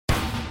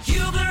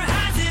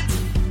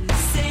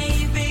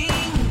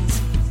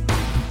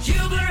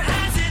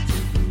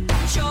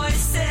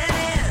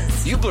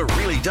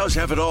does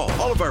have it all.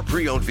 All of our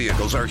pre-owned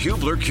vehicles are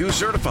Hubler Q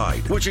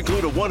certified, which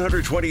include a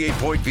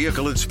 128-point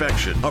vehicle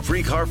inspection, a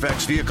free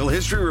Carfax vehicle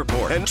history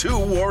report, and 2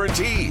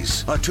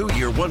 warranties. A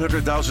 2-year,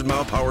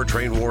 100,000-mile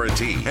powertrain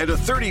warranty, and a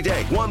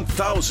 30-day,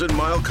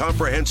 1,000-mile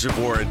comprehensive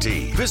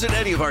warranty. Visit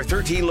any of our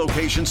 13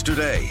 locations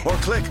today, or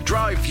click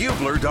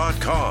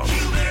drivehubler.com.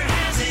 Hubler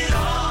has it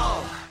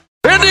all.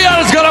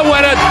 Indiana's going to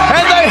win it,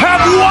 and they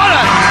have won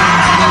it!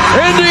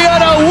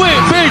 Indiana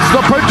beats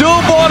the Purdue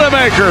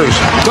Boilermakers.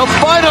 The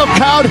final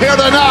count here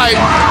tonight,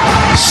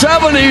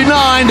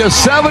 79-71.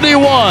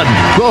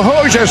 The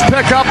Hoosiers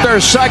pick up their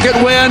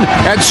second win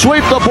and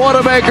sweep the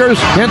Boilermakers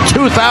in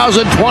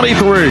 2023.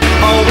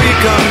 Oh, we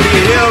can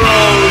be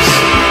heroes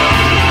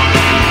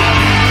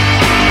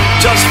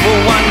just for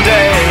one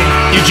day.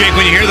 You, Jake,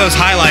 when you hear those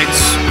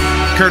highlights,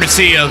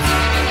 courtesy of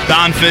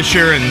Don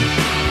Fisher and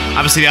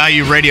obviously the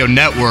IU Radio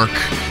Network,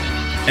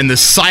 and the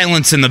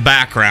silence in the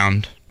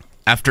background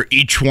after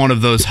each one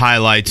of those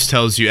highlights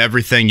tells you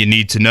everything you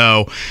need to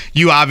know.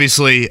 You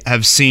obviously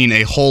have seen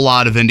a whole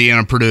lot of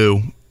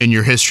Indiana-Purdue in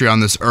your history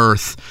on this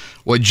earth.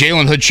 What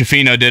Jalen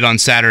Hood-Schifino did on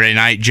Saturday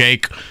night,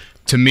 Jake,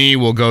 to me,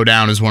 will go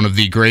down as one of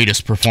the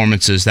greatest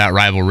performances that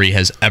rivalry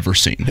has ever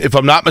seen. If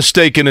I'm not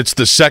mistaken, it's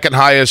the second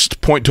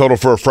highest point total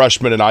for a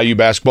freshman in IU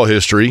basketball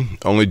history.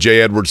 Only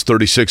Jay Edwards'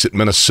 36 at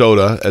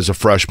Minnesota as a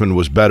freshman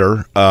was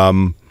better.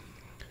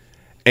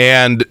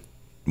 And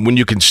when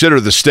you consider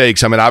the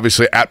stakes, I mean,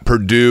 obviously at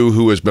Purdue,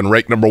 who has been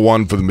ranked number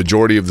 1 for the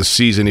majority of the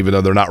season, even though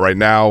they're not right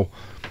now,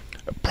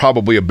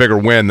 probably a bigger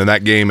win than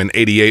that game in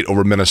 '88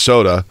 over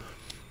Minnesota.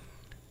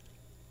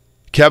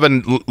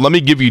 Kevin, let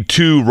me give you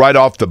 2 right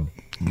out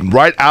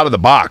of the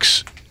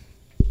box,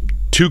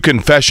 2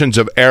 confessions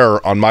of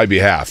error on my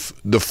behalf.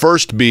 The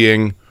first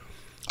being,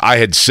 I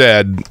had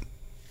said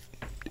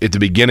at the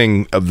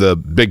beginning of the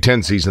Big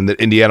Ten season that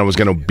Indiana was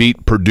going to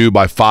beat Purdue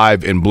by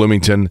 5 in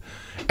Bloomington,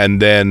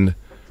 and then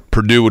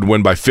Purdue would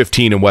win by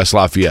 15 in West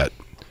Lafayette.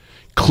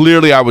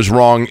 Clearly, I was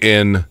wrong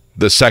in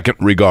the second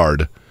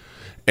regard,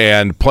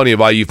 and plenty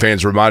of IU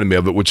fans reminded me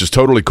of it, which is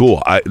totally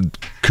cool.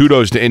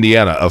 Kudos to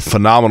Indiana, a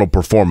phenomenal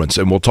performance,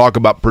 and we'll talk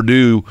about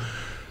Purdue,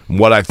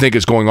 what I think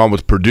is going on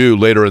with Purdue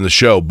later in the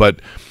show. But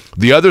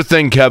the other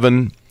thing,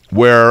 Kevin,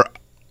 where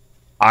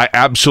I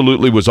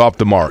absolutely was off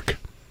the mark,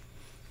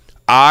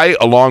 I,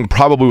 along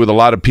probably with a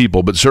lot of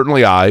people, but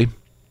certainly I,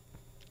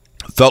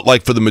 felt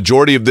like for the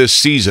majority of this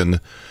season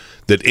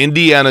that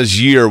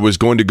Indiana's year was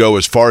going to go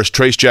as far as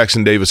Trayce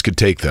Jackson-Davis could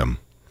take them.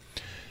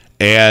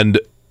 And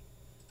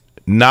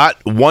not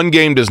one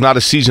game does not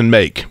a season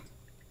make,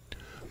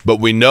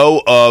 but we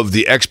know of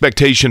the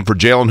expectation for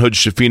Jalen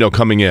Hood-Schifino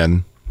coming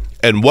in,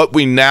 and what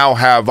we now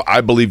have,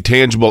 I believe,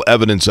 tangible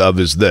evidence of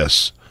is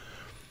this.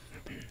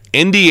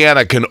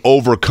 Indiana can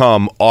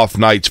overcome off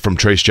nights from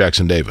Trayce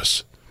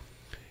Jackson-Davis.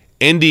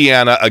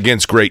 Indiana,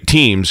 against great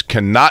teams,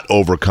 cannot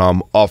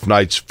overcome off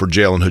nights for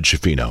Jalen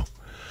Hood-Schifino.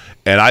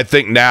 And I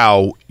think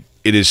now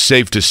it is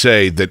safe to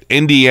say that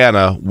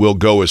Indiana will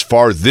go as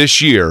far this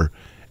year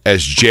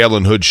as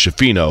Jalen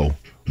Hood-Schifino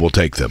will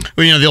take them.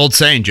 Well, you know, the old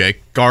saying,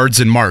 Jake, guards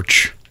in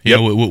March. You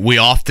know, we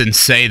often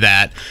say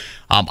that.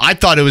 I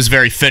thought it was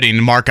very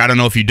fitting. Mark, I don't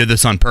know if you did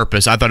this on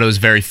purpose. I thought it was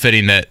very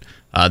fitting that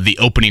the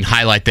opening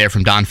highlight there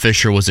from Don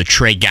Fisher was a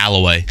Trey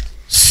Galloway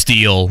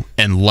steal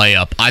and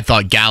layup. I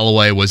thought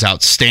Galloway was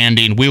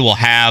outstanding. We will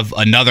have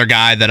another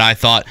guy that I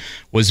thought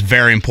was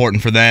very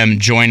important for them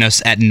join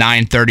us at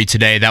 9:30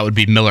 today. That would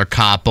be Miller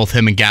Kopp. Both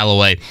him and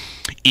Galloway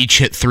each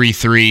hit 3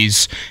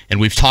 threes. And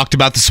we've talked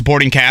about the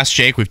supporting cast,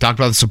 Jake. We've talked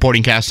about the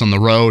supporting cast on the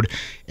road,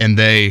 and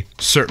they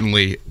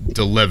certainly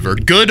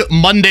delivered. Good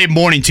Monday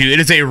morning to you. It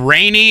is a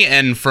rainy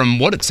and, from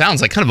what it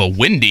sounds like, kind of a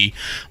windy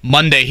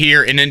Monday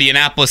here in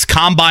Indianapolis.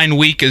 Combine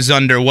week is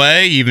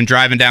underway. Even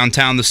driving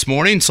downtown this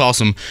morning, saw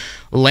some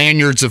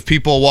lanyards of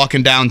people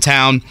walking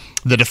downtown.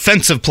 The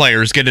defensive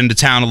players get into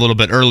town a little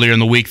bit earlier in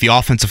the week. The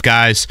offensive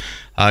guys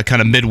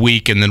kind of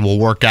midweek, and then we'll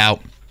work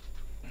out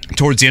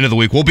towards the end of the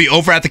week. We'll be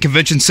over at the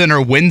Convention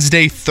Center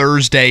Wednesday,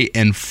 Thursday,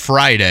 and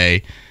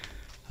Friday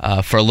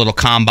for a little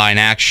combine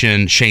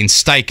action. Shane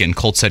Steichen,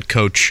 Colts head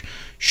coach,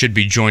 should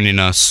be joining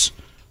us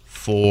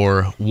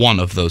for one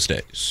of those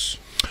days.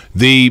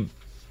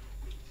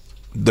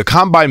 The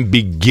combine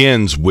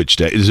begins which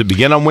day? Does it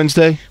begin on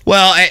Wednesday?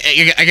 Well,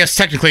 I guess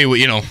technically,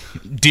 you know,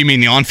 do you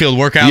mean the on-field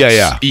workouts?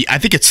 Yeah. I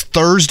think it's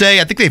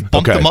Thursday. I think they've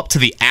bumped them up to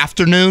the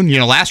afternoon. You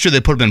know, last year they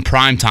put them in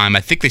prime time.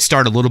 I think they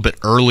started a little bit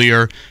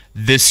earlier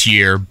this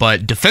year.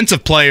 But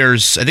defensive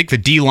players, I think the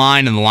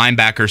D-line and the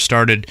linebackers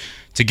started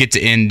to get to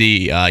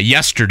Indy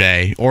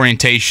yesterday.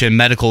 Orientation,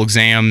 medical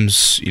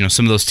exams, you know,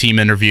 some of those team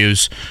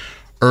interviews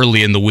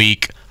early in the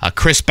week.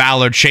 Chris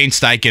Ballard, Shane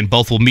Steichen,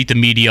 both will meet the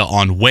media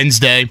on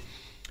Wednesday.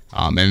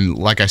 And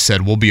like I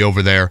said, we'll be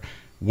over there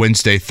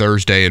Wednesday,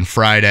 Thursday, and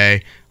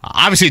Friday.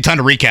 Obviously, a ton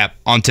to recap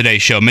on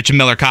today's show. Mitch and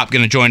Miller Kopp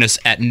going to join us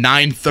at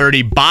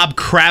 9:30. Bob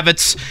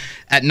Kravitz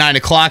at 9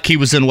 o'clock. He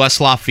was in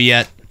West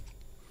Lafayette.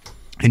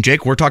 And,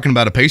 Jake, we're talking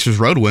about a Pacers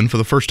road win for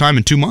the first time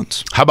in 2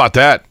 months. How about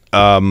that?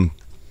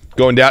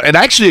 Going down. And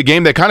actually a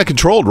game they kind of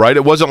controlled, right?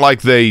 It wasn't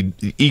like they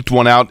eked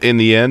one out in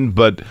the end,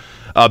 but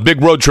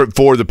Big road trip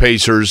for the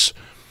Pacers.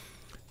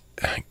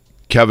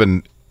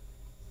 Kevin,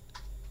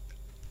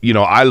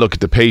 I look at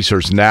the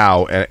Pacers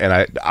now,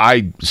 and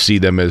I see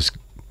them as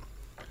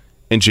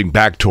inching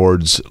back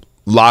towards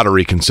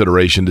lottery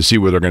consideration to see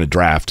where they're going to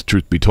draft,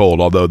 truth be told,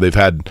 although they've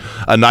had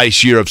a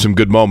nice year of some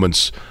good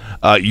moments.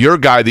 Your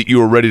guy that you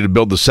were ready to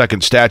build the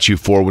second statue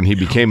for when he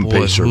became a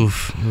Pacer,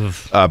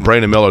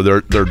 Brandon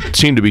Miller, there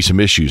seem to be some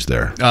issues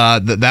there.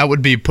 That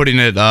would be putting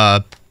it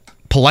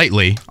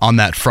politely on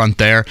that front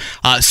there.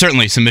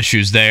 Certainly some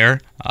issues there.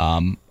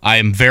 I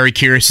am very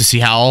curious to see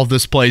how all of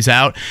this plays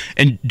out.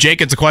 And,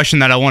 Jake, it's a question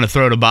that I want to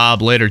throw to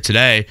Bob later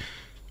today.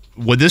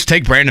 Would this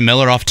take Brandon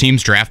Miller off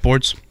teams' draft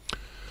boards?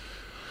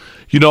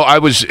 I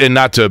was, and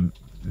not to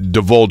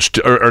divulge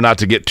or not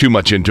to get too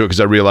much into it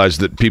because I realize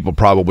that people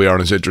probably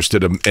aren't as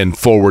interested in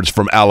forwards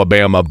from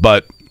Alabama,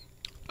 but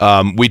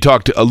we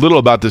talked a little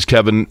about this,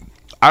 Kevin.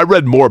 I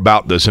read more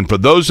about this, and for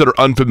those that are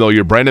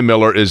unfamiliar, Brandon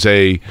Miller is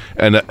an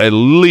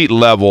elite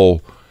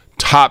level,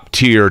 top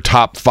tier,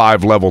 top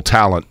 5 level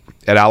talent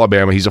at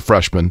Alabama. He's a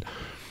freshman,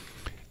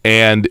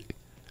 and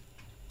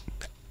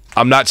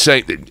I'm not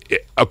saying,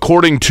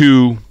 according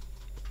to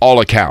all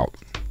account,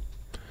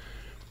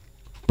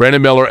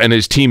 Brandon Miller and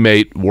his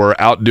teammate were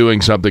out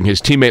doing something.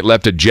 His teammate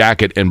left a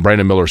jacket in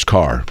Brandon Miller's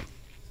car.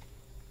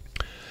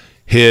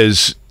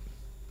 His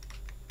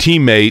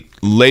teammate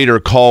later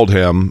called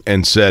him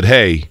and said,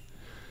 hey,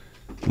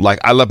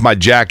 I left my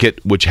jacket,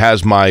 which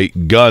has my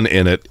gun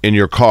in it, in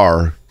your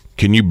car.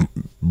 Can you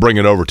bring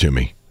it over to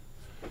me?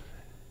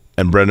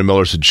 And Brandon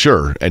Miller said,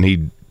 sure. And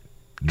he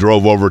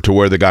drove over to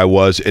where the guy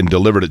was and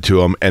delivered it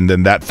to him, and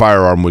then that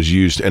firearm was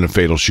used in a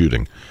fatal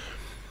shooting.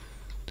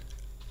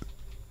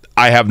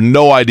 I have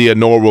no idea,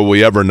 nor will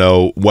we ever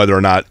know, whether or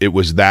not it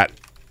was that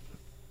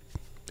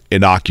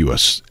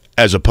innocuous,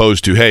 as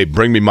opposed to, hey,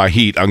 bring me my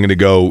heat. I'm going to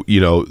go,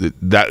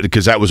 that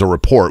because that was a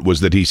report, was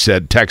that he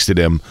texted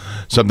him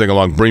something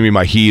along, bring me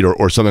my heat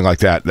or something like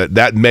that.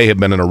 That may have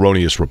been an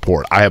erroneous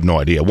report. I have no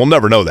idea. We'll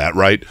never know that,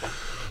 right?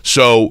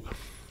 So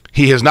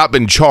he has not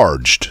been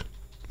charged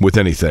with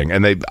anything,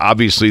 and they've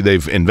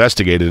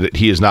investigated it.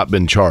 He has not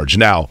been charged.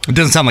 Now, it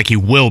doesn't sound like he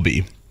will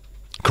be.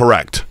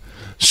 Correct.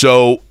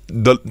 So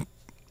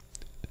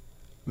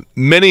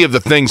many of the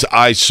things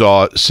I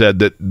saw said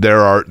that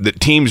that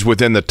teams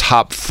within the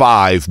top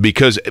 5,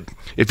 because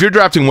if you're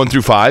drafting 1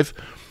 through 5,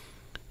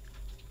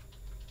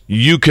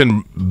 you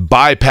can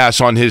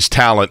bypass on his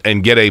talent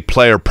and get a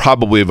player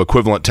probably of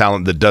equivalent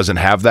talent that doesn't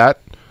have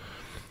that.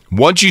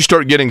 Once you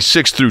start getting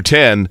 6 through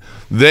 10,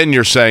 then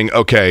you're saying,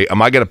 okay,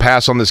 am I going to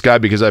pass on this guy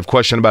because I have a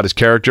question about his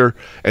character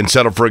and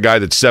settle for a guy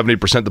that's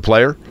 70% the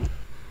player?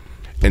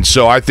 And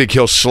so I think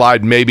he'll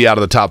slide maybe out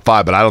of the top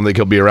 5, but I don't think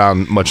he'll be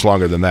around much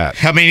longer than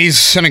that. I mean,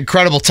 he's an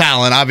incredible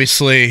talent.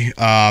 Obviously,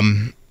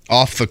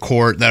 off the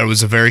court, that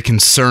was a very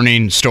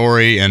concerning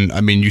story. And,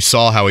 I mean, you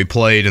saw how he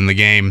played in the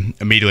game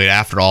immediately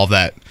after all of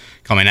that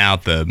coming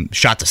out. The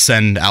shot to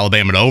send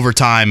Alabama to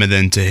overtime and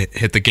then to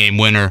hit the game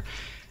winner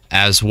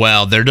as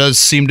well. There does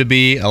seem to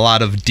be a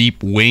lot of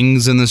deep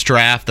wings in this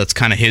draft. That's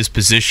kind of his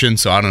position.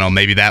 So, I don't know,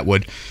 maybe that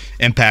would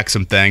impact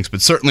some things.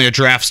 But certainly a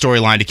draft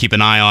storyline to keep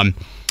an eye on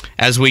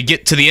as we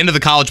get to the end of the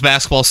college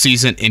basketball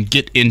season and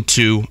get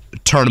into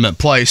tournament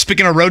play.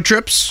 Speaking of road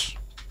trips,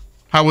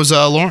 how was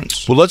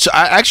Lawrence? Well,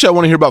 I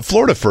want to hear about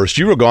Florida first.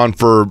 You were gone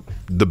for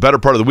the better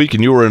part of the week,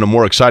 and you were in a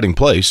more exciting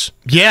place.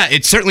 Yeah,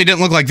 it certainly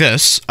didn't look like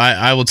this.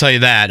 I will tell you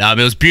that.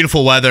 It was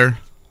beautiful weather,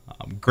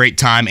 great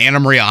time. Anna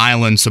Maria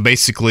Island. So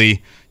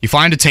basically, you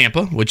fly into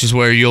Tampa, which is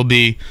where you'll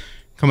be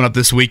coming up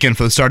this weekend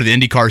for the start of the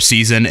IndyCar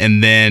season,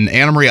 and then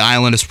Anna Maria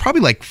Island is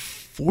probably like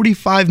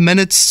 45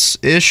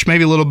 minutes-ish,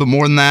 maybe a little bit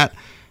more than that,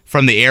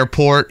 from the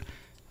airport,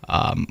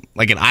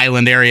 like an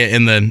island area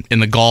in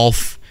the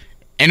Gulf.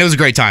 And it was a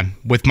great time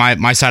with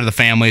my side of the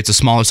family. It's a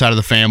smaller side of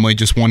the family,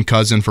 just one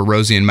cousin for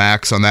Rosie and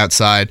Max on that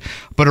side.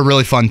 But a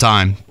really fun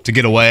time to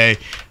get away.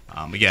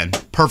 Again,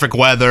 perfect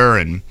weather,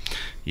 and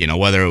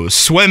whether it was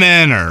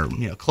swimming or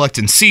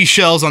collecting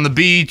seashells on the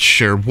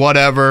beach or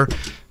whatever.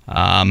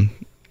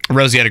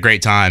 Rosie had a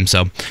great time,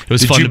 so it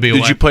was fun to be away.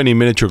 Did you play any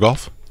miniature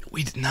golf?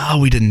 We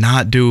did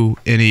not do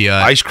any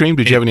ice cream.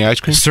 Did you have any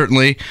ice cream?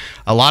 Certainly,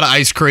 a lot of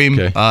ice cream.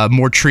 Okay.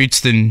 More treats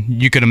than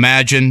you could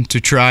imagine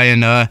to try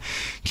and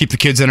keep the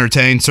kids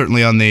entertained.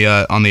 Certainly on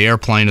the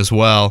airplane as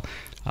well.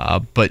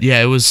 But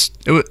yeah, it was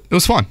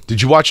fun.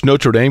 Did you watch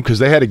Notre Dame? Because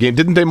they had a game.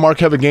 Didn't they,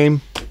 Mark, have a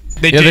game?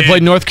 They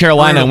played North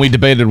Carolina, and we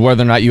debated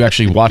whether or not you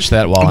actually watched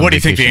that while on What do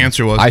you vacation. think the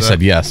answer was? I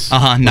said yes.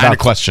 Without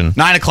question.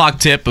 9 o'clock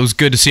tip. It was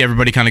good to see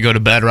everybody kind of go to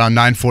bed around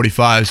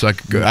 9:45, so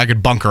I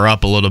could bunker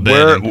up a little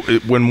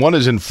bit. When one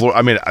is in Florida,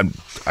 I mean,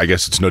 I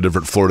guess it's no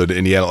different Florida to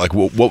Indiana. Like,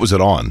 what was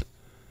it on?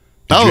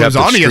 It was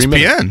on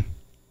ESPN.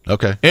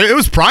 Okay. It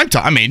was prime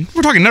time. I mean,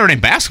 we're talking Notre Dame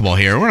basketball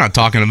here. We're not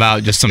talking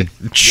about just some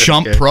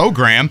chump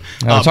program.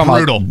 We're talking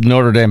brutal. About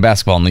Notre Dame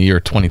basketball in the year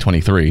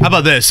 2023. How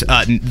about this?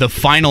 The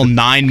final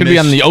 9 could be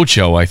on the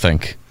Ocho, I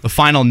think. The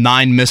final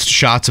 9 missed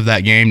shots of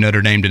that game,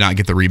 Notre Dame did not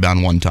get the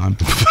rebound one time.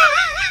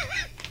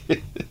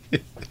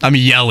 I'm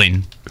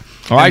yelling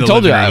Oh, I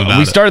told you. about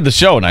We it. started the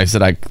show, and I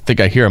said, I think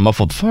I hear a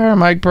muffled fire,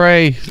 Mike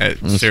Bray. I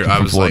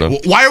was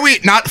like, why are we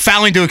not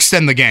fouling to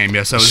extend the game?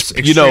 Yes, I was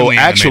You know, extremely animated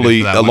actually,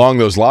 for that one. along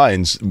those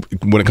lines,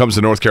 when it comes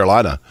to North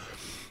Carolina,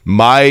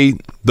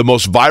 the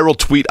most viral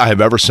tweet I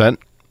have ever sent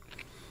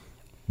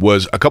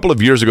was a couple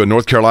of years ago.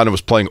 North Carolina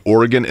was playing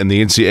Oregon in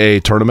the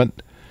NCAA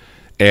tournament,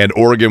 and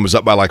Oregon was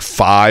up by like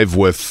 5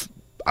 with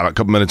a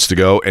couple minutes to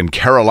go, and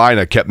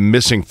Carolina kept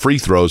missing free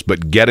throws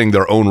but getting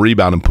their own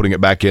rebound and putting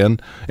it back in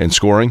and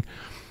scoring.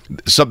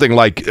 Something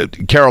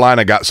like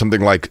Carolina got something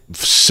like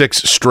 6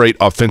 straight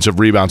offensive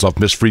rebounds off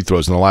missed free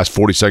throws in the last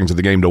 40 seconds of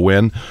the game to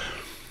win.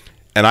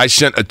 And I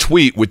sent a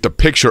tweet with the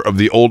picture of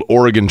the old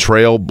Oregon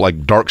Trail,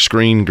 like dark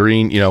screen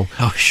green,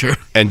 Oh, sure.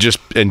 and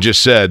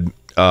just said,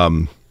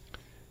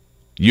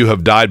 "You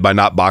have died by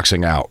not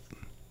boxing out."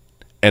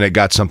 And it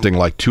got something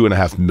like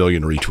 2.5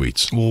 million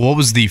retweets. Well, what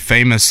was the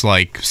famous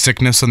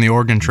sickness on the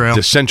Oregon Trail?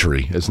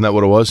 Dysentery, isn't that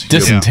what it was?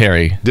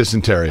 Dysentery.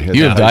 Dysentery.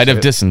 You have died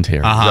of dysentery.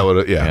 Is that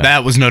what yeah.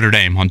 That was Notre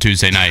Dame on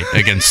Tuesday night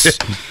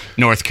against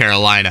North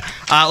Carolina.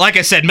 Like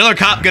I said, Miller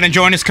Kopp going to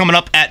join us coming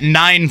up at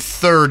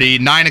 9:30.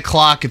 9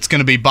 o'clock, it's going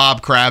to be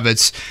Bob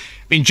Kravitz.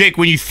 I mean, Jake,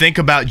 when you think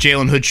about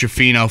Jalen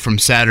Hood-Schifino from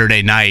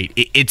Saturday night,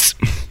 it's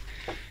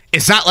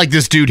not like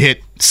this dude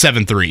hit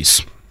 7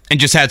 threes and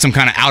just had some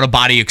kind of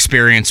out-of-body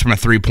experience from a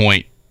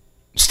three-point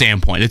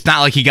standpoint. It's not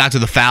like he got to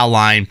the foul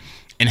line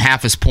and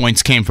half his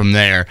points came from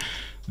there.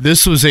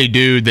 This was a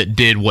dude that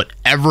did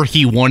whatever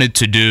he wanted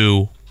to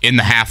do in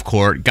the half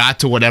court, got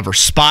to whatever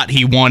spot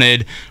he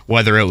wanted,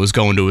 whether it was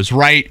going to his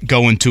right,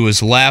 going to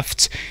his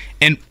left.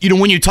 And,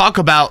 when you talk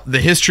about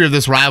the history of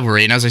this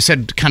rivalry, and as I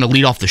said, to kind of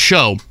lead off the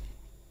show,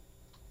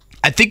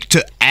 I think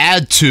to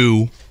add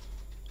to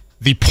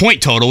the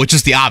point total, which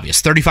is the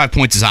obvious, 35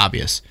 points is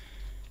obvious.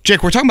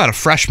 Jake, we're talking about a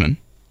freshman.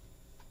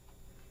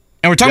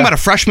 And we're talking about a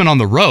freshman on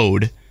the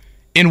road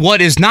in what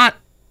is not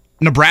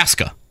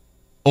Nebraska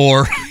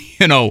or,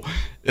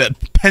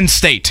 Penn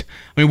State.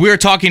 I mean, we were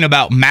talking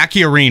about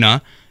Mackey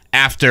Arena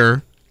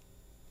after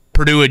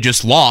Purdue had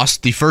just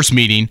lost the first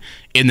meeting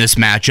in this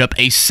matchup.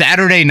 A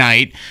Saturday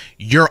night,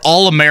 you're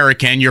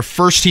All-American, your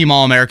first-team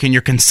All-American,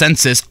 your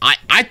consensus.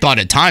 I thought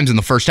at times in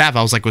the first half,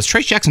 I was like, was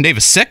Trayce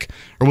Jackson-Davis sick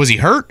or was he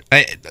hurt?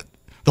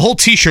 The whole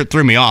T-shirt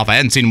threw me off. I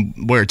hadn't seen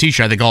him wear a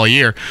T-shirt, I think, all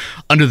year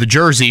under the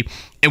jersey.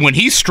 And when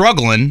he's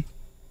struggling,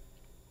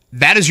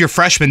 that is your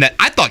freshman that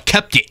I thought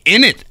kept you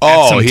in it.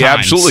 He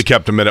absolutely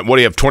kept him in it. What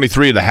do you have,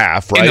 23 and a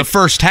half, right? In the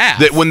first half.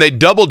 That when they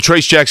doubled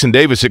Trayce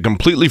Jackson-Davis, it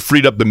completely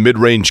freed up the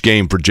mid-range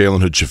game for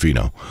Jalen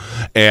Hood-Schifino.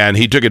 And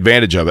he took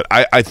advantage of it.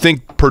 I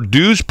think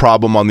Purdue's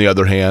problem, on the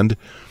other hand,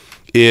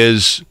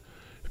 is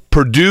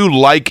Purdue,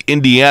 like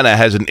Indiana,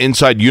 has an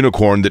inside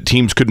unicorn that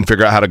teams couldn't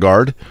figure out how to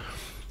guard.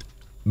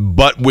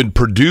 But in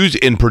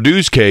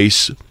Purdue's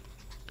case,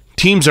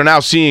 teams are now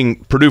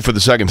seeing Purdue for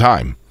the second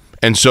time.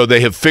 And so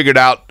they have figured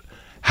out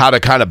how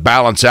to kind of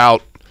balance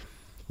out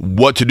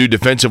what to do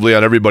defensively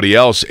on everybody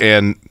else.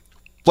 And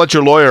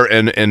Fletcher Loyer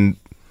and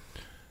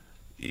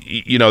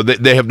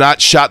they have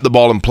not shot the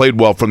ball and played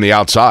well from the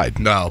outside.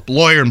 No,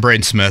 Loyer and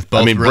Braden Smith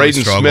both really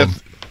Braden struggled.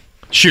 Smith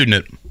shooting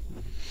it.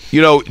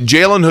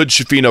 Jalen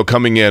Hood-Schifino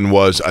coming in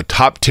was a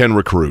top 10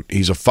 recruit.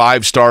 He's a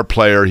 5-star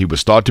player. He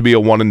was thought to be a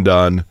one and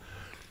done.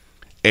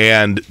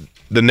 And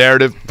the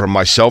narrative, from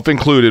myself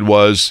included,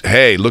 was,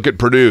 hey, look at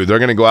Purdue. They're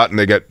going to go out and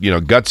they got,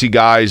 gutsy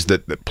guys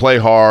that play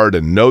hard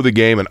and know the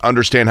game and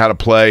understand how to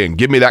play, and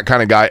give me that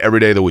kind of guy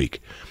every day of the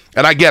week.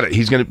 And I get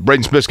it.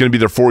 Braden Smith's going to be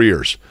there 4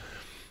 years.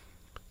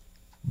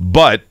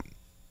 But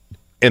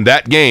in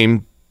that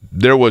game,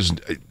 there was,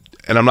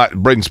 and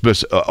Braden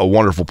Smith's a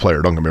wonderful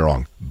player, don't get me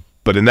wrong.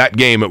 But in that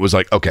game, it was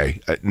like, okay,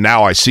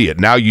 now I see it.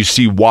 Now you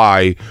see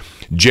why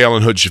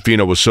Jalen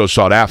Hood-Schifino was so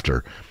sought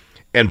after.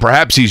 And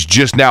perhaps he's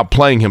just now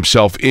playing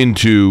himself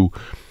into,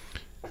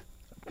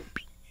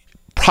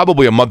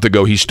 probably a month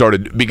ago he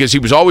started, because he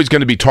was always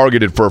going to be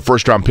targeted for a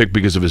first-round pick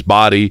because of his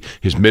body,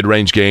 his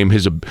mid-range game.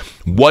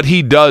 What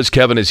he does,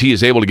 Kevin, is he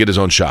is able to get his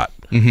own shot.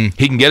 Mm-hmm.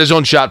 He can get his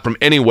own shot from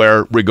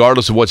anywhere,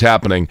 regardless of what's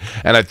happening.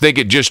 And I think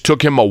it just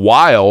took him a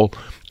while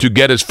to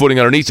get his footing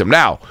underneath him.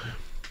 Now,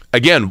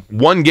 again,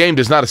 one game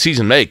does not a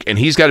season make, and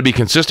he's got to be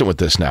consistent with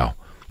this now.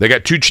 They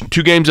got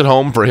two games at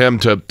home for him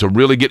to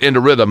really get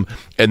into rhythm,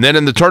 and then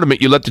in the tournament,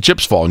 you let the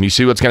chips fall, and you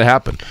see what's going to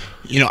happen.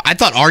 I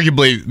thought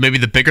arguably maybe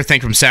the bigger thing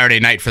from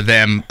Saturday night for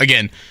them,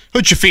 again,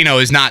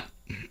 Hood-Schifino is not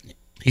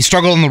 – he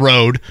struggled on the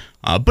road,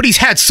 but he's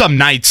had some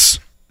nights,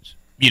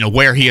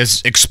 where he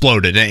has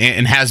exploded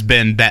and has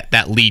been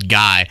that lead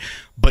guy.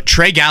 But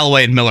Trey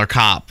Galloway and Miller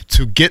Kopp,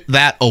 to get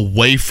that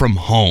away from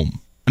home,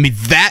 I mean,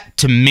 that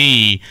to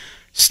me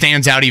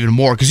stands out even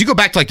more, because you go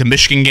back to the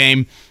Michigan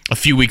game a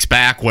few weeks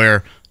back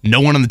where – no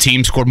one on the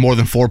team scored more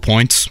than 4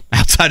 points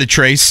outside of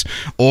Trayce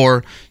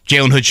or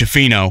Jalen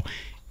Hood-Schifino.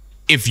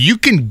 If you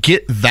can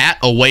get that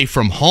away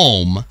from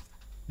home,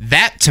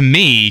 that to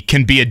me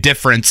can be a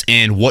difference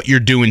in what you're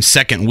doing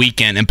second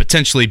weekend and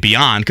potentially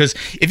beyond. Because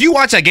if you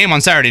watch that game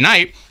on Saturday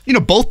night,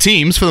 both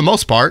teams, for the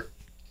most part,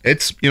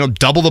 it's,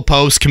 double the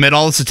post, commit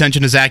all this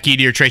attention to Zach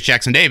Edey or Trayce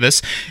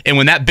Jackson-Davis. And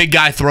when that big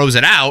guy throws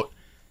it out,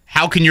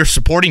 how can your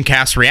supporting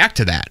cast react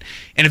to that?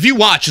 And if you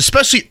watch,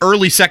 especially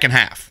early second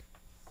half,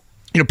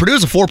 Purdue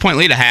has a 4-point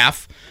lead at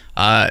half.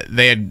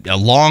 They had a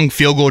long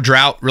field goal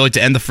drought really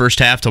to end the first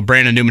half till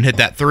Brandon Newman hit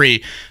that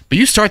 3. But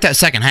you start that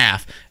second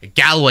half,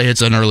 Galloway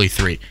hits an early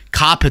 3.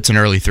 Kopp hits an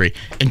early 3.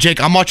 And Jake,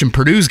 I'm watching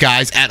Purdue's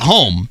guys at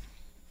home.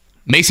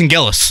 Mason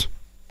Gillis,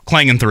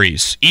 clanging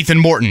 3s. Ethan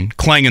Morton,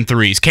 clanging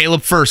 3s.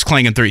 Caleb First,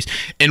 clanging 3s.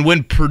 And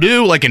when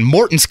Purdue, like in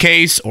Morton's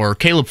case or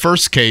Caleb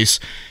First's case,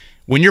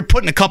 when you're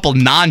putting a couple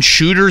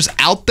non-shooters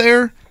out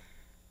there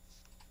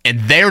and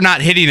they're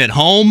not hitting at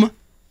home,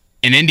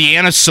 and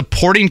Indiana's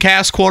supporting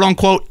cast, quote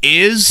unquote,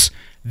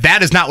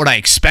 that is not what I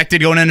expected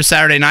going into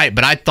Saturday night,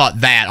 but I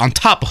thought that, on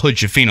top of Hood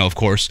Schifino, of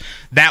course,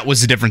 that was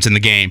the difference in the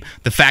game.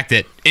 The fact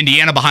that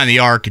Indiana behind the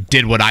arc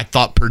did what I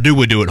thought Purdue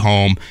would do at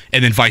home,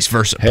 and then vice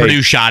versa. Hey,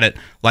 Purdue shot it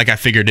like I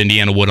figured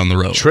Indiana would on the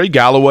road. Trey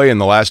Galloway in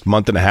the last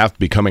month and a half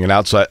becoming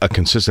a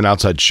consistent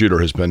outside shooter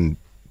has been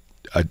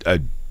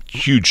a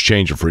huge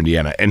changer for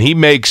Indiana. And he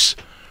makes...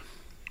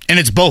 And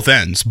it's both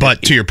ends,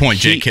 but to your point,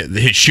 Jake,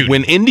 his shooting.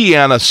 When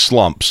Indiana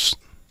slumps...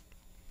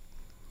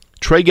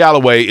 Trey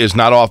Galloway is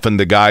not often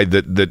the guy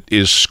that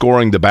is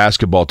scoring the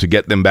basketball to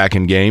get them back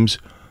in games,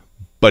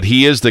 but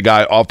he is the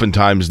guy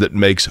oftentimes that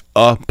makes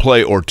a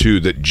play or two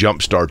that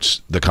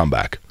jumpstarts the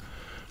comeback.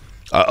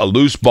 A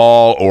loose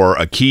ball or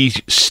a key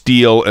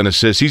steal and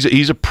assist.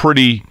 He's a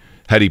pretty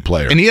heady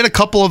player. And he had a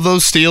couple of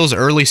those steals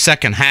early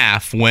second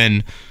half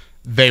when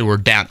they were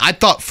down. I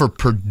thought for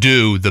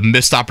Purdue, the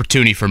missed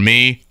opportunity for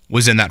me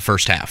was in that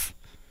first half.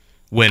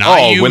 When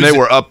they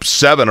were up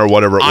 7 or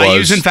whatever it was.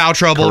 IU's in foul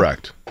trouble.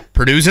 Correct.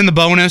 Purdue's in the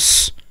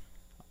bonus.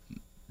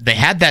 They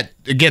had that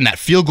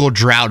field goal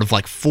drought of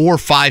like 4 or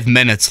 5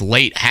 minutes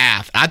late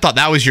half. I thought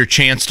that was your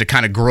chance to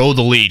kind of grow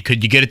the lead.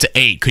 Could you get it to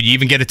 8? Could you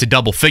even get it to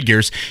double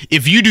figures?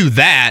 If you do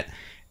that,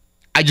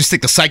 I just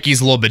think the psyche is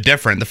a little bit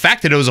different. The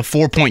fact that it was a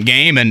 4-point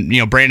game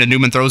and Brandon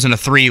Newman throws in a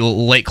 3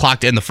 late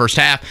clock to end the first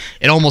half,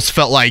 it almost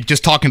felt like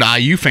just talking to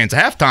IU fans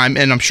at halftime,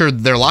 and I'm sure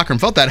their locker room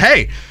felt that,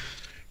 hey,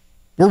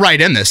 we're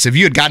right in this. If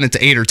you had gotten it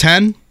to 8 or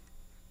 10,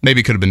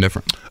 maybe it could have been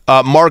different.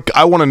 Mark,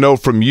 I want to know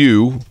from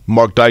you,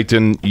 Mark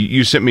Dykton,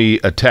 you sent me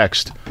a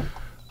text.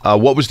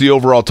 What was the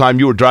overall time?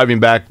 You were driving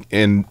back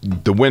in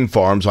the wind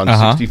farms on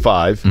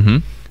 65.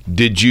 Mm-hmm.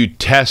 Did you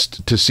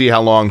test to see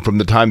how long from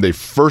the time they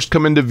first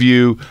come into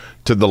view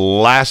to the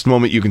last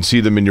moment you can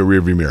see them in your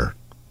rearview mirror?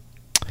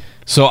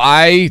 So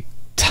I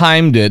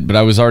timed it, but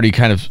I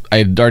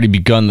had already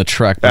begun the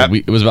trek, but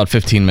it was about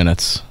 15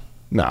 minutes.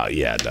 No.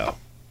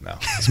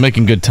 It's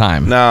making good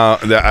time. No,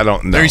 I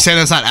don't know. Are you saying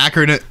that's not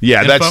accurate?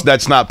 Yeah, info?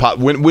 that's not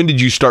when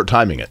did you start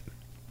timing it?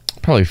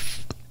 Probably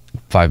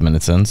 5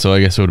 minutes in, so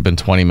I guess it would have been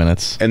 20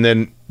 minutes. And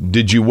then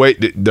did you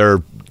wait?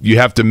 You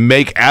have to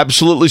make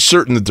absolutely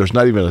certain that there's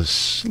not even a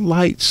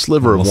slight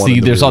sliver of one. See,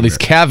 there's all these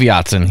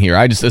caveats in here.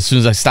 As soon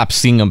as I stop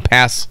seeing them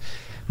pass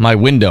my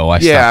window, I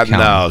stop counting.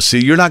 No. See,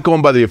 you're not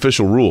going by the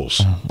official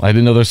rules. I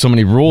didn't know there's so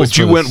many rules. But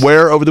you went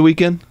where over the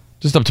weekend?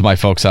 Just up to my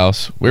folks'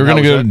 house. We were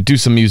going to go do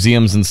some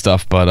museums and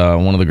stuff, but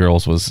one of the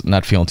girls was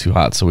not feeling too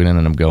hot, so we didn't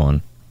end up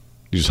going.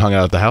 You just hung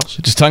out at the house?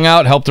 Just hung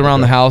out, helped around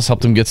the house,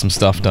 helped him get some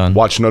stuff done.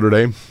 Watch Notre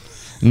Dame?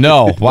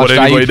 No. Watched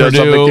IU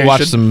Purdue,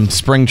 watched some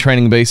spring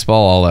training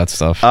baseball, all that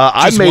stuff.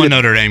 I made one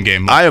Notre Dame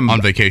game on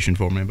vacation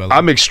for me, by the way.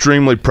 I'm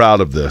extremely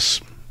proud of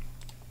this.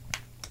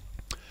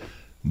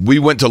 We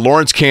went to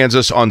Lawrence,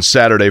 Kansas on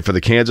Saturday for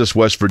the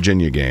Kansas-West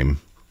Virginia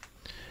game.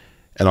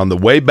 And on the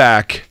way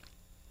back,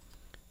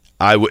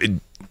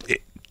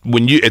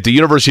 when you at the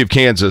University of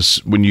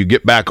Kansas, when you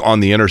get back on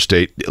the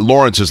interstate,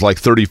 Lawrence is like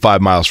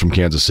 35 miles from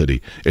Kansas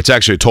City. It's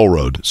actually a toll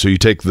road. So you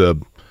take the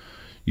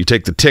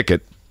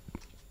ticket,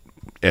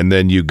 and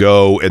then you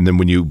go, and then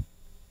when you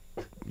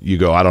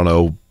go, I don't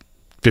know,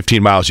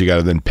 15 miles, you got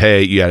to then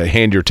pay. You got to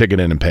hand your ticket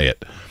in and pay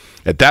it.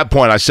 At that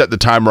point, I set the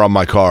timer on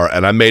my car,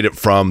 and I made it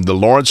from the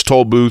Lawrence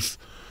toll booth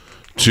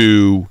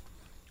to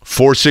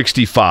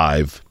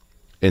 465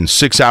 in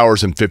 6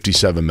 hours and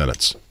 57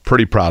 minutes.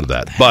 Pretty proud of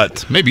that.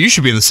 But maybe you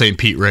should be in the St.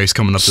 Pete race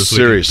coming up this week.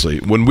 Seriously,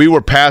 when we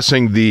were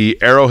passing the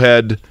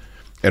Arrowhead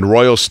and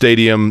Royal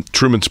Stadium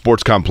Truman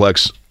Sports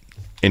Complex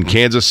in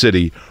Kansas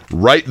City,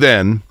 right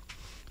then,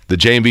 the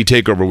J&B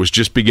Takeover was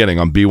just beginning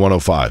on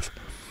B105.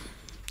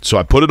 So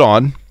I put it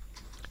on,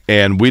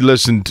 and we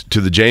listened to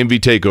the J&B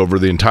Takeover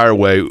the entire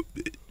way,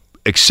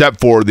 except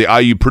for the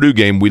IU Purdue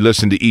game. We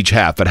listened to each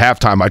half. At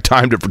halftime, I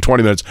timed it for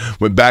 20 minutes,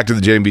 went back to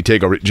the J&B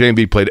Takeover.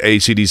 J&B played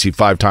AC/DC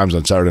 5 times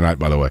on Saturday night,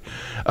 by the way.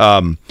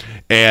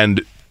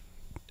 And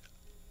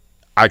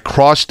I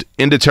crossed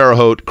into Terre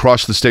Haute,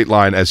 crossed the state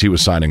line as he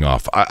was signing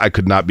off. I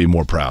could not be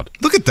more proud.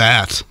 Look at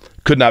that.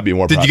 Could not be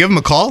more proud. Did you give him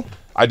a call?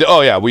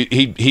 Oh, yeah.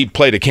 He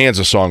played a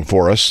Kansas song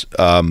for us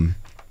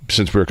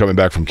since we were coming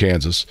back from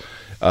Kansas.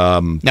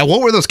 Now,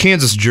 what were those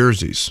Kansas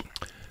jerseys?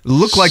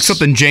 Look like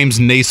something James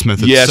Naismith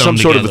had some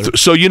sewn sort together. of.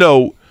 So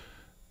you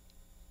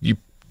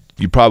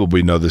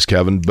probably know this,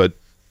 Kevin, but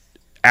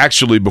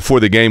actually before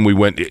the game we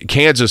went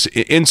Kansas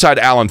inside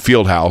Allen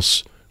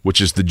Fieldhouse, which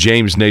is the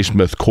James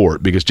Naismith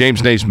court, because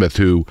James Naismith,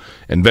 who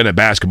invented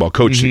basketball,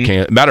 coached at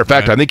Kansas. Matter of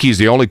fact, I think he's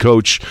the only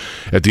coach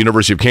at the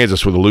University of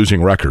Kansas with a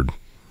losing record,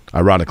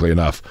 ironically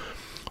enough.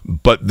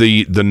 But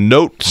the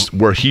notes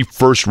where he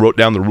first wrote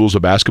down the rules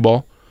of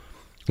basketball,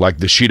 like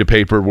the sheet of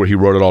paper where he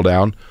wrote it all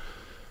down,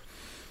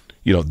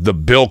 the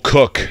Bill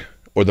Cook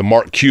or the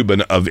Mark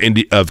Cuban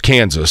of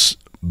Kansas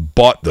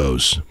bought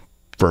those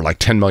for like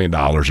 $10 million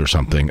or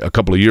something a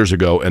couple of years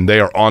ago, and they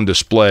are on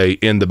display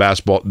in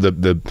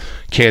the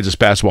Kansas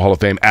Basketball Hall of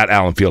Fame at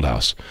Allen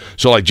Fieldhouse.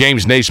 So like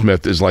James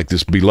Naismith is like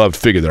this beloved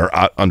figure there,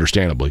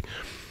 understandably.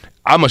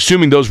 I'm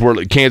assuming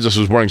Kansas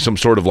was wearing some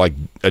sort of like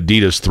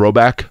Adidas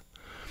throwback.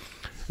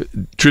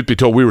 Truth be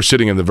told, we were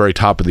sitting in the very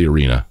top of the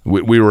arena.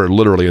 We were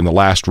literally in the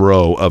last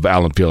row of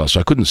Allen Fieldhouse, so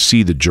I couldn't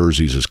see the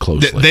jerseys as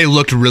closely. They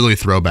looked really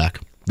throwback.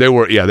 They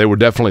were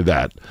definitely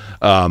that.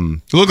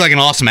 It looked like an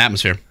awesome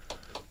atmosphere.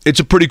 It's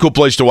a pretty cool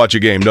place to watch a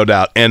game, no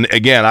doubt. And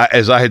again,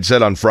 as I had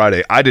said on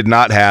Friday, I did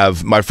not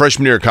have my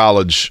freshman year of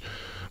college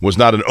was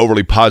not an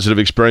overly positive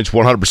experience.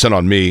 100%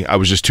 on me. I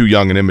was just too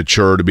young and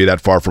immature to be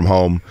that far from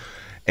home,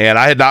 and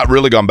I had not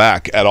really gone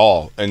back at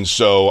all. And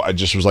so I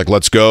just was like,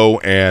 "Let's go."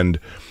 And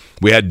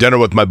we had dinner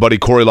with my buddy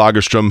Corey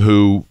Lagerstrom,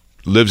 who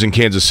lives in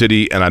Kansas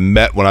City, and I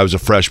met when I was a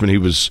freshman. He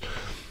was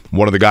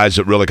one of the guys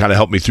that really kind of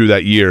helped me through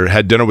that year.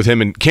 Had dinner with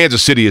him, and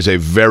Kansas City is a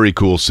very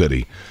cool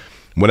city.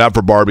 Went out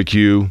for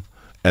barbecue.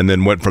 And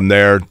then went from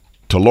there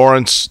to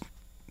Lawrence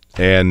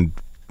and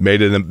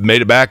made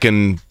it back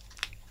in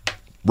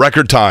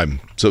record time.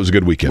 So it was a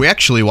good weekend. We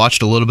actually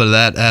watched a little bit of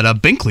that at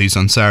Binkley's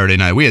on Saturday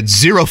night. We had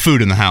zero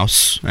food in the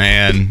house,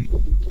 and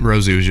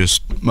Rosie was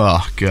just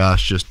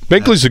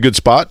Binkley's a good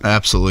spot.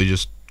 Absolutely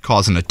just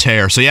causing a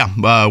tear. So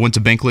yeah, went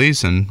to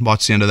Binkley's and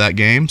watched the end of that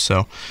game.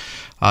 So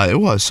it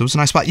was a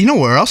nice spot. You know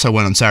where else I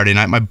went on Saturday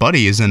night? My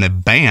buddy is in a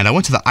band. I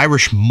went to the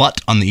Irish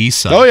Mutt on the east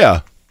side. Oh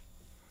yeah.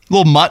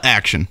 Little mutt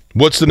action.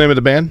 What's the name of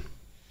the band?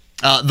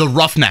 The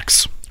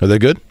Roughnecks. Are they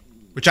good?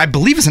 Which I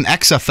believe is an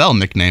XFL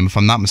nickname, if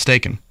I'm not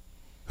mistaken.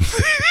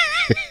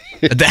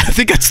 I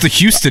think that's the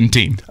Houston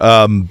team.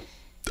 They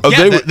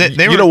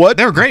you know what?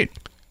 They were great.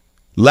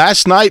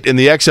 Last night in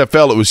the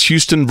XFL, it was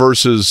Houston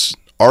versus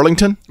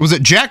Arlington. Was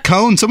it Jack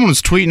Cohn? Someone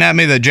was tweeting at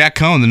me that Jack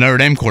Cohn, the Notre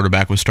Dame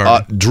quarterback, was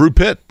starting. Drew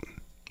Pitt.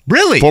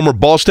 Really? Former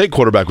Ball State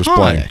quarterback was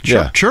playing.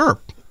 Sure.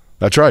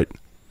 That's right.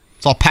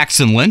 It's all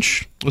Paxton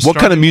Lynch. What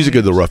kind of music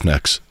are the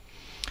Roughnecks?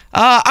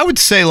 I would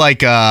say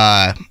like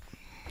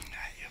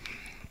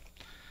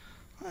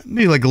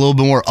maybe like a little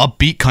bit more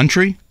upbeat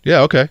country.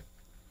 Yeah, okay.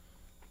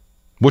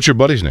 What's your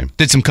buddy's name?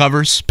 Did some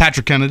covers.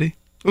 Patrick Kennedy.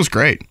 It was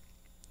great.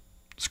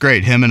 It's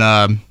great. Him and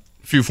a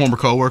few former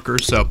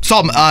coworkers. So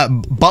saw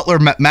Butler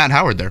Matt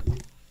Howard there.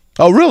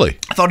 Oh, really?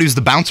 I thought he was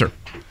the bouncer.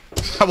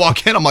 I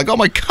walk in, I'm like, oh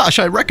my gosh,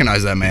 I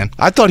recognize that man.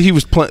 I thought he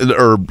was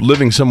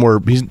living somewhere.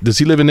 Does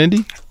he live in Indy?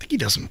 I think he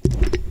does some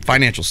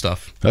financial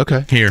stuff.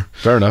 Okay. Here.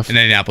 Fair enough. In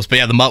Indianapolis. But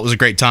yeah, the Mutt was a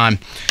great time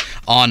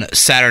on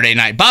Saturday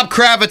night. Bob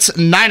Kravitz,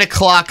 9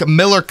 o'clock.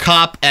 Miller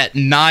Kopp at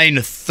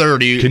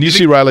 9:30. Can you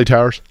see Riley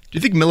Towers? Do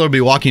you think Miller will be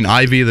walking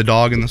Ivy the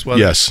dog in this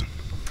weather? Yes.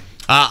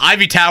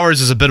 Ivy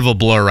Towers is a bit of a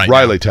blur now.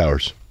 Riley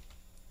Towers.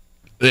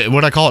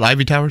 What did I call it?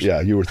 Ivy Towers? Yeah,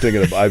 you were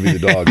thinking of Ivy the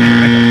dog.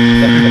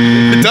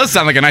 It does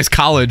sound like a nice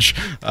college.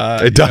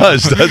 It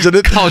does, doesn't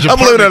it? College I'm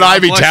living in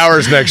Ivy complex.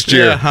 Towers next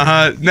year.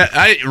 Yeah,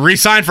 I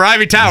re-signed for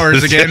Ivy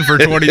Towers again for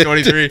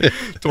 2023,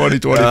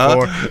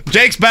 2024.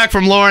 Jake's back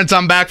from Lawrence.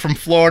 I'm back from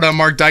Florida.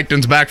 Mark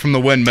Dykton's back from the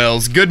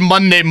Windmills. Good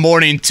Monday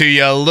morning to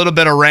you. A little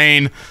bit of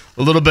rain,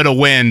 a little bit of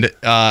wind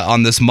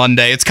on this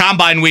Monday. It's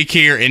Combine Week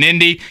here in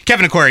Indy.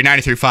 Kevin Aquari,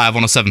 93.5,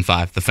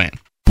 107.5, The Fan.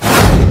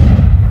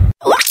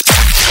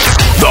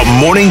 The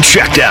Morning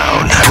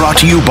Checkdown, brought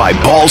to you by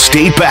Ball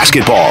State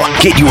Basketball.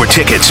 Get your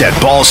tickets at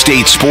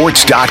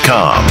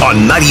ballstatesports.com on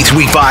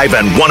 93.5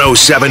 and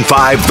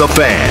 107.5 The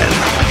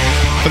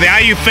Fan. For the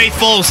IU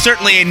faithful,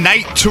 certainly a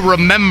night to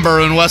remember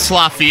in West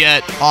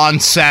Lafayette on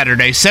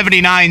Saturday.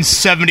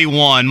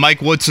 79-71,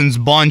 Mike Woodson's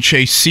bunch,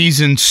 a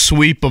season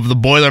sweep of the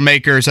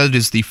Boilermakers. That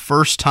is the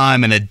first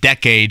time in a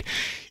decade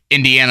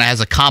Indiana has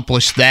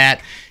accomplished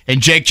that. And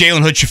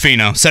Jalen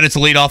Hood-Schifino said it to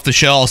lead off the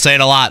show. I'll say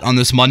it a lot on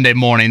this Monday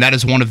morning. That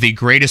is one of the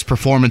greatest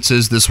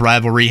performances this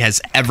rivalry has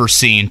ever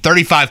seen.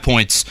 35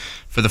 points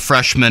for the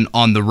freshman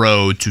on the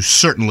road to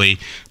certainly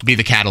be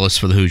the catalyst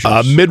for the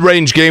Hoosiers.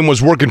 Mid-range game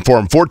was working for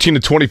him.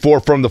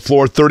 14-24 from the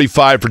floor,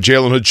 35 for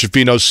Jalen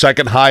Hood-Schifino's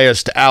second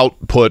highest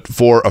output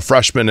for a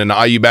freshman in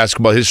IU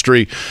basketball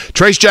history.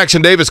 Trace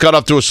Jackson Davis got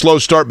off to a slow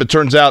start, but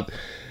turns out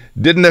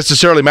didn't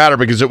necessarily matter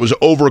because it was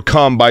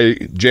overcome by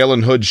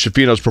Jalen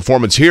Hood-Schifino's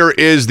performance. Here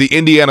is the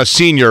Indiana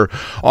senior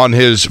on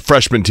his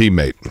freshman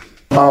teammate.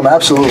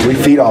 Absolutely. We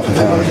feed off of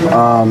him.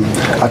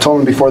 I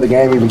told him before the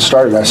game even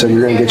started, I said,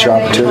 you're going to get your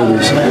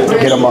opportunities.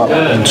 Get them up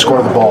and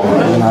score the ball.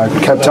 And I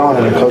kept telling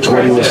him, and Coach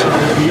Woody was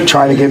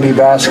trying to give me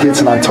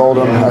baskets, and I told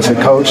him, I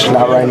said, Coach,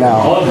 not right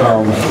now.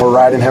 We're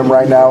riding him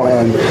right now,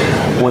 and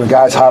when a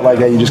guy's hot like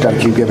that, you just got to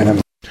keep giving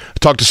him. I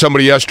talked to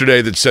somebody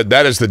yesterday that said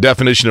that is the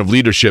definition of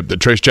leadership, that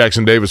Trace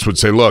Jackson Davis would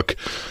say, look,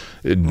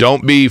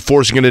 Don't be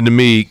forcing it into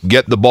me.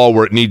 Get the ball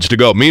where it needs to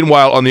go.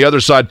 Meanwhile, on the other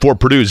side for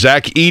Purdue,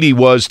 Zach Edey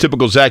was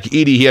typical Zach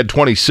Edey. He had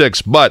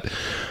 26. But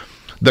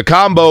the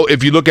combo,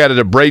 if you look at it,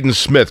 of Braden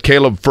Smith,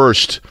 Caleb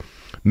First,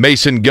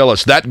 Mason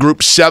Gillis, that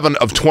group 7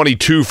 of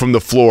 22 from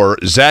the floor.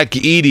 Zach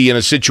Edey in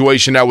a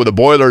situation now where the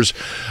Boilers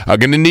are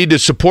going to need to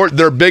support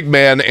their big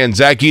man, and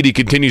Zach Edey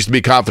continues to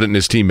be confident in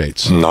his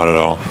teammates. Not at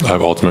all. I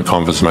have ultimate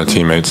confidence in my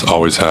teammates.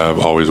 Always have,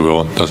 always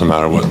will. Doesn't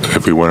matter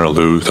if we win or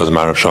lose. Doesn't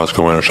matter if shots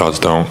go in or shots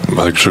don't.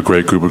 I think it's a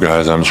great group of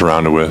guys I'm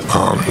surrounded with,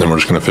 and we're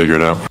just going to figure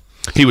it out.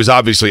 He was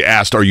obviously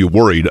asked, are you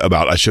worried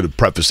about, I should have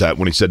prefaced that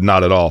when he said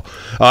not at all.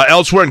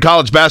 Elsewhere in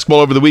college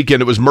basketball over the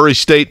weekend, it was Murray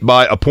State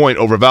by a point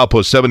over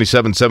Valpo,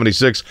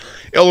 77-76.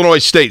 Illinois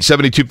State,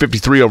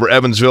 72-53 over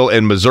Evansville,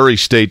 and Missouri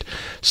State,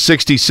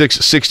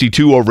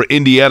 66-62 over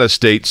Indiana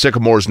State.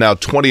 Sycamore's now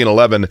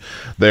 20-11.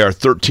 They are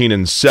 13-7 in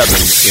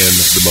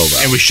the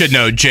MOVAC. And we should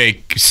know,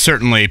 Jake,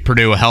 certainly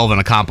Purdue a hell of an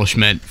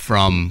accomplishment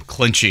from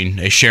clinching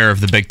a share of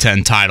the Big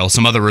Ten title.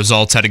 Some other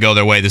results had to go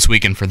their way this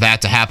weekend for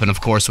that to happen, of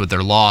course, with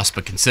their loss,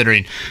 but considering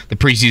the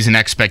preseason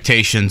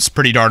expectations,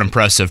 pretty darn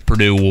impressive.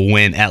 Purdue will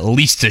win at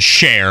least a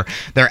share.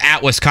 They're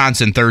at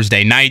Wisconsin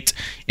Thursday night.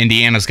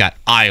 Indiana's got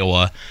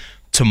Iowa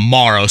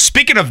tomorrow.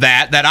 Speaking of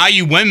that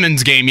IU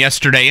women's game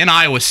yesterday in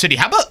Iowa City,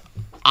 how about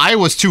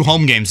Iowa's 2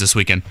 home games this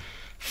weekend?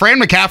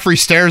 Fran McCaffrey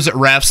stares at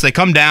refs. They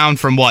come down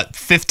from,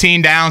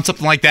 15 down,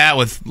 something like that,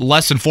 with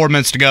less than 4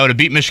 minutes to go to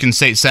beat Michigan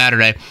State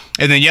Saturday.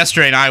 And then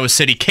yesterday in Iowa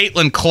City,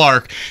 Caitlin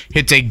Clark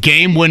hits a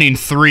game-winning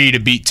 3 to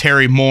beat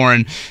Terry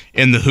Morin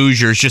in the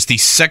Hoosiers. Just the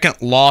second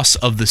loss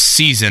of the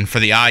season for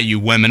the IU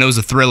women. It was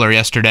a thriller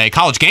yesterday.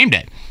 College Game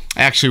Day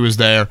actually was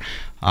there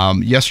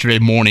yesterday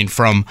morning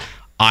from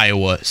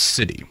Iowa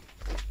City.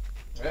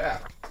 Yeah.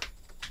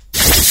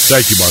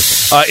 Thank you, Mark.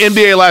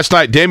 NBA last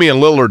night, Damian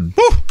Lillard.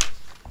 Woo!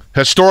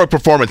 Historic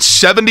performance,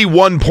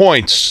 71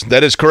 points.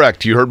 That is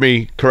correct. You heard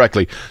me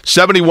correctly.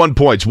 71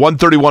 points,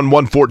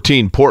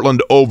 131-114.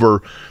 Portland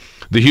over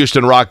the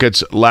Houston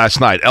Rockets last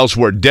night.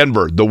 Elsewhere,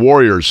 Denver, the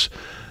Warriors,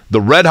 the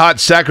red-hot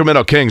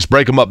Sacramento Kings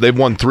break them up. They've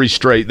won 3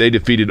 straight. They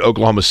defeated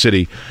Oklahoma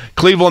City.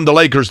 Cleveland, the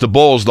Lakers, the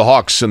Bulls, the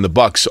Hawks, and the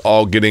Bucks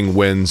all getting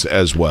wins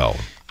as well.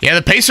 Yeah,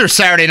 the Pacers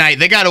Saturday night,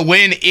 they got a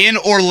win in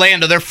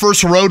Orlando. Their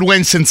first road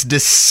win since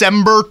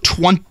December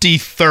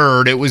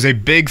 23rd. It was a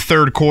big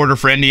third quarter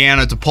for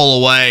Indiana to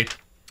pull away,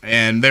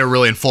 and they were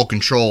really in full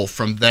control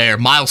from there.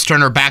 Miles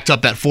Turner backed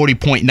up that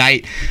 40-point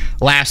night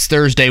last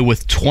Thursday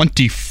with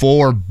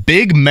 24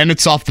 big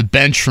minutes off the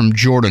bench from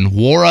Jordan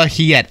Nwora.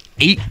 He had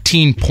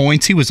 18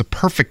 points. He was a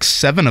perfect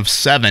 7 of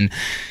 7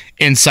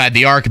 inside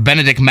the arc.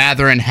 Benedict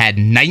Mathurin had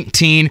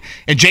 19,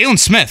 and Jalen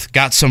Smith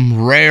got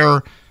some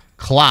rare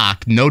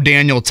clock. No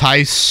Daniel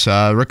Tice.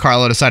 Rick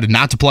Carlisle decided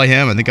not to play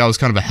him. I think I was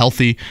kind of a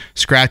healthy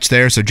scratch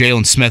there. So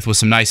Jalen Smith with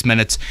some nice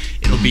minutes.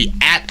 It'll be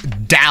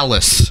at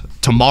Dallas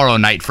tomorrow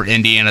night for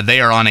Indiana.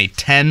 They are on a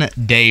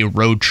 10-day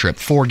road trip.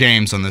 4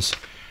 games on this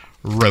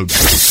road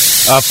trip.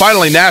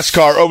 Finally,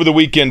 NASCAR over the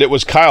weekend. It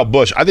was Kyle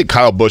Busch. I think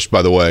Kyle Busch,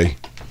 by the way,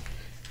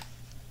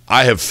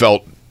 I have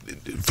felt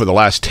for the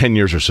last 10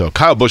 years or so,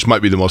 Kyle Busch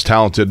might be the most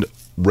talented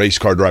race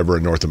car driver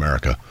in North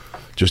America,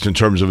 just in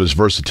terms of his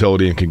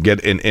versatility and can get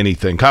in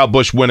anything. Kyle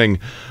Busch winning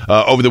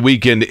over the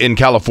weekend in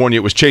California.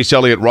 It was Chase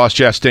Elliott, Ross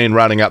Chastain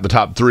rounding out the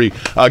top 3.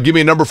 Give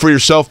me a number for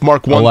yourself,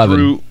 Mark, 1 11.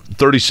 through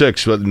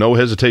 36. No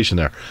hesitation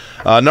there.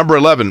 Number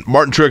 11,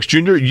 Martin Truex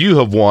Jr., you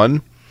have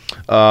won.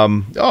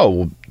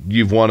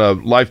 You've won a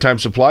lifetime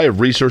supply of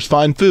Reese's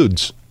Fine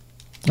Foods.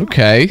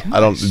 Okay.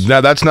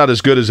 Now, that's not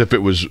as good as if it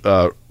was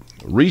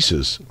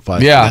Reese's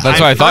Fine Yeah, Foods. that's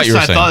what I thought you were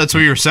saying. I thought that's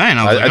what you were saying.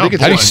 I think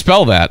it's How do you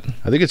spell that?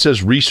 I think it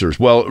says Reese's.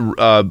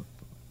 Well,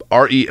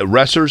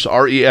 Resser's,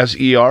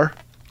 R-E-S-E-R.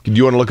 Do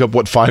you want to look up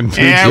what Fine Foods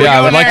is? I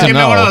would like to Give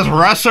know. me one of those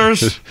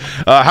Ressers.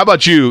 How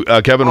about you,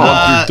 Kevin?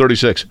 1 through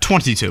 36.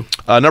 22.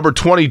 Number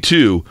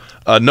 22,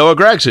 Noah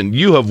Gragson.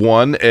 You have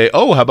won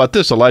how about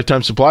this? A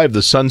lifetime supply of the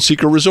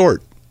Sunseeker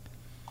Resort.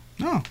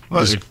 Oh,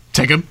 well,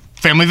 take a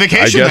family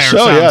vacation I guess there,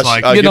 so, sounds yes.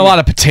 like. Getting a lot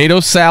of potato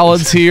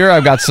salads here.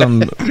 I've got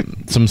some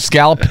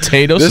scalloped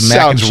potatoes. This some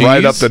mac and sounds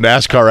right up cheese. the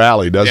NASCAR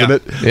alley, doesn't Yeah.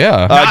 it?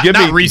 Yeah.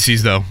 Not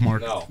Reese's, though,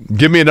 Mark. No.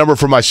 Give me a number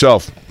for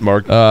myself,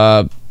 Mark.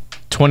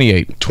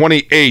 28.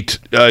 28.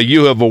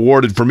 You have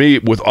awarded for me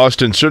with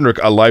Austin Cindric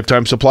a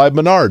lifetime supply of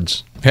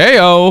Menards.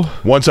 Hey-o.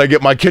 Once I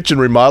get my kitchen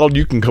remodeled,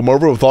 you can come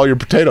over with all your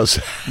potatoes.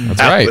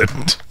 That's right.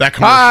 That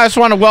commercial, I just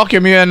want to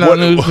welcome you in the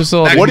new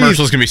facility. what do you-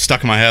 commercial's going to be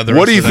stuck in my head.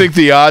 What do you think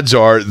the odds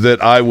are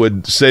that I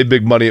would save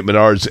big money at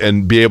Menards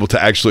and be able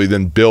to actually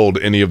then build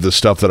any of the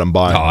stuff that I'm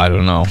buying? Oh, I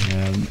don't know.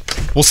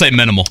 We'll say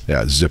minimal.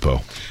 Yeah,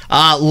 Zippo.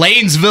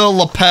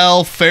 Lanesville,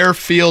 LaPel,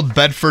 Fairfield,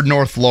 Bedford,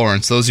 North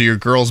Lawrence. Those are your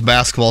girls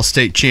basketball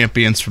state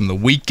champions from the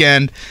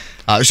weekend.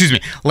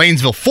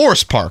 Lanesville,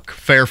 Forest Park,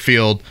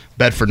 Fairfield,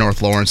 Bedford,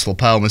 North Lawrence.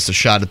 LaPel missed a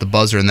shot at the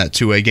buzzer in that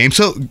 2A game.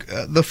 So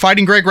the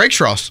Fighting Greg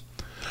Rakestraws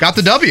got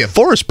the W.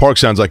 Forest Park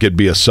sounds like it'd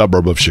be a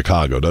suburb of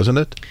Chicago, doesn't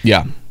it?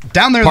 Yeah.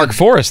 Down there, Park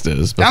Forest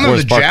is. But down there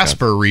in the Forest Park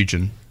Jasper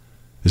region.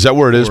 Is that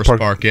where it is?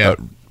 Forest Park, yeah.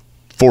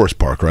 Forest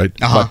Park, right?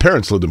 Uh-huh. My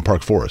parents lived in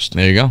Park Forest.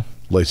 There you go.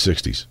 late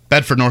 60s.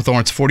 Bedford North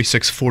Lawrence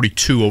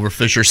 46-42 over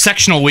Fisher.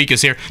 Sectional week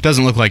is here.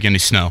 Doesn't look like any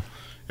snow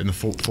in the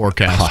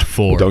forecast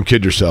for. Don't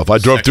kid yourself. I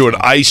drove through an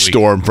ice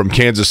storm from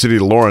Kansas City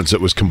to Lawrence.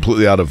 It was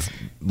completely out of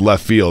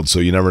left field, so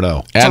you never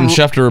know. Adam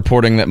Schefter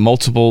reporting that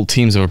multiple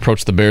teams have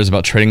approached the Bears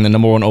about trading the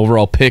number 1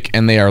 overall pick,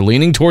 and they are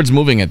leaning towards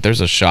moving it.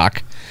 There's a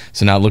shock.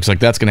 So now it looks like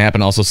that's going to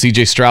happen. Also,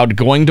 C.J. Stroud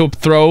going to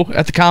throw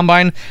at the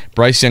Combine.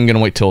 Bryce Young going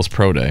to wait till his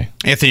pro day.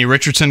 Anthony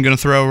Richardson going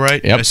to throw,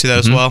 right? Yep. I see that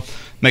as well.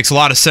 Makes a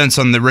lot of sense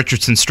on the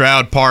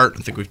Richardson-Stroud part.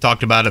 I think we've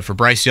talked about it for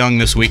Bryce Young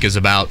this week is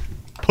about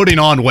putting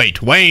on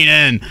weight, weighing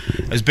in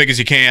as big as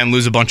you can,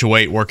 lose a bunch of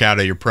weight, work out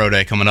at your pro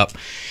day coming up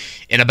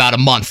in about a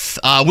month.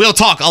 We'll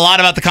talk a lot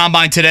about the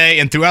Combine today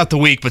and throughout the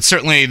week, but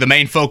certainly the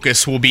main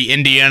focus will be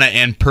Indiana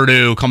and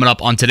Purdue coming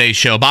up on today's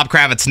show. Bob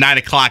Kravitz, 9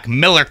 o'clock,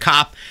 Miller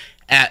Kopp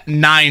at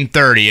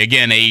 9:30.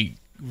 Again, a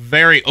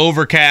very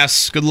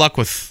overcast. Good luck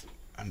with,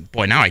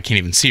 boy, now I can't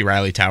even see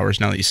Riley Towers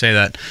now that you say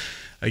that.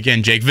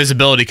 Again, Jake,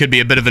 visibility could be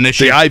a bit of an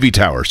issue. The Ivy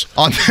Towers.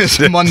 On this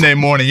Monday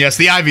morning. Yes,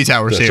 the Ivy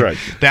Towers That's here. Right.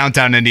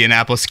 Downtown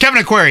Indianapolis.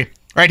 Kevin Aquari,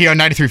 right here on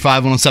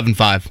 93.5,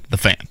 107.5, The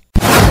Fan.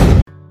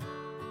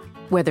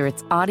 Whether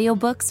it's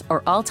audiobooks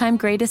or all-time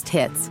greatest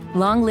hits,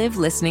 long live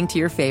listening to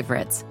your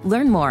favorites.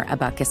 Learn more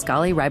about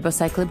Kisqali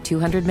Ribociclib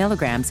 200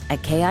 milligrams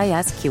at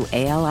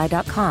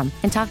KISQALI.com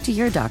and talk to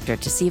your doctor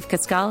to see if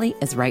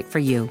Kisqali is right for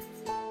you.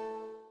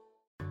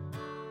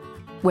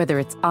 Whether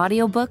it's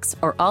audiobooks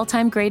or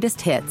all-time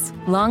greatest hits,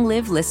 long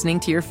live listening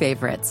to your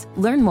favorites.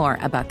 Learn more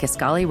about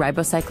Kisqali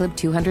Ribociclib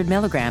 200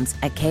 milligrams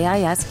at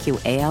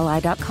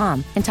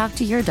KISQALI.com and talk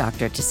to your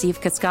doctor to see if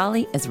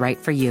Kisqali is right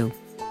for you.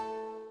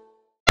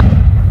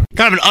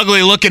 Kind of an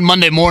ugly-looking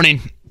Monday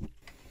morning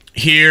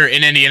here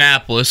in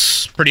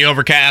Indianapolis. Pretty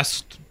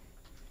overcast,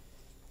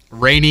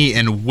 rainy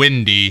and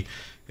windy,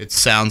 it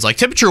sounds like.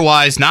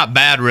 Temperature-wise, not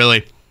bad,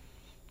 really,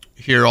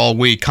 here all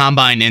week.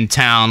 Combine in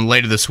town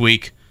later this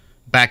week.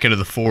 Back into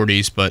the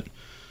 40s, but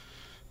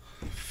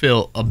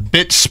feel a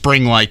bit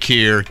spring-like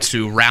here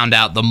to round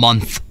out the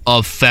month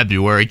of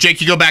February. Jake,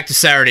 you go back to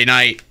Saturday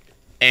night,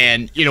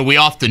 and, we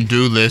often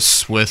do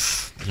this with,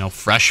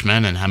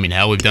 freshmen, and,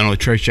 hell, we've done it with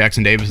Trace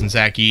Jackson Davis and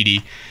Zach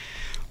Edey.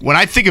 When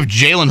I think of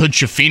Jalen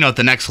Hood-Schifino at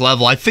the next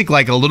level, I think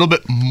like a little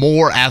bit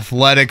more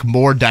athletic,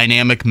 more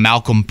dynamic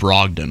Malcolm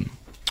Brogdon.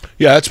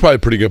 Yeah, that's probably a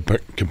pretty good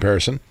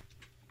comparison.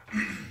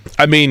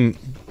 I mean,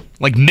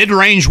 like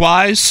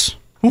mid-range-wise,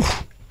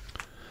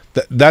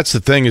 that's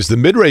the thing is the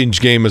mid-range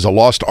game is a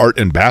lost art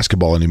in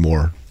basketball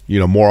anymore,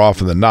 more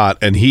often than not.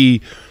 And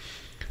he,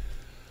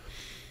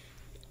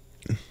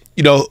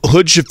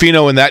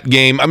 Hood-Schifino in that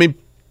game, I mean,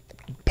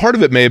 part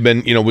of it may have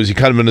been, was he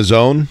kind of in his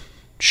zone?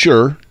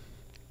 Sure.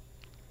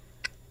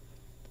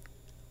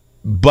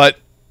 But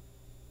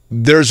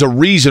there's a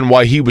reason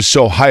why he was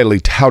so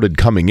highly touted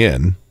coming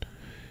in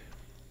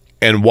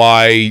and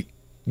why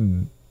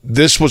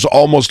this was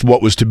almost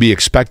what was to be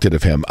expected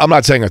of him. I'm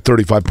not saying a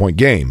 35-point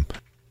game.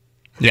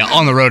 Yeah,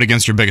 on the road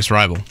against your biggest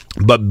rival.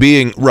 But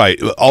being right,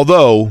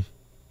 although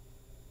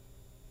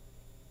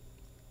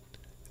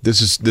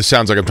this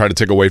sounds like I'm trying to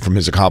take away from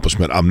his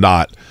accomplishment. I'm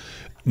not.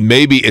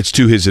 Maybe it's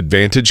to his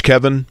advantage,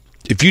 Kevin.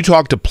 If you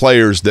talk to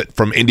players that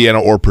from Indiana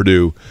or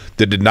Purdue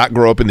that did not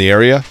grow up in the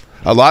area,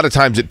 a lot of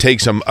times it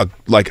takes them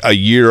a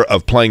year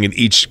of playing in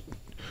each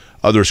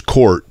other's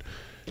court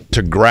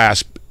to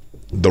grasp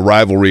the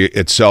rivalry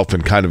itself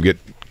and kind of get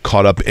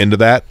caught up into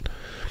that.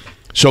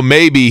 So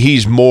maybe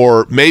he's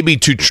more, maybe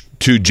to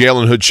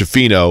Jalen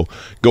Hood-Schifino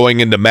going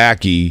into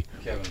Mackey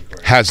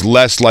has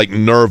less like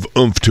nerve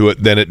oomph to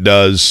it than it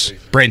does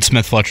Braden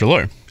Smith, Fletcher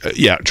Loyer.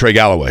 Yeah, Trey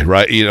Galloway,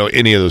 right?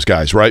 Any of those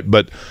guys, right?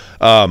 But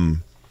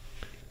I'm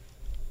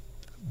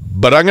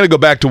going to go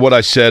back to what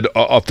I said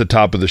off the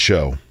top of the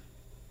show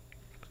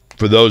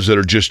for those that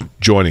are just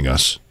joining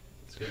us.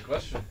 That's a good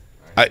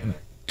question.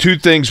 Two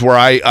things where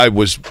I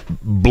was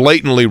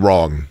blatantly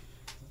wrong.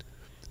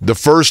 The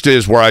first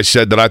is where I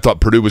said that I thought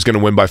Purdue was going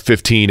to win by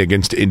 15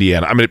 against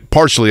Indiana. I mean,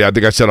 partially, I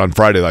think I said on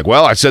Friday,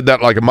 I said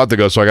that like a month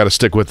ago, so I got to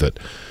stick with it.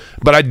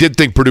 But I did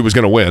think Purdue was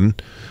going to win.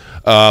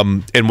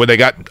 And when they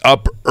got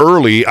up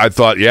early, I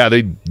thought,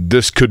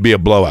 this could be a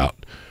blowout.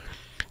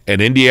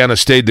 And Indiana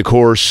stayed the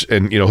course,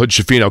 and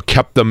Hood-Schifino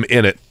kept them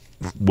in it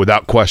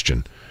without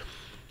question.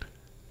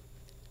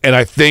 And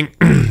I think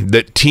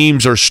that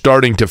teams are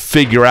starting to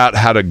figure out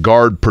how to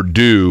guard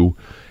Purdue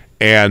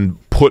and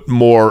put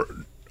more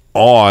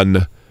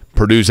on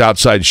Purdue's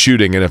outside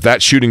shooting. And if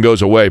that shooting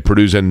goes away,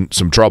 Purdue's in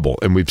some trouble.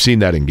 And we've seen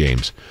that in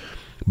games.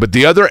 But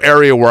the other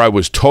area where I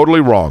was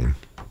totally wrong,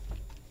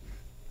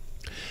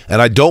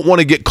 and I don't want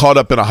to get caught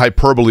up in a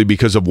hyperbole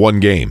because of one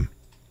game,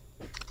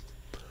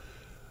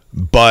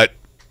 but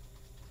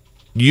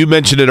you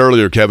mentioned it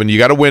earlier, Kevin. You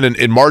got to win.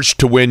 In March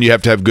to win, you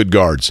have to have good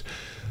guards.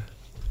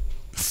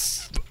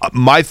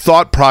 My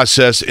thought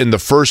process in the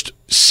first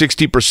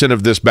 60%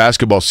 of this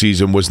basketball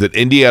season was that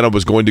Indiana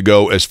was going to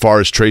go as far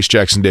as Trace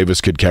Jackson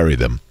Davis could carry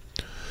them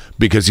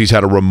because he's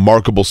had a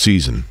remarkable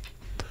season.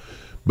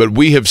 But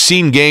we have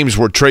seen games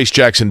where Trace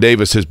Jackson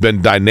Davis has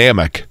been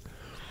dynamic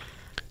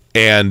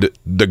and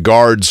the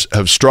guards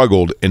have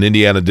struggled and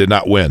Indiana did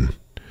not win.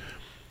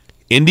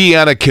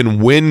 Indiana can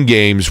win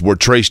games where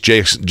Trace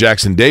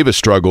Jackson Davis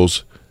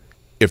struggles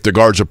if the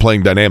guards are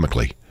playing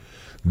dynamically.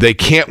 They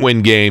can't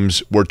win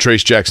games where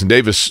Trace Jackson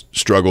Davis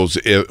struggles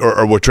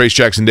or where Trace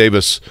Jackson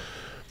Davis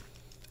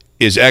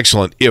is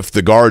excellent if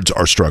the guards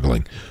are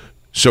struggling.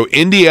 So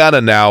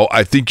Indiana now,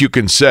 I think you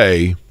can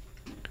say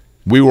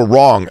we were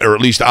wrong, or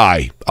at least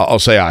I'll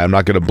say I'm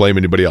not going to blame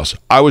anybody else.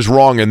 I was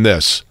wrong in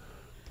this.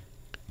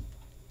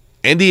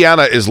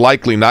 Indiana is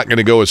likely not going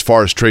to go as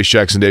far as Trace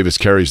Jackson Davis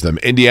carries them.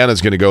 Indiana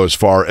is going to go as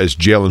far as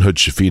Jalen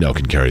Hood-Schifino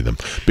can carry them.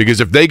 Because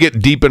if they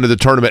get deep into the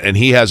tournament and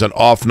he has an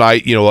off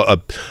night,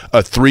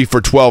 a 3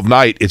 for 12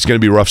 night, it's going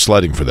to be rough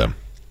sledding for them.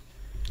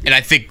 And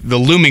I think the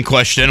looming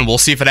question, and we'll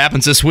see if it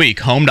happens this week,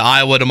 home to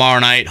Iowa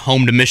tomorrow night,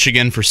 home to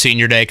Michigan for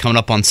Senior Day coming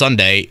up on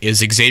Sunday, is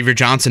Xavier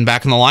Johnson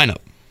back in the lineup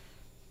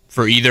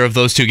for either of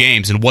those two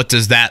games? And what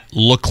does that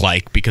look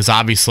like? Because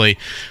obviously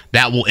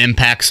that will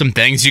impact some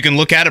things. You can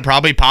look at it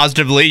probably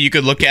positively. You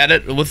could look at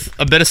it with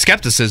a bit of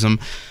skepticism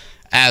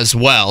as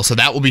well. So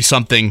that will be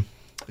something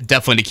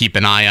definitely to keep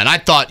an eye on. I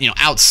thought,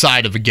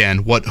 outside of,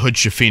 again, what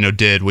Hood-Schifino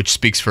did, which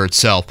speaks for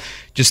itself,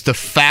 just the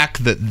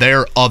fact that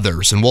they're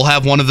others, and we'll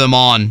have one of them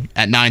on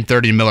at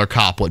 9:30 in Miller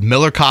Kopp, what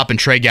Miller Kopp and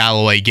Trey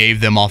Galloway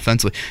gave them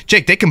offensively.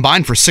 Jake, they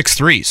combined for 6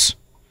 threes.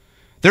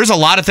 There's a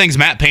lot of things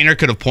Matt Painter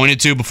could have pointed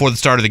to before the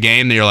start of the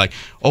game that you're like,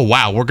 oh,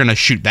 wow, we're going to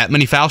shoot that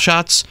many foul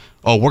shots?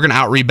 Oh, we're going to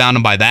out-rebound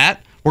them by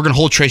that? We're going to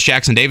hold Trace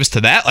Jackson Davis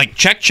to that? Like,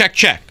 check.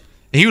 And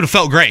he would have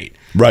felt great.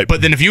 Right.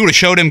 But then if you would have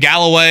showed him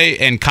Galloway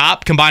and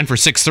Kopp combined for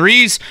 6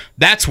 threes,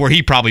 that's where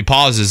he probably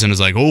pauses and is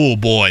like, oh,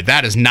 boy,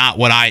 that is not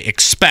what I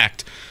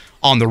expect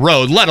on the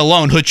road, let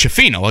alone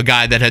Hood-Schifino, a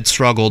guy that had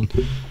struggled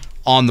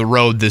on the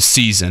road this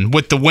season.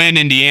 With the win,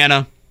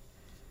 Indiana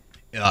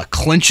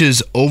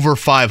clinches over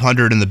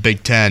 500 in the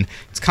Big Ten.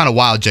 It's kind of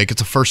wild, Jake.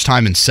 It's the first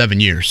time in 7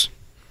 years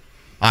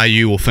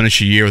IU will finish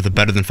a year with a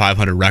better than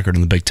 500 record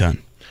in the Big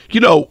Ten.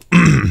 You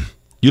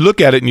look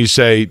at it and you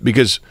say,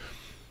 because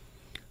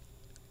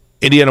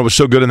Indiana was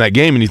so good in that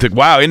game, and you think,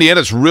 wow,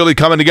 Indiana's really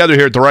coming together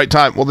here at the right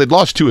time. Well, they'd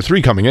lost 2 or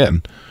 3 coming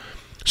in.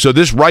 So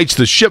this rights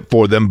the ship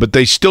for them, but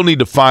they still need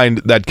to find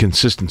that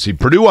consistency.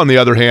 Purdue, on the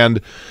other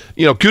hand,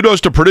 kudos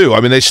to Purdue.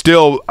 I mean, they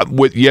still,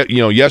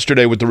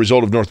 yesterday with the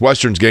result of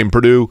Northwestern's game,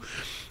 Purdue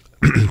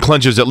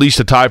clinches at least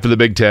a tie for the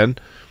Big Ten.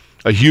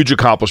 A huge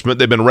accomplishment.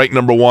 They've been ranked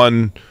number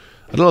 1.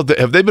 I don't know,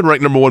 have they been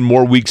ranked number 1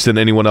 more weeks than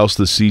anyone else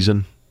this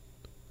season?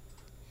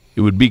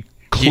 It would be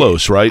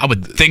close, right? I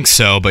would think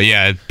so, but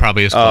yeah, it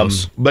probably is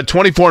close. But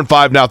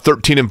 24-5 now,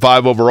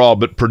 13-5 overall.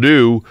 But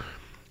Purdue,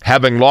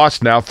 having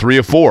lost now 3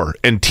 of 4,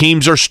 and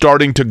teams are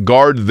starting to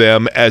guard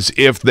them as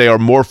if they are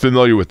more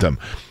familiar with them.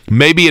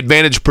 Maybe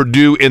advantage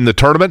Purdue in the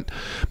tournament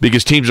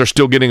because teams are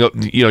still getting,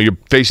 you're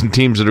facing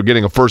teams that are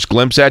getting a first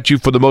glimpse at you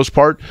for the most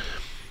part.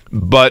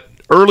 But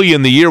early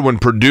in the year when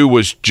Purdue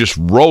was just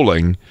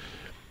rolling,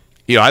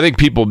 I think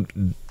people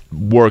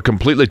were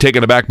completely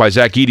taken aback by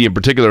Zach Edey in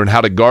particular and how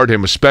to guard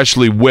him,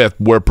 especially with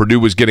where Purdue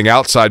was getting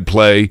outside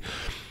play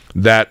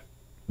that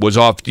was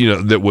off,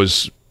 that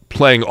was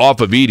playing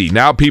off of Edey.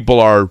 Now people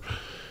are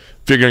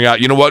figuring out,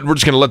 we're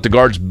just going to let the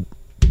guards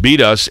beat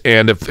us,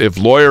 and if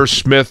Lawyer,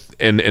 Smith,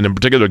 and in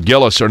particular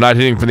Gillis are not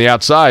hitting from the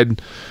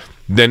outside,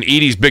 then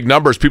Edey's big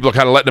numbers, people are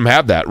kind of letting him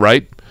have that,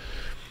 right?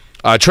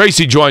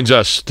 Tracy joins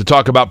us to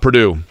talk about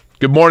Purdue.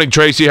 Good morning,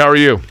 Tracy. How are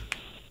you?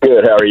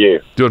 Good. How are you?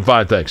 Doing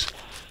fine, thanks.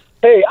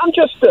 Hey, I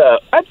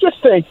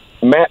just think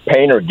Matt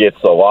Painter gets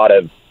a lot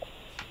of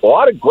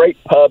great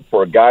pub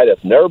for a guy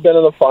that's never been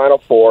in the Final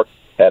Four,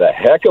 had a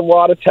heck of a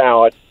lot of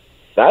talent.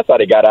 And I thought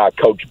he got out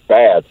coached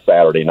bad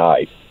Saturday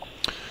night.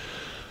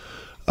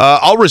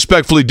 I'll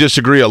respectfully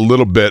disagree a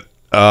little bit.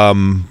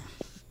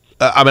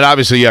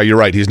 Obviously, yeah, you're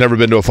right. He's never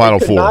been to a Final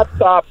Four. He could not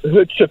stop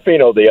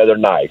Hood-Schifino the other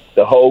night,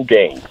 the whole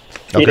game.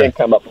 He didn't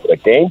come up with a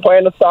game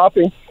plan to stop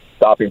him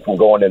from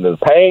going into the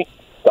paint,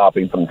 stop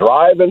him from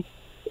driving,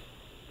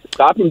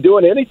 stop him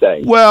doing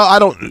anything.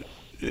 Well,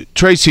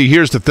 Tracy,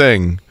 here's the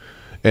thing,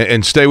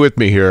 and stay with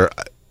me here.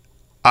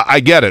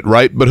 I get it,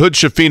 right? But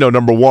Hood-Schifino,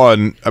 number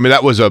 1,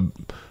 that was a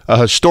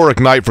historic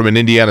night from an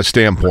Indiana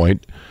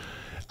standpoint.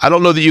 I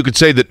don't know that you could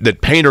say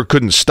that Painter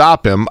couldn't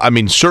stop him.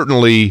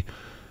 Certainly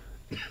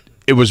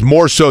it was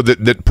more so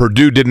that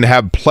Purdue didn't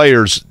have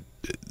players.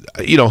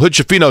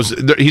 Hood-Schifino's,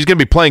 he's going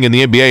to be playing in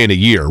the NBA in a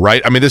year,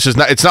 right?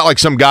 It's not like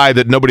some guy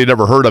that nobody had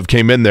ever heard of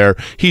came in there.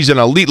 He's an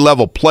elite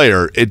level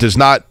player. It does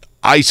not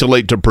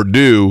isolate to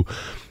Purdue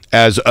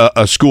as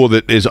a school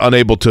that is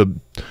unable to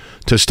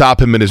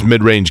stop him in his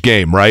mid-range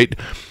game, right?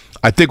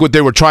 I think what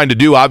they were trying to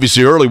do,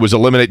 obviously, early was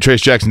eliminate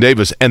Trace Jackson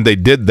Davis, and they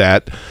did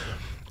that.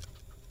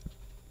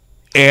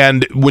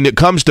 And when it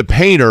comes to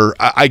Painter,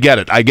 I get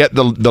it. I get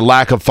the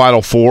lack of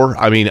Final Four.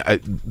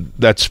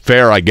 That's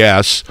fair, I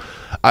guess.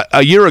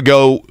 A year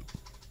ago,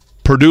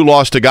 Purdue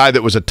lost a guy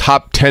that was a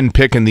top 10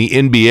 pick in the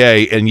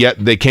NBA, and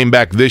yet they came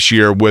back this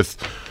year with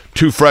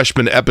 2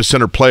 freshman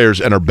epicenter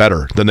players and are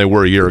better than they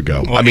were a year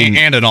ago. Well,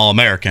 and an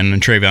All-American in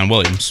Travion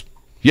Williams.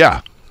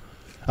 Yeah.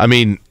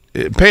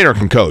 Painter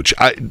can coach.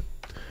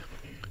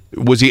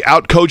 Was he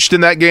out-coached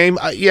in that game?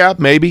 Yeah,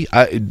 maybe.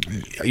 I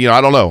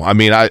don't know.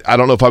 I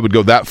don't know if I would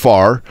go that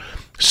far.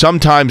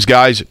 sometimes,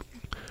 guys,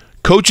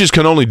 coaches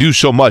can only do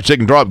so much. They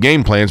can draw up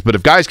game plans, but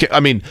if guys can, I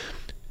mean,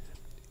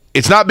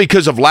 it's not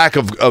because of lack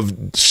of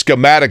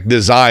schematic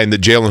design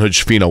that Jalen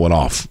Hood-Schifino went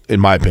off, in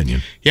my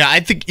opinion. Yeah, I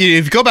think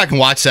if you go back and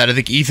watch that, I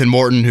think Ethan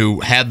Morton, who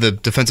had the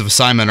defensive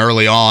assignment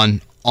early on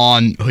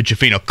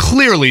Hood-Schifino,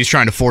 clearly is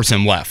trying to force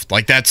him left.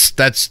 Like, that's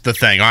the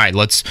thing. All right,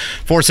 let's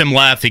force him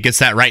left. He gets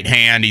that right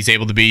hand. He's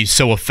able to be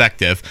so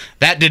effective.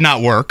 That did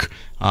not work.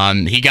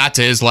 He got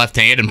to his left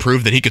hand and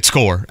proved that he could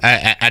score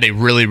at a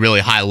really, really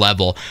high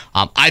level.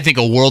 I think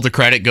a world of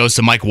credit goes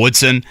to Mike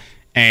Woodson,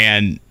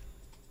 and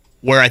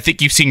where I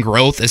think you've seen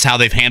growth is how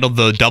they've handled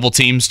the double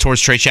teams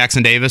towards Trey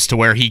Jackson-Davis, to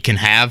where he can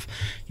have,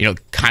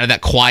 kind of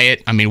that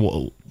quiet,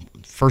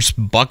 first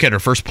bucket or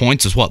first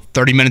points is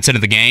 30 minutes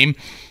into the game,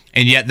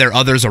 and yet there are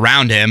others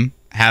around him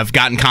have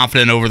gotten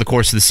confident over the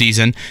course of the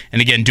season,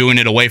 and again, doing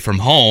it away from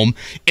home.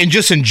 And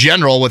just in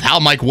general, with how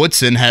Mike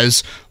Woodson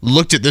has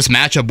looked at this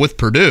matchup with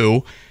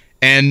Purdue,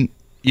 and,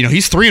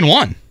 he's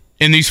 3-1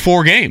 in these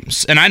 4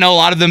 games. And I know a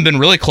lot of them have been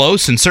really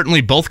close, and certainly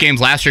both games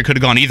last year could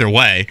have gone either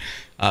way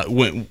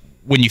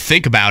when you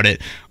think about it.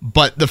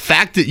 But the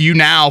fact that you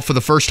now, for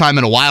the first time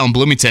in a while in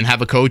Bloomington,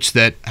 have a coach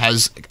that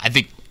has, I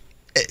think,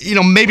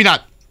 maybe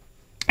not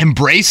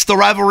embraced the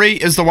rivalry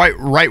is the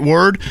right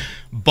word,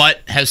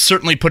 but has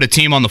certainly put a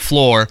team on the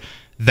floor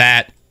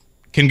that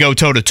can go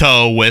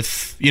toe-to-toe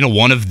with,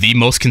 one of the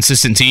most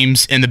consistent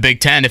teams in the Big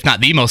Ten, if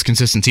not the most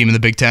consistent team in the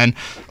Big Ten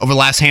over the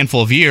last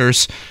handful of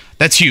years.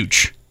 That's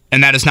huge.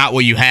 And that is not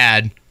what you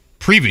had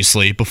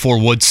previously before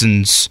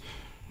Woodson's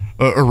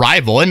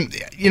arrival. And,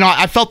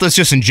 I felt this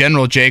just in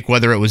general, Jake,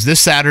 whether it was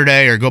this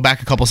Saturday or go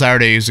back a couple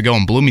Saturdays ago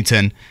in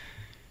Bloomington.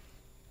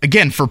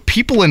 Again, for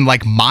people in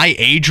like my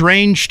age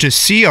range, to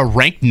see a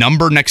ranked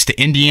number next to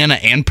Indiana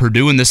and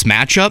Purdue in this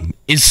matchup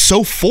is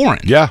so foreign.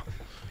 Yeah.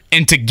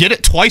 And to get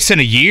it twice in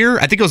a year,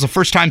 I think it was the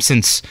first time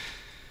since,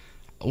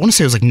 I want to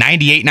say it was like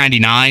 98,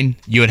 99,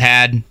 you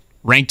had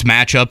ranked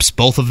matchups,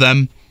 both of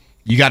them.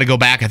 You got to go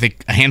back, I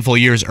think, a handful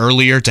of years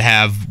earlier to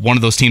have one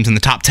of those teams in the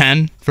top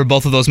 10 for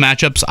both of those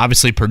matchups,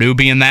 obviously Purdue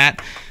being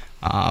that.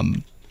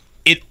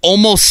 It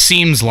almost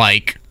seems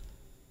like,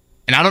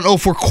 and I don't know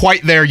if we're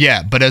quite there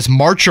yet, but as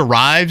March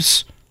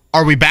arrives,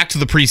 are we back to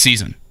the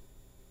preseason?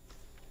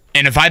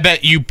 And if I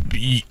bet you,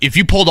 if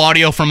you pulled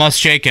audio from us,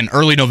 Jake, in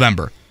early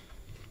November,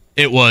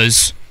 it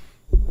was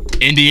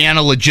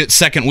Indiana legit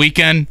second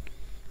weekend,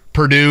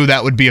 Purdue,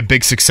 that would be a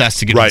big success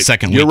to get to the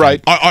second weekend. You're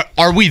right.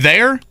 Are we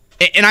there?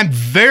 And I'm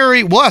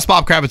we'll ask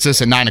Bob Kravitz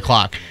this at 9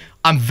 o'clock.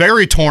 I'm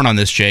very torn on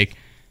this, Jake.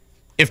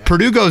 If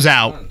Purdue goes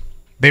out,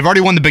 they've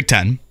already won the Big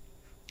Ten.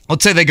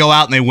 Let's say they go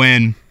out and they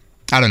win,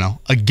 I don't know,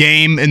 a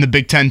game in the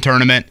Big Ten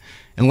tournament,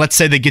 and let's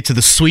say they get to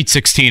the Sweet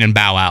 16 and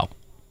bow out.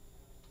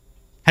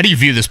 How do you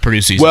view this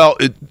Purdue season? Well,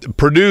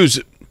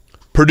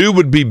 Purdue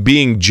would be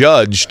being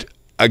judged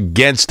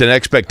against an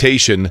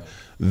expectation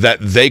that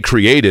they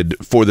created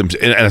for them,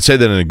 and I say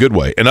that in a good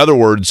way. In other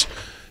words,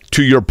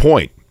 to your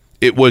point,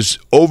 it was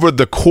over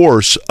the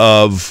course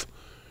of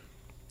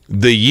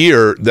the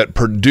year that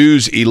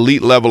Purdue's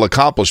elite level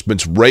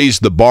accomplishments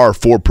raised the bar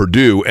for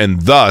Purdue,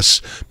 and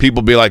thus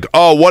people be like,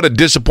 oh, what a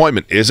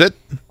disappointment. Is it?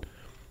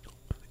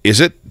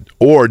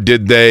 Or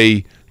did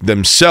they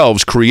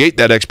themselves create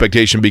that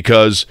expectation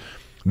because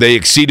they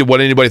exceeded what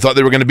anybody thought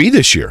they were going to be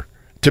this year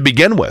to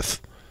begin with?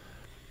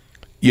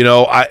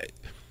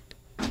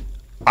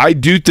 I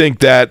do think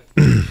that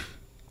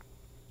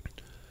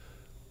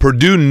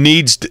Purdue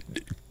needs to,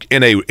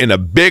 in a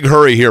big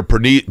hurry here,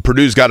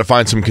 Purdue's got to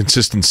find some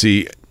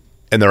consistency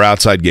in their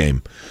outside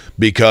game,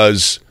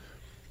 because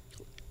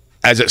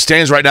as it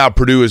stands right now,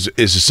 Purdue is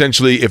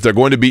essentially, if they're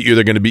going to beat you,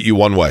 they're going to beat you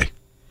one way.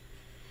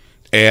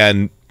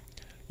 And,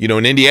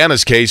 in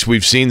Indiana's case,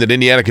 we've seen that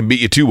Indiana can beat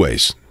you two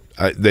ways.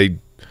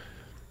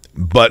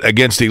 But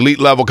against elite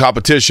level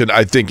competition,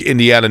 I think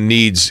Indiana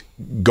needs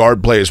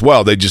guard play as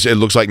well. It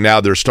looks like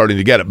now they're starting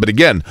to get it. But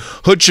again,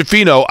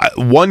 Hood-Schifino,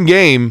 one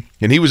game,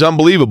 and he was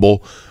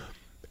unbelievable.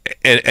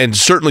 And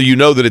certainly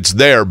that it's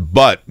there,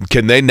 but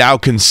can they now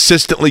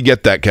consistently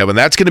get that, Kevin?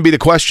 That's going to be the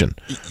question.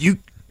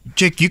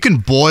 Jake, you can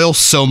boil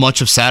so much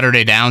of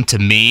Saturday down to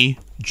me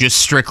just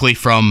strictly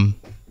from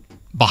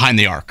behind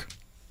the arc.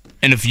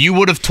 And if you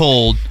would have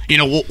told,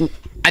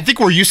 I think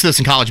we're used to this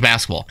in college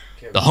basketball.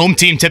 The home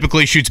team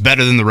typically shoots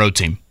better than the road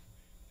team.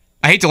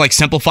 I hate to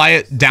simplify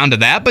it down to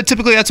that, but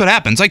typically that's what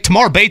happens.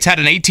 Tamar Bates had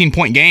an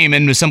 18-point game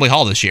in Assembly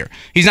Hall this year.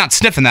 He's not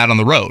sniffing that on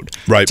the road.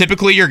 Right.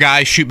 Typically your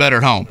guys shoot better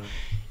at home.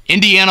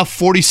 Indiana,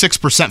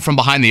 46% from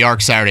behind the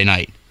arc Saturday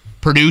night.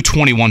 Purdue,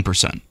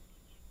 21%.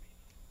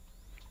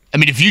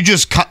 If you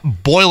just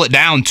boil it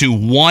down to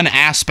one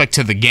aspect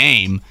of the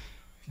game,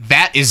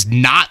 that is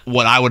not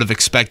what I would have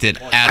expected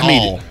at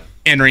all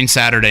entering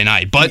Saturday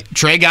night. But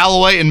Trey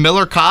Galloway and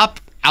Miller Kopp,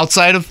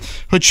 outside of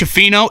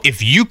Hood-Schifino,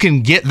 if you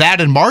can get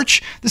that in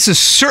March, this is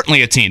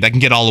certainly a team that can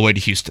get all the way to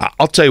Houston.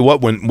 I'll tell you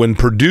what, when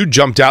Purdue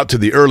jumped out to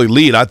the early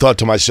lead, I thought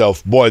to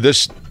myself, boy,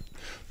 this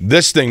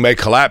thing may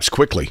collapse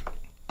quickly.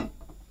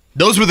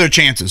 Those were their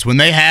chances. When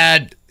they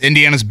had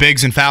Indiana's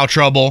bigs in foul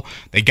trouble,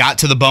 they got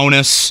to the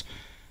bonus.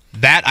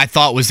 That I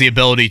thought was the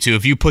ability to,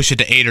 if you push it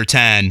to 8 or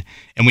 10,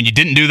 and when you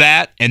didn't do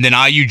that, and then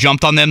IU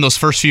jumped on them those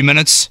first few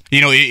minutes,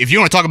 if you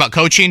want to talk about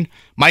coaching,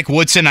 Mike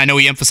Woodson, I know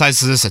he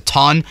emphasizes this a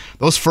ton,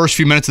 those first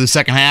few minutes of the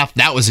second half,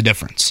 that was the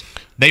difference.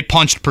 They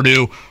punched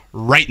Purdue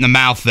right in the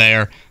mouth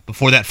there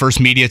before that first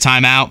media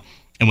timeout,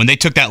 and when they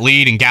took that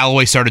lead and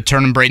Galloway started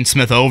turning Braden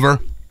Smith over,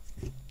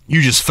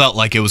 you just felt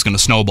like it was going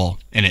to snowball,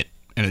 and it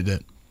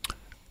did.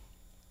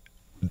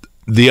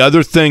 The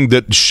other thing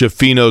that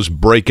Schifino's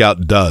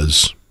breakout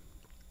does,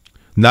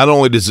 not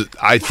only does it,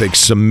 I think,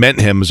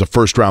 cement him as a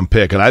first-round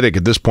pick, and I think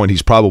at this point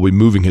he's probably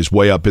moving his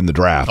way up in the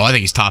draft. Oh, I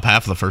think he's top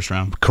half of the first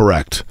round.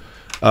 Correct.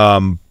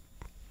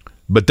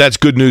 But that's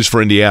good news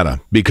for Indiana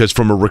because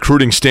from a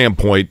recruiting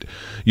standpoint,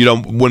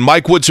 when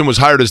Mike Woodson was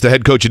hired as the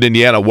head coach at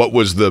Indiana, what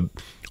was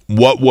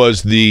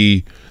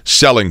the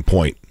selling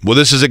point? Well,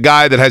 this is a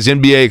guy that has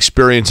NBA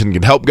experience and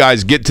can help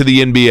guys get to the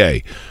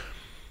NBA.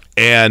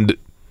 And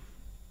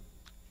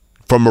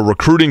from a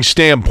recruiting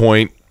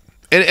standpoint,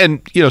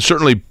 and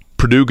certainly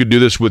Purdue could do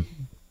this with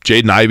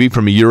Jaden Ivey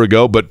from a year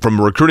ago, but from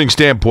a recruiting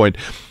standpoint,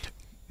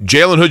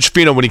 Jalen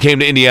Hood-Schifino, when he came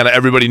to Indiana,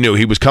 everybody knew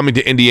he was coming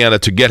to Indiana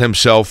to get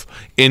himself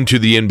into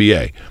the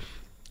NBA.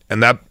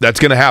 And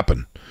that's going to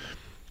happen.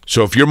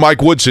 So if you're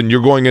Mike Woodson,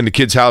 you're going into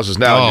kids' houses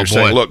now and you're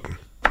saying, look.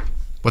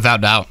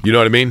 Without doubt. You know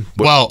what I mean?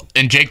 Well,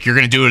 and Jake, you're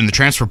going to do it in the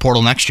transfer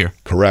portal next year.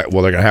 Correct.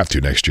 Well, they're going to have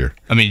to next year.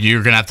 I mean,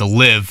 you're going to have to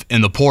live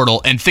in the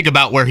portal. And think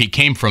about where he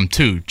came from,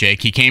 too,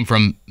 Jake. He came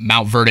from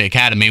Mount Verde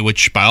Academy,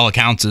 which by all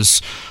accounts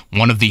is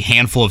one of the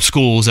handful of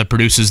schools that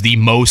produces the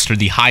most or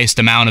the highest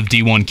amount of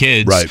D1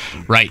 kids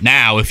right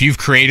now. If you've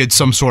created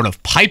some sort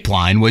of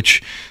pipeline,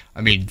 which,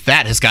 I mean,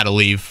 that has got to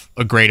leave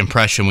a great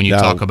impression when you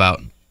talk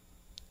about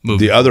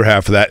moving. The other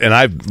half of that, and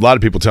a lot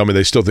of people tell me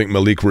they still think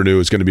Malik Renew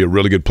is going to be a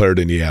really good player at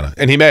Indiana.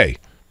 And he may.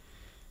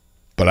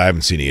 But I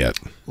haven't seen it yet.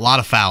 A lot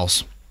of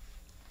fouls.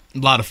 A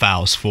lot of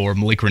fouls for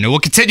Malik Renew. We'll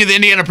continue the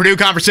Indiana-Purdue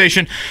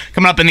conversation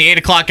coming up in the 8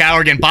 o'clock hour.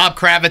 Again, Bob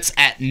Kravitz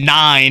at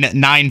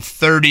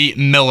 9:30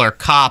 Miller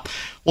Kopp.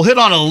 We'll hit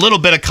on a little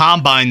bit of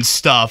combine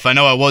stuff. I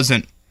know I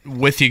wasn't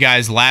with you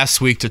guys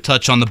last week to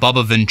touch on the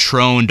Bubba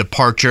Ventrone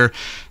departure.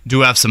 Do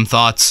have some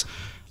thoughts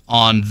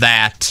on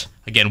that.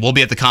 Again, we'll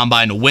be at the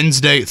combine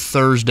Wednesday,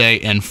 Thursday,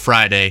 and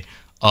Friday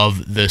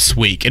of this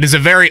week. It is a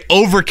very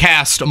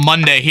overcast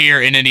Monday here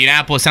in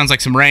Indianapolis. Sounds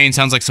like some rain,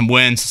 sounds like some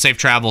wind. Safe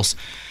travels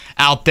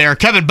out there.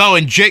 Kevin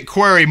Bowen, Jake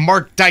Query,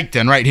 Mark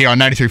Dykton right here on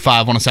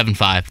 93.5,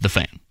 107.5, The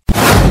Fan.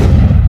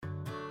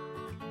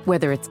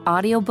 Whether it's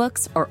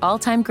audiobooks or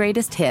all-time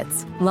greatest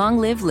hits, long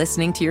live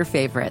listening to your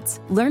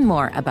favorites. Learn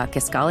more about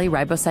Kisqali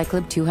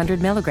Ribociclib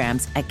 200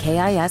 milligrams at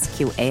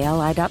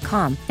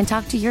KISQALI.com and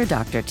talk to your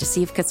doctor to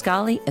see if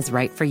Kisqali is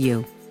right for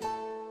you.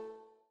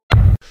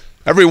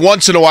 Every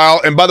once in a while,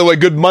 and by the way,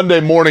 good Monday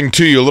morning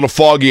to you. A little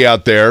foggy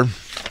out there.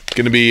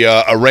 Going to be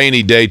a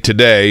rainy day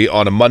today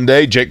on a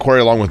Monday. Jake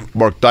Query along with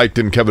Mark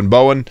Dykton, Kevin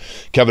Bowen.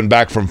 Kevin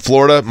back from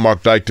Florida.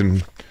 Mark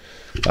Dykton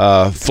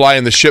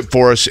flying the ship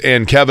for us.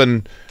 And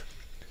Kevin,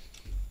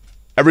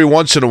 every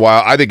once in a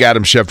while, I think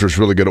Adam Schefter is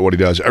really good at what he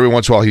does. Every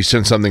once in a while, he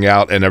sends something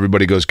out and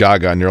everybody goes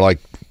gaga. And you're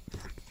like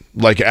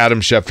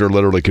Adam Schefter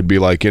literally could be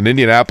like, in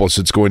Indianapolis,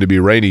 it's going to be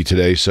rainy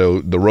today, so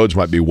the roads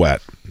might be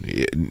wet.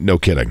 No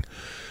kidding.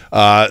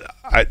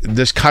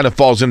 This kind of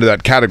falls into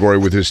that category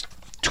with his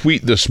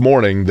tweet this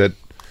morning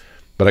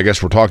but I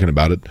guess we're talking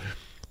about it,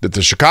 that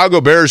the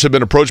Chicago Bears have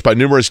been approached by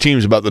numerous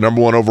teams about the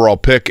number 1 overall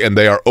pick, and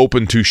they are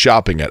open to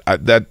shopping it.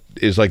 That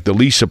is like the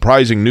least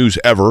surprising news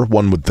ever,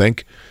 one would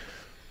think.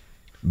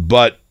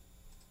 But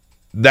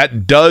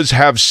that does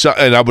have some,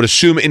 and I would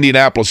assume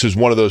Indianapolis is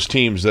one of those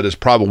teams that has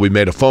probably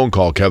made a phone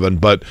call, Kevin,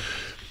 but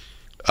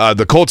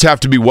the Colts have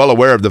to be well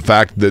aware of the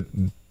fact that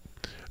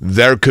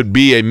there could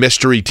be a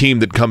mystery team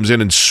that comes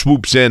in and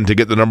swoops in to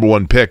get the number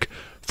 1 pick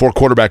for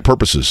quarterback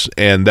purposes,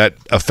 and that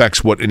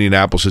affects what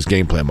Indianapolis'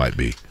 game plan might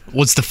be.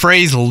 Was the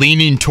phrase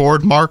leaning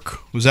toward,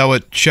 Mark? Was that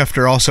what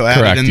Schefter also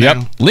added in there?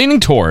 Yep. Leaning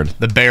toward.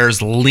 The Bears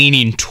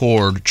leaning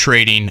toward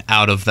trading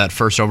out of that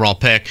first overall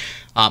pick.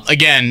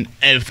 Again,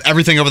 if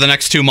everything over the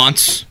next 2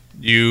 months,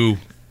 you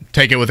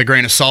take it with a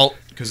grain of salt,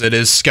 because it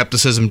is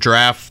skepticism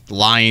draft,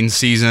 lying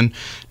season,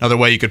 another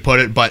way you could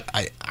put it, but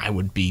I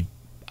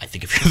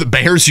think if you're the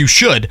Bears, you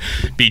should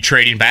be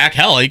trading back.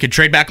 Hell, you could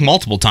trade back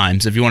multiple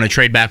times if you want to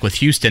trade back with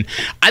Houston.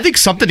 I think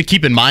something to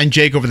keep in mind,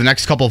 Jake, over the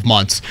next couple of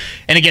months.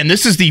 And again,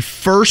 this is the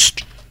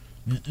first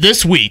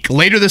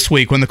later this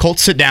week, when the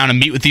Colts sit down and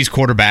meet with these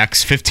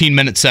quarterbacks,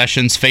 15-minute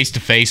sessions,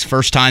 face-to-face,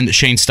 first time that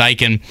Shane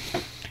Steichen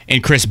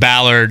and Chris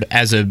Ballard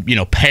as a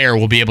pair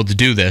will be able to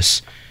do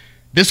this.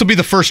 This will be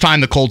the first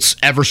time the Colts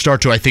ever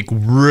start to, I think,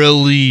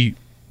 really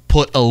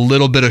put a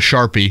little bit of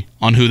Sharpie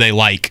on who they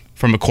like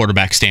from a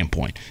quarterback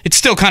standpoint. It's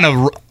still kind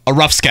of a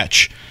rough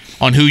sketch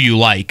on who you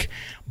like,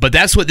 but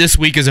that's what this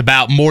week is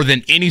about more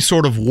than any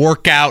sort of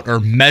workout or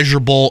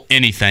measurable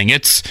anything.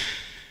 It's,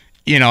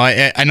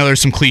 I know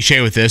there's some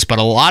cliche with this, but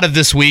a lot of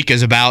this week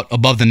is about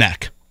above the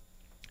neck.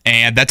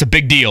 And that's a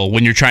big deal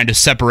when you're trying to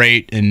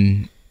separate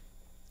and,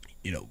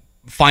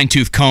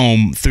 fine-tooth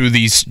comb through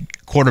these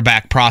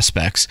quarterback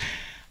prospects.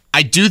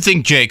 I do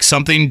think, Jake,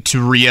 something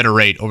to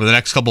reiterate over the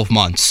next couple of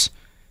months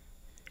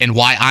and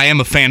why I am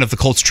a fan of the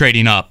Colts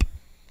trading up.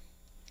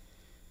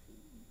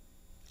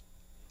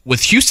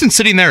 With Houston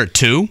sitting there at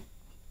 2,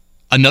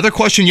 another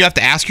question you have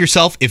to ask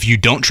yourself if you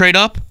don't trade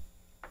up,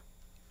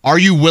 are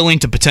you willing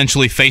to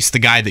potentially face the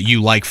guy that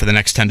you like for the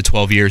next 10 to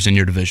 12 years in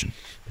your division?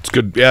 It's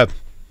good, yeah.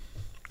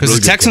 Because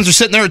Really the Texans are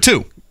sitting there at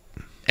 2,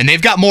 and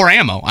they've got more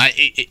ammo.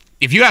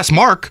 If you ask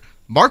Mark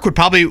would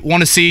probably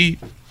want to see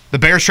the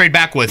Bears trade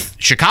back with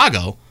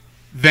Chicago,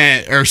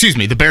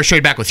 the Bears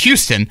trade back with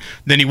Houston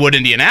than he would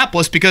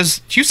Indianapolis,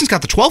 because Houston's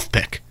got the 12th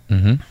pick.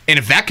 Mm-hmm. And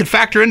if that could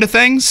factor into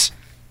things,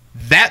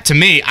 that to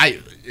me,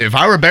 if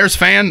I were a Bears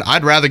fan,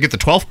 I'd rather get the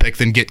 12th pick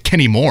than get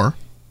Kenny Moore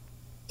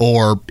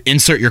or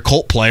insert your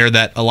Colt player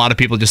that a lot of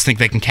people just think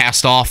they can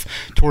cast off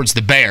towards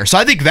the Bears. So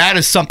I think that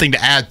is something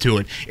to add to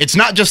it. It's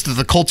not just that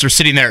the Colts are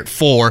sitting there at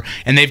 4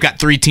 and they've got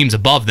 3 teams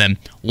above them.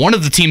 One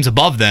of the teams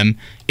above them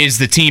is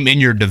the team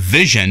in your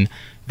division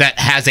that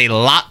has a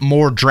lot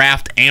more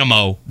draft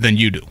ammo than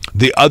you do.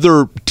 The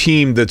other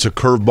team that's a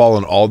curveball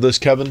in all this,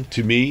 Kevin,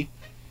 to me,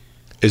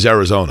 is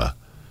Arizona.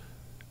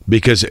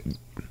 Because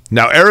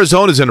now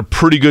Arizona's in a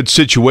pretty good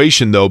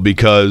situation, though,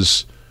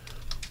 because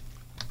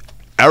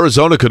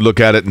Arizona could look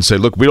at it and say,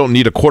 look, we don't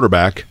need a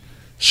quarterback,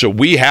 so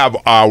we have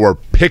our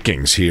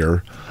pickings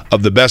here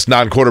of the best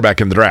non-quarterback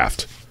in the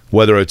draft,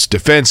 whether it's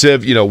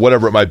defensive,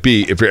 whatever it might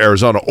be, if you're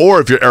Arizona. Or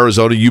if you're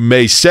Arizona, you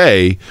may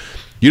say,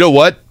 you know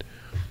what?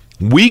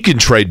 We can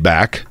trade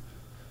back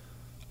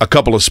a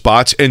couple of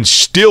spots and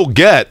still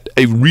get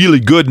a really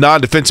good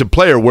non-defensive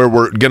player where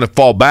we're going to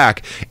fall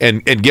back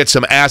and get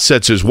some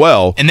assets as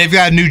well. And they've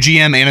got a new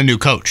GM and a new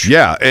coach.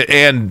 Yeah,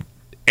 and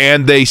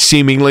they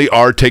seemingly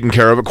are taking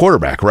care of a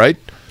quarterback, right?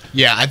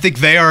 Yeah, I think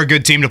they are a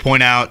good team to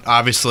point out,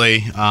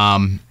 obviously,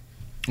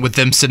 with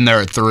them sitting there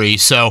at 3.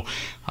 So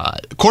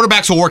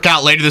quarterbacks will work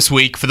out later this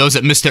week. For those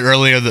that missed it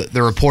earlier,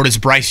 the report is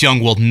Bryce Young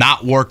will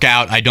not work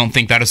out. I don't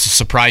think that is a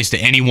surprise to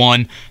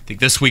anyone. I think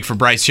this week for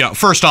Bryce Young,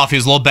 first off, he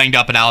was a little banged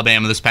up at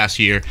Alabama this past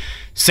year.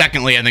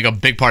 Secondly, I think a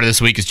big part of this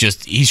week is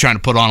just he's trying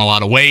to put on a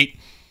lot of weight,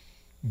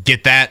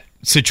 get that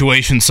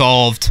situation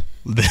solved,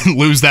 then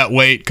lose that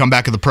weight, come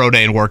back to the pro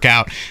day and work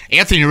out.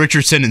 Anthony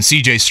Richardson and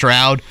C.J.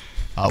 Stroud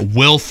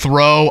will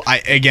throw.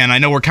 I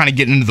know we're kind of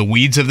getting into the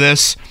weeds of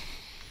this.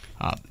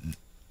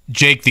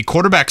 Jake, the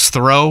quarterbacks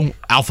throw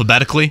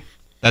alphabetically.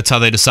 That's how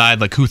they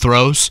decide who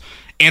throws.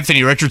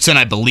 Anthony Richardson,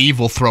 I believe,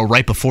 will throw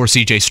right before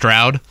C.J.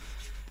 Stroud.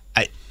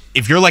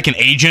 If you're like an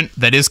agent,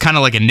 that is kind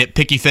of like a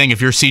nitpicky thing.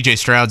 If you're C.J.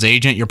 Stroud's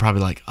agent, you're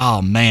probably like,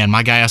 oh, man,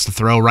 my guy has to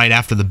throw right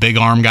after the big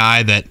arm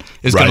guy that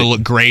is going to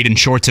look great in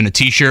shorts and a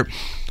T-shirt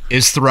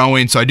is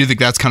throwing. So I do think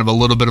that's kind of a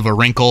little bit of a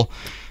wrinkle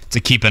to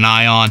keep an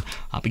eye on.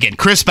 Again,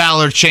 Chris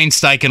Ballard, Shane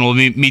Steichen will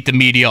meet the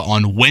media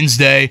on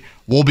Wednesday.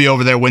 We'll be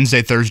over there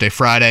Wednesday, Thursday,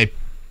 Friday.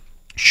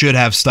 Should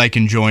have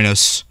Steichen join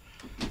us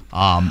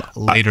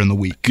later in the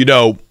week.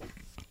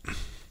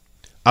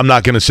 I'm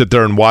not going to sit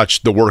there and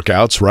watch the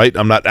workouts, right?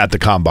 I'm not at the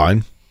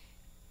combine.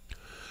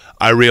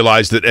 I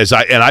realized that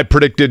I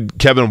predicted,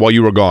 Kevin, while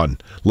you were gone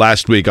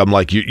last week, I'm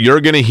like, you're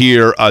going to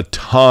hear a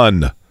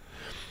ton.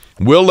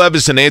 Will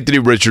Levis and Anthony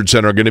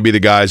Richardson are going to be the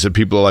guys that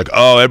people are like,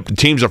 oh,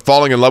 teams are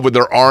falling in love with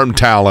their arm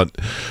talent,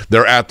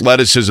 their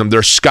athleticism.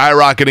 They're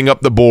skyrocketing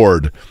up the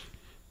board.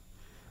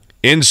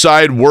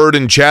 Inside word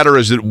and chatter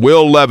is that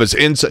Will Levis.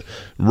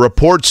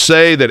 Reports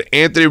say that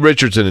Anthony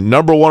Richardson,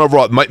 number 1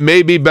 overall,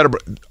 may be better.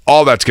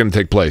 All that's going to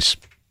take place.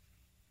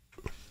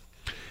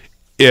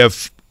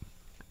 If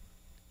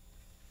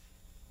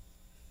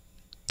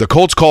the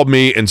Colts called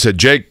me and said,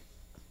 Jake,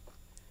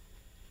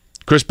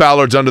 Chris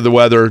Ballard's under the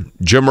weather,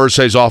 Jim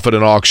Irsay's off at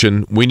an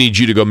auction, we need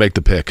you to go make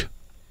the pick.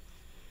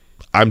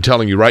 I'm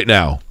telling you right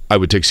now, I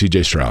would take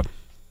C.J. Stroud.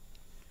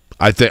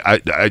 I think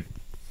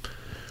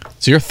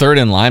So you're third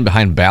in line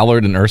behind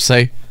Ballard and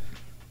Irsay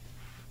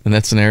in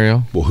that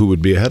scenario? Well, who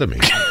would be ahead of me?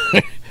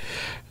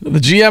 The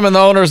GM and the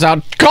owner's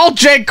out. Call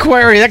Jake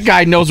Query. That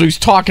guy knows what he's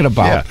talking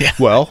about. Yeah.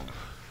 Well,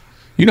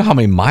 you know how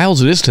many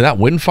miles it is to that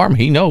wind farm?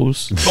 He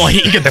knows. Well,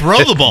 he can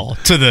throw the ball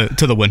to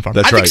the wind farm.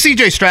 That's I think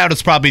C.J. Stroud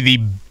is probably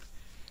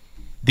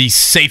the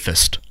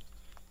safest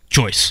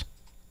choice.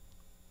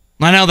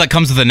 I know that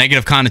comes with a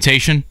negative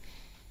connotation,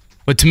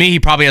 but to me, he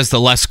probably has the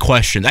less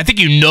questions. I think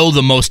you know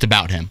the most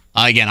about him.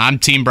 Again, I'm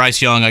Team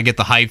Bryce Young. I get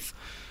the hype,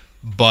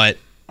 but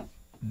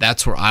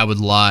that's where I would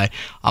lie.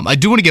 I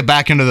do want to get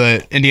back into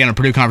the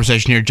Indiana-Purdue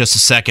conversation here in just a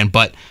second,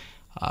 but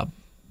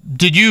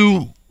did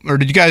you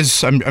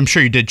guys, I'm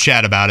sure you did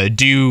chat about it,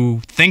 do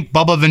you think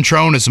Bubba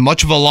Ventrone is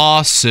much of a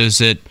loss?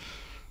 Is it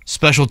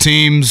special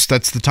teams,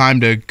 that's the time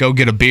to go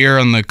get a beer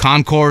on the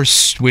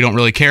concourse? We don't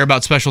really care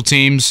about special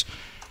teams.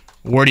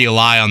 Where do you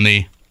lie on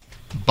the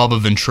Bubba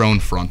Ventrone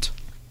front?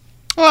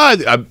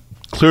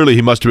 Clearly,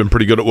 he must have been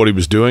pretty good at what he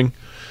was doing,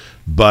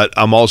 but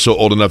I'm also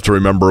old enough to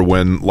remember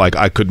when,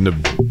 I couldn't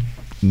have,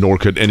 nor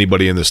could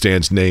anybody in the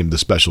stands name the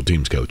special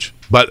teams coach.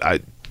 But is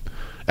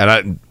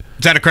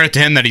that a credit to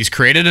him that he's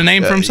created a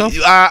name for himself?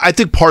 I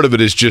think part of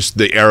it is just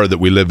the era that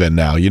we live in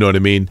now. You know what I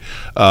mean?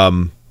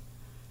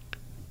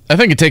 I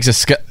think it takes a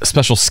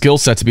special skill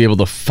set to be able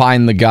to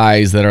find the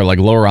guys that are like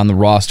lower on the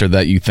roster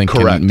that you think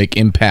can make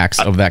impacts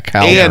of that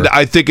caliber. And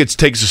I think it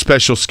takes a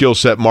special skill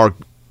set, Mark,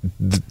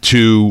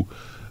 to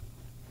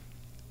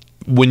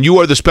when you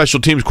are the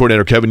special teams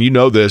coordinator, Kevin, you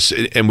know this,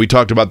 and we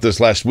talked about this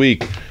last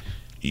week.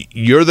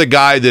 You're the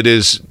guy that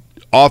is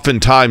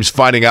oftentimes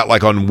finding out,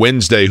 like on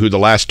Wednesday, who the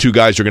last two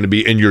guys are going to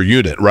be in your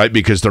unit, right?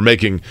 Because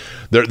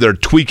they're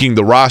tweaking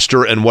the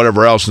roster and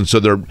whatever else, and so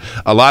they're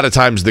a lot of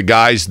times the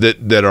guys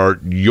that are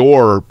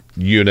your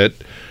unit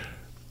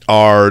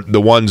are the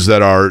ones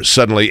that are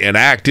suddenly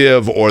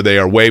inactive, or they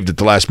are waived at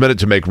the last minute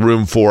to make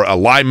room for a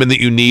lineman that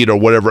you need or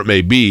whatever it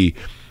may be.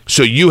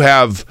 So you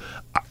have,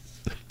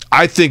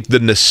 I think the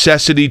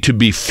necessity to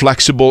be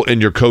flexible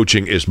in your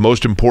coaching is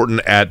most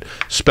important at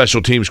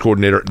special teams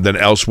coordinator than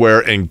elsewhere,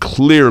 and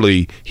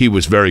clearly he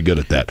was very good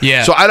at that.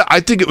 Yeah. So I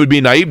think it would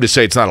be naive to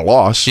say it's not a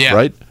loss,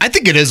 right? I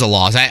think it is a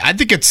loss. I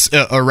think it's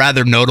a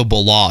rather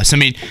notable loss. I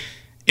mean,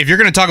 if you're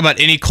going to talk about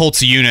any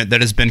Colts unit that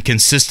has been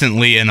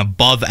consistently an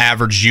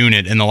above-average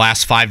unit in the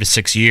last 5 to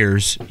 6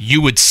 years,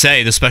 you would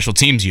say the special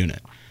teams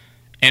unit.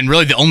 And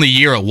really the only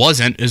year it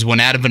wasn't is when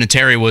Adam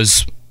Vinatieri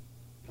was,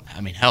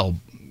 I mean, hell,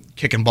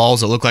 kicking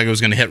balls that looked like it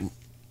was going to hit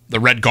the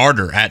red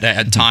garter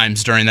at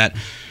times during that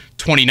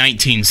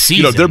 2019 season.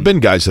 You know, there have been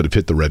guys that have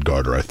hit the red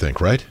garter, I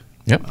think, right?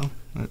 Yep.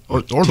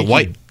 Or the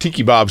White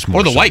Tiki Bob's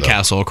more or the so, White though.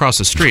 Castle across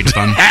the street, if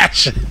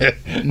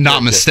I'm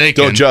not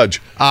mistaken. Don't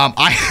judge.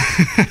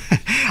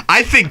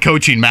 I think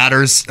coaching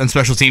matters on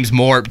special teams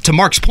more. To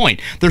Mark's point,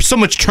 there's so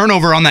much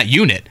turnover on that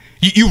unit.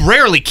 You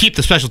rarely keep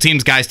the special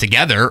teams guys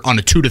together on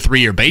a 2 to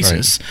 3 year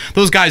basis. Right.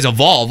 Those guys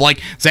evolve.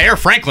 Like Zaire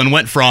Franklin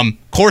went from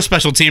core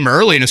special teamer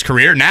early in his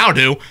career now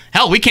to,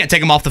 hell, we can't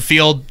take him off the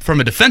field from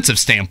a defensive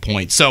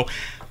standpoint. So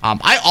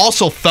I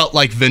also felt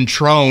like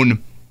Ventrone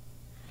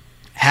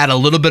had a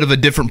little bit of a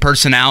different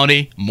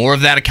personality, more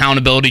of that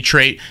accountability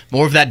trait,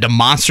 more of that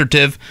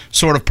demonstrative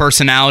sort of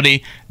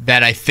personality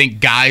that I think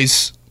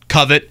guys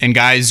covet and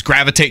guys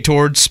gravitate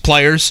towards,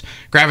 players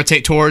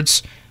gravitate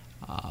towards.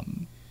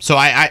 So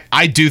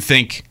I do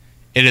think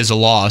it is a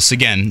loss.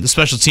 Again, the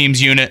special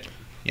teams unit,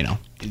 you know,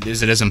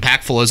 is it as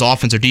impactful as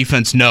offense or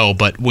defense? No,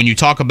 but when you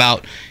talk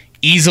about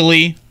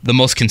easily the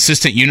most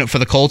consistent unit for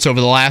the Colts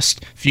over the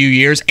last few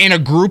years and a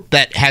group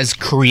that has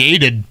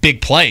created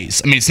big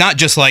plays. I mean, it's not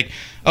just like,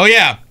 oh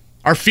yeah,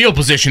 our field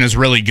position is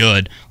really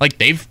good. Like,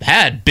 they've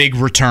had big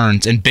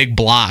returns and big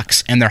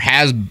blocks, and there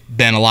has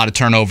been a lot of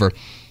turnover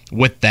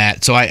with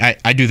that. So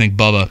I do think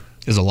Bubba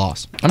is a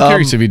loss. I'm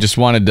curious if he just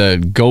wanted to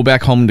go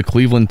back home to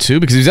Cleveland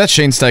too, because he was at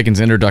Shane Steichen's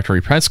introductory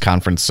press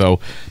conference. So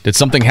did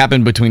something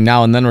happen between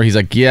now and then where he's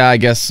like, yeah, I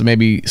guess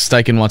maybe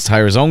Steichen wants to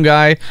hire his own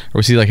guy? Or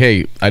was he like,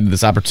 hey, I had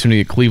this opportunity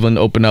at Cleveland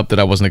open up that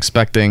I wasn't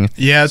expecting?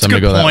 Yeah, it's so a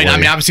good point. I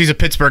mean, way. obviously he's a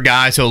Pittsburgh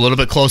guy, so a little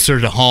bit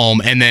closer to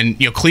home. And then,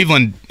 you know,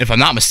 Cleveland, if I'm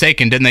not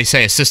mistaken, didn't they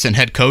say assistant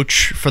head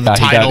coach for the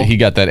title? He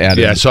got that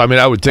added. Yeah, so I mean,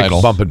 I would think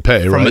title. bump and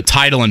pay, From right? the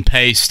title and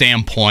pay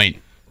standpoint,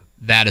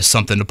 that is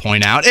something to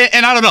point out.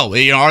 And I don't know,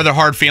 you know, are there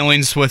hard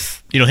feelings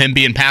with, you know, him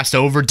being passed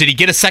over? Did he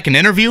get a second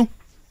interview?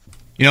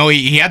 You know,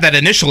 he had that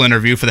initial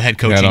interview for the head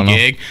coaching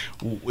gig.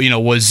 You know,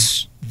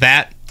 was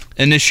that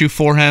an issue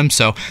for him?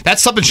 So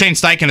that's something Shane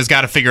Steichen has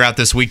got to figure out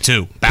this week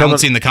too,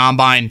 balancing the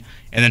combine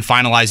and then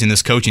finalizing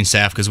this coaching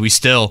staff, because we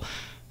still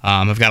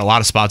have got a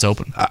lot of spots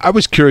open. I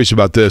was curious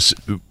about this.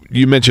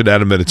 You mentioned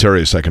Adam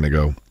Vinatieri a second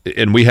ago,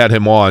 and we had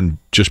him on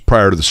just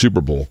prior to the Super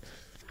Bowl.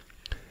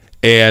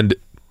 And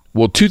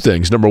well, two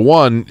things. Number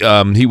one,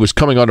 he was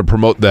coming on to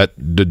promote that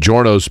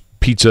DiGiorno's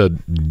Pizza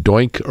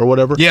Doink or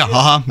whatever. Yeah,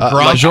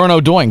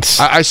 DiGiorno Doinks.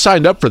 I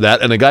signed up for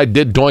that, and a guy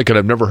did Doink, and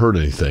I've never heard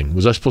anything.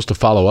 Was I supposed to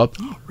follow up?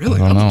 Oh, really?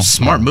 That's a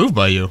smart move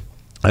by you.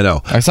 I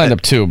know. I signed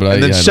up too, but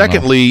and then I don't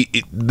secondly,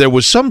 there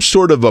was some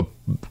sort of a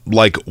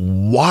like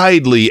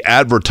widely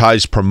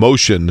advertised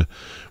promotion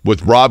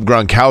with Rob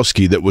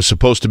Gronkowski that was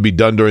supposed to be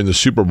done during the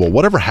Super Bowl.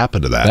 Whatever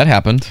happened to that? That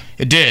happened.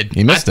 It did.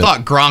 He missed I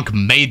thought Gronk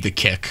made the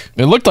kick.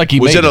 It looked like he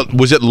was made it.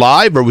 Was it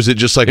live or was it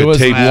just like it a was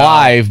tape?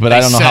 live, but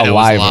I don't know They how said it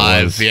live was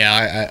it was.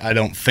 Yeah, I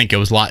don't think it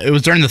was live. It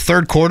was during the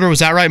third quarter. Was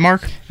that right,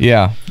 Mark?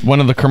 Yeah, one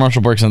of the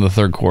commercial breaks in the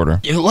third quarter.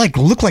 It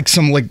looked like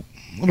some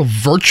little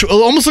virtual,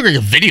 it almost looked like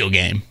a video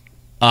game.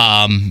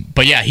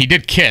 But yeah, he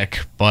did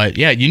kick. But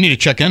yeah, you need to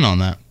check in on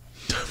that.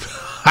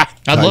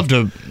 I'd love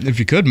to, if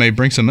you could, maybe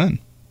bring some in.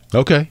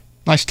 Okay.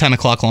 Nice 10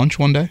 o'clock lunch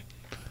one day.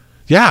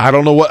 Yeah, I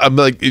don't know what I'm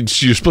like.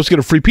 You're supposed to get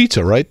a free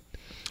pizza, right?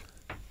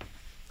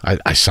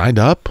 I signed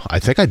up. I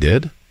think I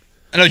did.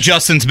 I know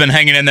Justin's been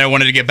hanging in there,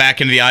 wanted to get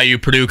back into the IU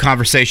Purdue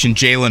conversation.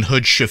 Jalen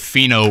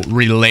Hood-Schifino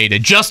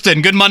related.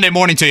 Justin, good Monday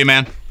morning to you,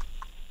 man.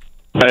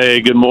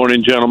 Hey, good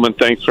morning, gentlemen.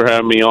 Thanks for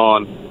having me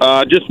on.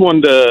 Just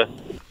wanted to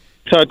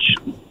touch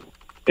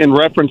in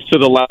reference to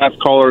the last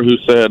caller who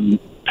said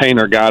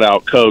Painter got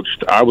out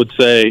coached. I would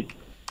say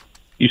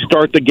you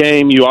start the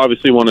game, you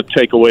obviously want to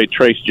take away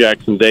Trace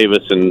Jackson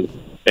Davis, and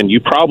you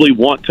probably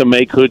want to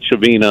make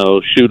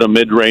Hood-Schifino shoot a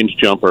mid-range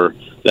jumper.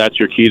 That's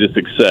your key to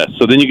success.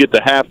 So then you get to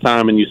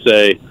halftime and you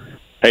say,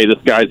 hey, this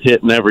guy's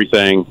hitting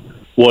everything.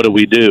 What do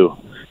we do?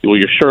 Well,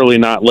 you're surely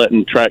not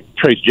letting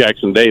Trace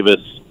Jackson Davis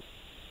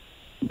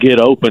get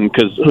open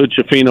because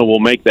Hood-Schifino will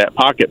make that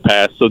pocket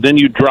pass. So then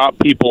you drop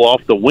people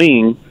off the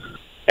wing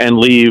and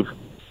leave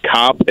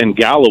Kopp and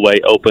Galloway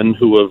open,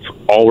 who have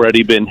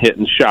already been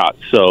hitting shots.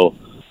 So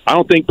I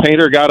don't think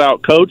Painter got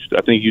out coached.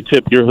 I think you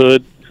tip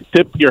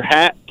your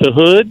hat to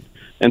Hood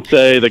and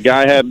say the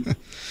guy had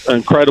an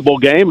incredible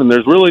game, and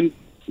there's really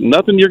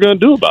nothing you're going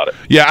to do about it.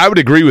 Yeah, I would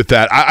agree with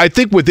that. I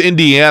think with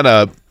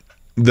Indiana,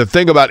 the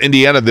thing about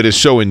Indiana that is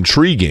so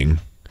intriguing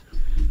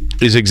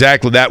is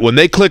exactly that. When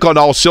they click on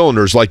all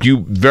cylinders, like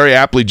you very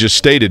aptly just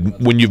stated,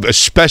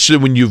 especially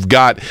when you've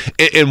got,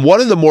 and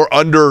one of the more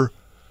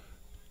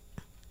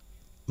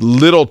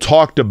little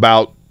talked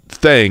about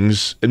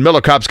things, and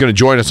Miller Kopp's going to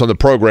join us on the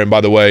program,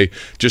 by the way,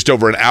 just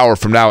over an hour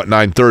from now at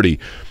 9:30.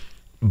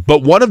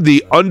 But one of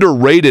the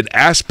underrated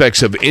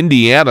aspects of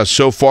Indiana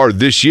so far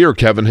this year,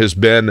 Kevin, has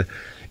been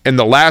in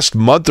the last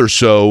month or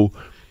so,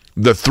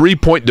 the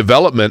 3-point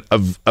development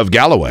of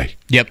Galloway.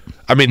 Yep.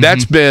 I mean,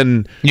 that's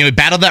been... he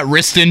battled that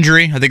wrist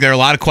injury. I think there are a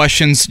lot of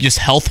questions just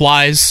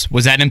health-wise.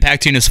 Was that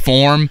impacting his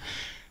form?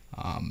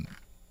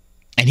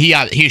 And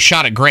he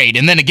shot it great.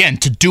 And then again,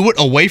 to do it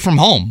away from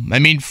home. I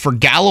mean, for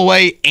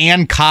Galloway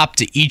and Kopp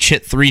to each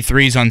hit 3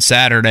 threes on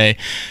Saturday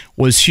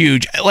was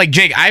huge. Like,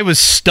 Jake, I was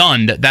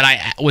stunned that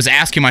I was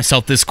asking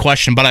myself this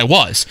question, but I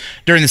was.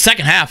 During the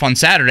second half on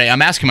Saturday,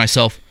 I'm asking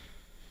myself,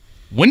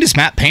 when does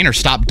Matt Painter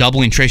stop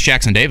doubling Trayce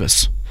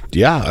Jackson-Davis?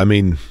 Yeah, I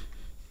mean...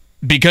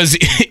 Because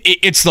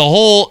it's the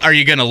whole, are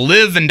you going to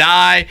live and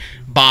die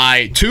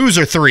by 2s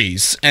or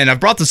 3s? And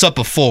I've brought this up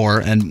before,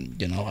 and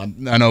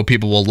I know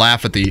people will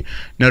laugh at the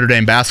Notre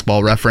Dame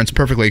basketball reference,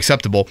 perfectly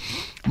acceptable.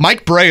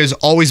 Mike Bray has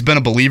always been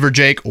a believer,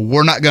 Jake,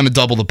 we're not going to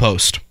double the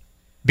post.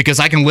 Because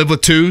I can live with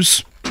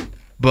 2s,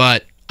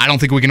 but I don't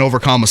think we can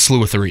overcome a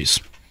slew of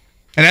 3s.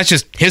 And that's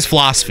just his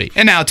philosophy.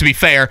 And now, to be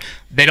fair,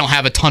 they don't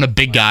have a ton of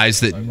big guys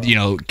that,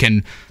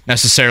 can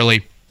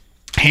necessarily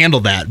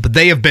handle that. But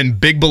they have been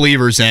big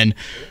believers in,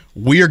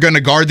 we are going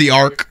to guard the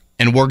arc,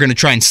 and we're going to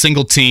try and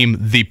single team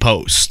the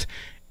post.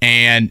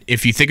 And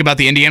if you think about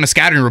the Indiana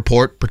scouting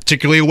report,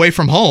 particularly away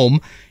from home,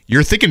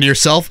 you're thinking to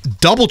yourself,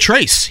 double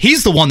Trayce.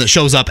 He's the one that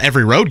shows up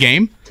every road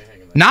game,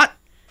 not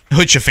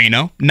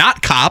Hood-Schifino,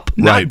 not Kopp,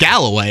 not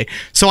Galloway.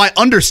 So I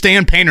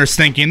understand Painter's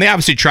thinking. They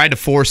obviously tried to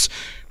force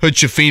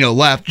Hood-Schifino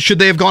left. Should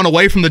they have gone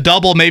away from the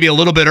double maybe a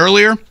little bit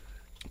earlier?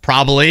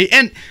 Probably.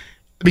 And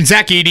I mean,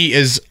 Zach Edey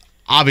is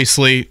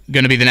obviously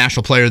going to be the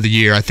National Player of the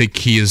Year. I think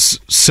he has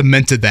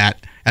cemented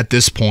that at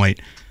this point.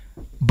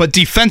 But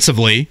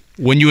defensively,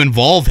 when you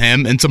involve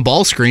him in some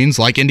ball screens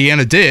like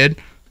Indiana did,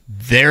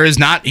 he's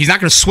not going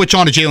to switch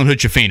on to Jalen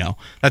Hood-Schifino.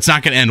 That's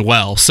not going to end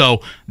well.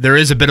 So there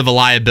is a bit of a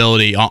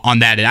liability on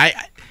that. And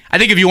I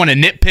think if you want to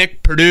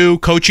nitpick Purdue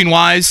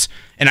coaching-wise,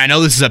 and I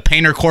know this is a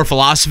Painter core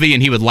philosophy,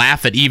 and he would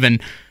laugh at even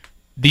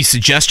the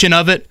suggestion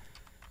of it,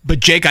 but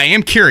Jake, I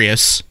am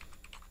curious,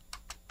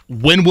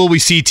 when will we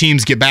see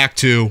teams get back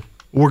to,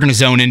 we're going to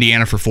zone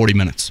Indiana for 40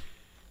 minutes?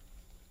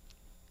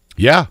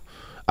 Yeah.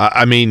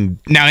 I mean...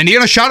 Now,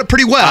 Indiana shot it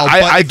pretty well,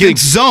 but I think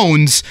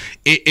zones,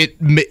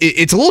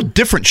 it's a little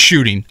different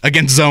shooting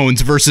against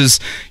zones versus,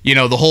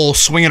 the whole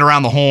swinging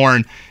around the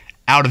horn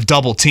out of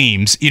double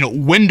teams.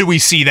 When do we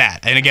see that?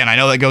 And again, I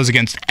know that goes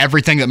against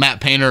everything that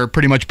Matt Painter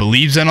pretty much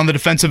believes in on the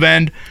defensive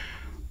end,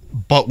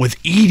 but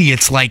with Edey,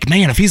 it's like,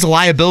 man, if he's a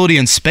liability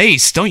in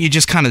space, don't you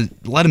just kind of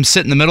let him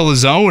sit in the middle of the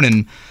zone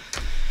and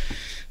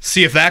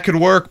see if that could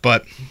work?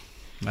 But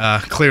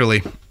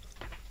clearly,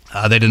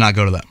 they did not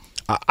go to that.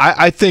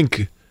 I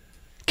think,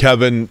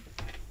 Kevin,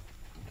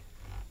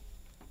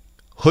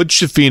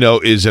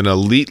 Hood-Schifino is an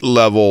elite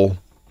level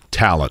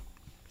talent.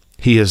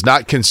 He has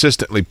not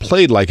consistently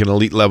played like an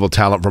elite level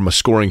talent from a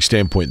scoring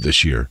standpoint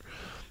this year,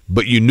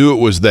 but you knew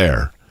it was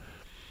there.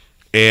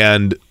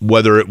 And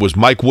whether it was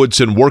Mike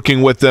Woodson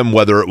working with them,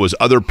 whether it was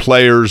other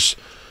players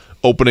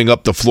opening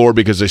up the floor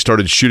because they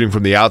started shooting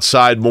from the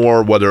outside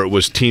more, whether it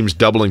was teams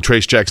doubling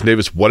Trayce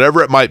Jackson-Davis,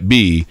 whatever it might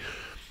be,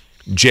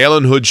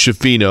 Jalen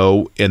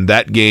Hood-Schifino in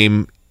that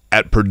game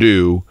at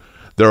Purdue,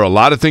 there are a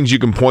lot of things you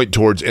can point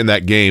towards in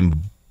that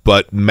game,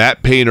 but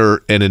Matt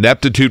Painter, an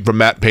ineptitude from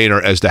Matt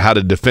Painter as to how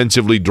to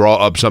defensively draw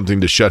up something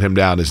to shut him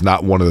down is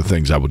not one of the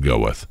things I would go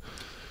with.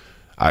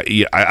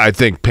 I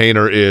think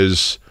Painter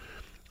is,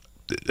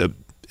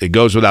 it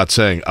goes without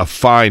saying, a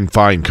fine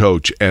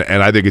coach,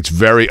 and I think it's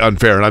very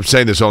unfair, and I'm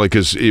saying this only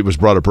because it was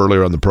brought up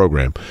earlier on the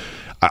program.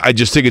 I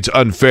just think it's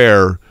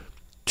unfair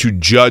to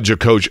judge a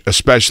coach,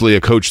 especially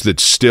a coach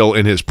that's still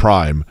in his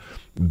prime,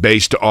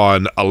 based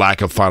on a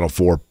lack of Final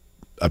Four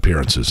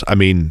appearances. I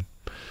mean,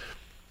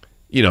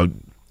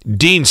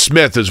 Dean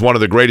Smith is one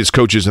of the greatest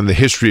coaches in the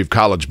history of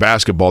college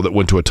basketball that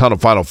went to a ton of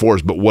Final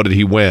Fours, but what did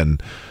he win?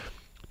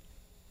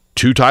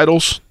 2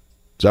 titles?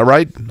 Is that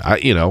right?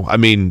 I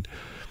mean,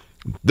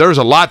 there's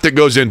a lot that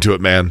goes into it,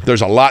 man.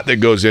 There's a lot that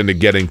goes into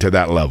getting to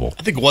that level.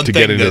 I think one to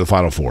thing get into the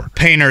Final Four.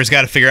 Painter's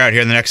got to figure out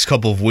here in the next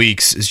couple of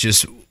weeks is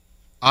just,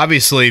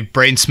 obviously,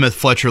 Braden Smith,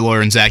 Fletcher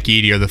Loyer, and Zach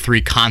Edey are the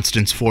 3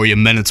 constants for you,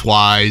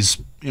 minutes-wise,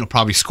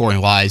 probably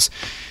scoring-wise.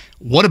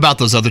 What about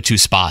those other 2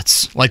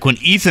 spots? Like when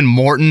Ethan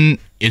Morton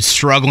is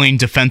struggling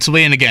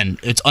defensively, and again,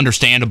 it's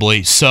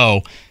understandably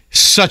so,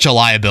 such a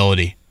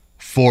liability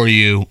for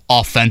you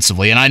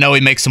offensively. And I know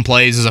he makes some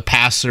plays as a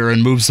passer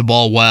and moves the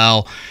ball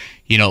well.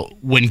 You know,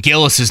 when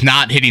Gillis is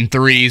not hitting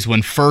threes,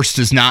 when First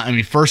is not, I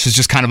mean, First is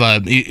just kind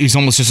of he's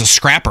almost just a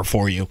scrapper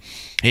for you.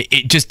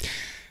 It just,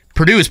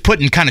 Purdue is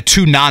putting kind of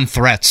two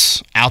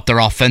non-threats out there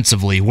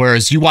offensively,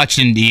 whereas you watched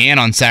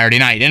Indiana on Saturday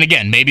night, and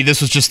again, maybe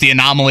this was just the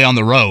anomaly on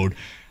the road,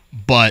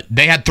 but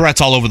they had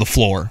threats all over the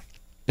floor,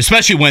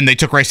 especially when they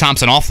took Race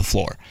Thompson off the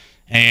floor,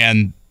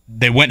 and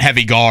they went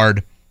heavy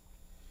guard,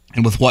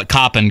 and with what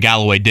Kopp and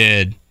Galloway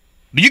did,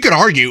 you could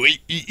argue,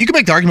 you could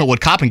make the argument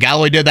what Kopp and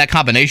Galloway did, that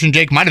combination,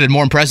 Jake, might have been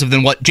more impressive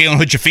than what Jalen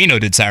Hood-Schifino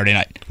did Saturday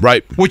night.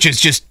 Right. Which is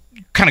just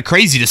kind of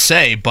crazy to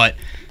say, but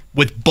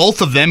with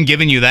both of them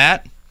giving you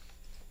that,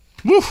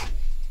 woo.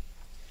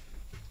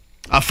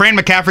 Fran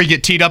McCaffrey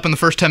get teed up in the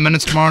first 10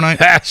 minutes tomorrow night?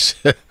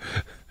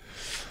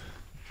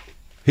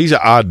 He's an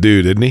odd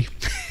dude, isn't he?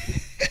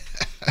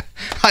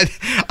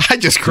 I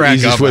just crack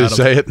Easiest up way at to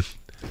him. say it.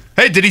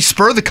 Hey, did he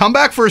spur the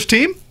comeback for his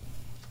team?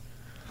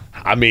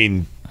 I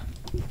mean,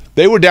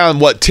 they were down,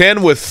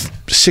 10 with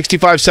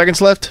 65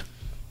 seconds left?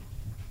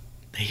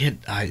 They hit,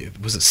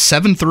 was it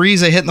 7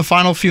 threes they hit in the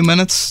final few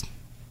minutes?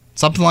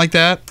 Something like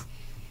that?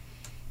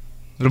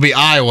 It'll be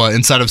Iowa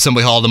inside of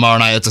Assembly Hall tomorrow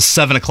night. It's a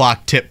 7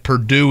 o'clock tip.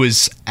 Purdue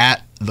is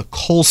at the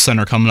Kohl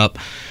Center coming up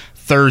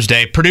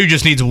Thursday. Purdue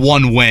just needs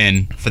one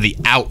win for the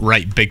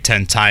outright Big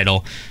Ten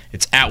title.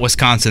 It's at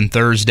Wisconsin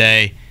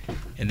Thursday,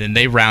 and then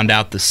they round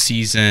out the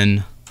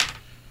season.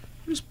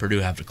 Who does Purdue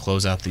have to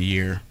close out the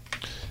year?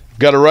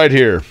 Got it right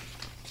here.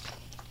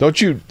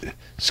 Don't you?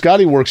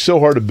 Scotty works so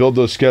hard to build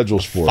those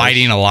schedules for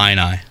Fighting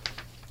Illini.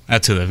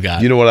 That's who they've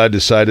got. You know what I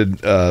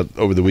decided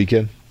over the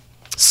weekend?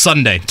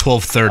 Sunday,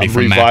 12:30 I'm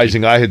from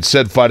revising. I had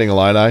said Fighting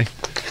Illini.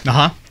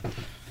 Uh-huh.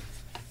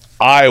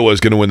 Iowa's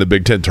going to win the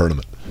Big Ten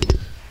tournament.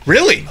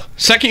 Really?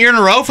 Second year in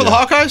a row for the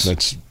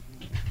Hawkeyes?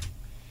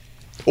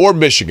 Or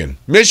Michigan.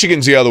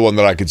 Michigan's the other one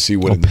that I could see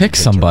winning. Pick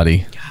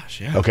somebody. Gosh,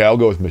 yeah. Okay, I'll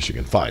go with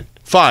Michigan.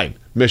 Fine.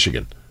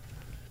 Michigan.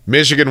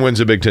 Michigan wins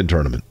the Big Ten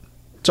tournament.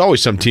 It's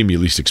always some team you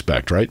least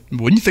expect, right?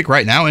 Wouldn't you think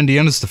right now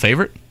Indiana's the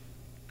favorite?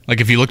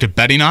 Like if you looked at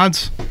betting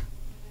odds?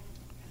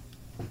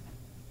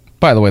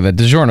 By the way, that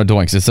DiGiorno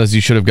Doinks, it says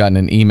you should have gotten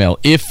an email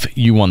if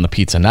you won the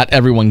pizza. Not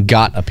everyone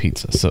got a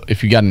pizza. So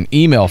if you got an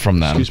email from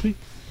them. Excuse me?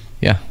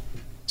 Yeah.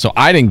 So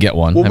I didn't get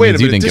one. Well, That wait a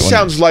means you minute. didn't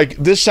get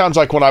one. This sounds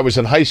like when I was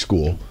in high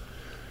school.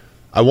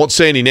 I won't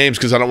say any names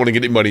because I don't want to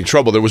get anybody in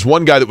trouble. There was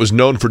one guy that was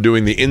known for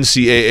doing the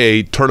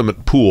NCAA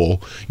tournament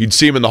pool. You'd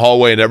see him in the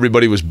hallway, and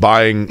everybody was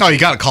buying. No, you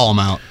got to call him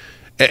out.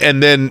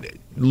 And then,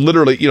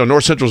 literally,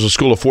 North Central's a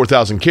school of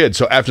 4,000 kids.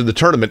 So after the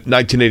tournament,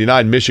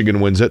 1989, Michigan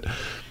wins it,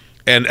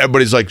 and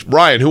everybody's like,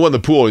 "Ryan, who won the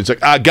pool?" He's like,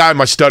 "A guy in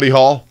my study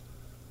hall."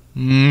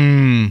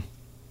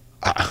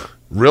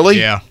 Really?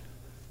 Yeah.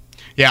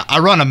 I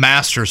run a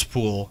master's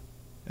pool.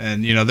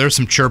 And, there's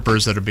some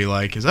chirpers that'll be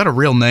like, is that a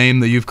real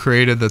name that you've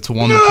created that's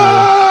won the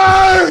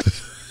pool?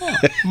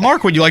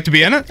 Mark, would you like to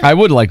be in it? I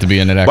would like to be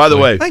in it, actually. By the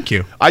way, thank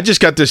you. I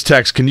just got this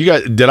text.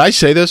 Did I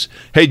say this?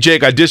 Hey,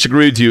 Jake, I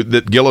disagree with you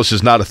that Gillis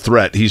is not a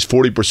threat. He's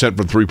 40%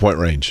 from three-point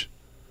range.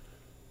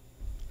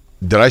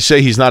 Did I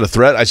say he's not a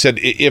threat? I said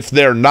if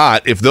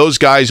those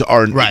guys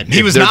are... Right.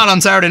 He was not on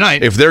Saturday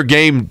night. If their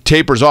game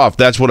tapers off,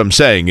 that's what I'm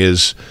saying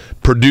is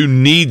Purdue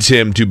needs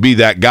him to be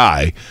that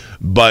guy.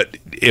 But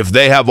if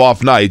they have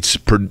off nights,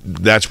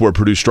 that's where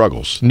Purdue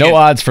struggles. No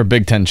odds for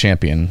Big Ten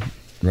champion,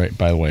 right,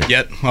 by the way.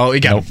 Yeah, well,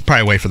 he got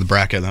probably wait for the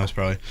bracket. That was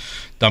probably a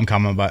dumb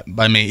comment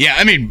by me. Yeah,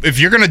 I mean, if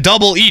you're going to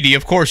double Edey,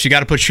 of course, you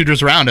got to put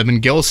shooters around him.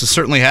 And Gillis has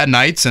certainly had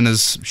nights and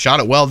has shot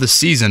it well this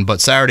season.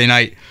 But Saturday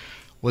night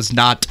was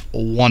not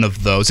one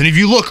of those. And if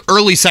you look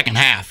early second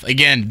half,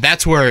 again,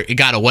 that's where it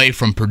got away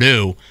from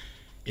Purdue.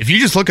 If you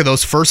just look at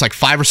those first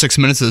 5 or 6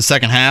 minutes of the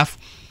second half,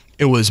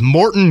 it was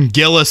Morton,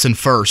 Gillis, and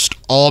First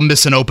all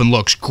missing open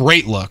looks.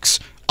 Great looks.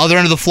 Other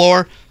end of the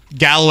floor,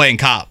 Galloway and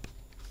Kopp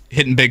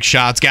hitting big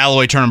shots.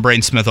 Galloway turning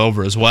Braden Smith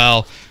over as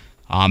well.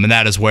 And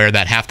that is where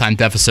that halftime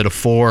deficit of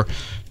 4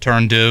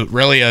 turned to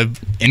really a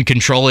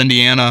in-control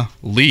Indiana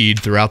lead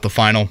throughout the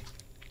final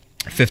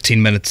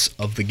 15 minutes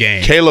of the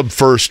game. Caleb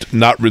First,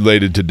 not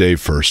related to Dave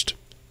First.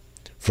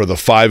 For the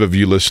 5 of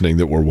you listening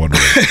that were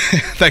wondering.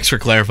 Thanks for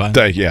clarifying.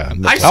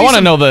 I want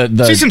to know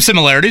the see some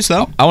similarities,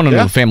 though. I want to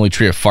know the family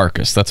tree of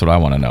Farkas. That's what I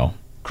want to know.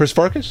 Chris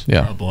Farkas?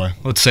 Yeah. Oh, boy.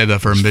 Let's say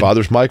that for His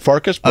father's Mike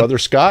Farkas, brother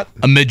Scott.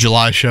 A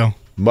mid-July show.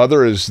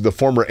 Mother is the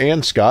former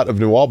Ann Scott of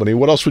New Albany.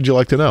 What else would you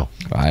like to know?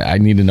 I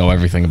need to know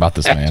everything about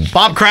this man.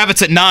 Bob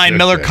Kravitz at 9,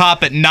 Miller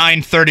Kopp at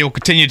 9:30. We'll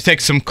continue to take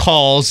some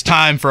calls.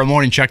 Time for a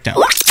morning checkdown.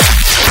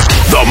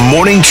 The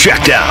Morning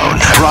Checkdown,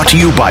 brought to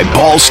you by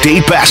Ball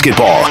State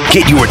Basketball.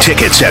 Get your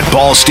tickets at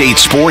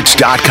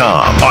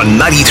ballstatesports.com on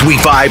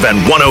 93.5 and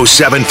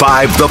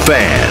 107.5 The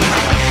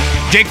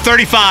Fan. Jake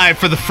 35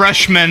 for the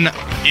freshman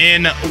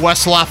in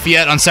West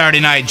Lafayette on Saturday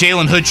night.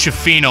 Jalen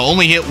Hood-Schifino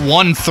only hit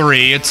 1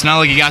 3. It's not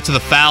like he got to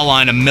the foul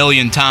line a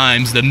million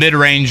times. The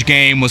mid-range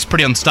game was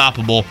pretty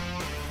unstoppable.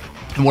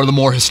 And one of the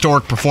more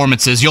historic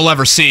performances you'll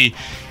ever see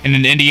in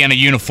an Indiana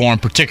uniform,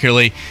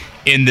 particularly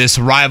in this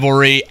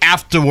rivalry.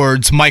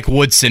 Afterwards, Mike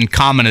Woodson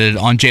commented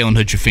on Jalen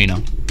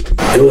Hood-Schifino.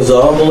 It was an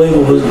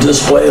unbelievable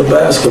display of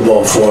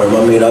basketball for him.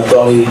 I mean, I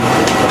thought he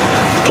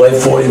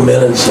played 40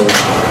 minutes and,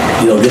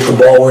 get the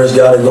ball where it's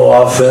got to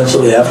go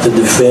offensively, have to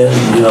defend,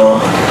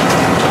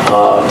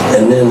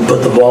 and then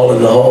put the ball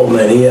in the hole.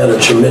 Man, he had a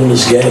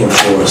tremendous game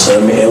for us. I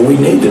mean, and we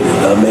needed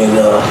it. I mean,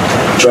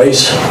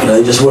 Trace,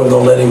 they just weren't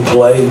going to let him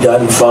play. He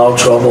got in foul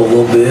trouble a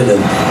little bit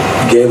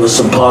and gave us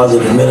some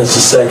positive minutes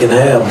the second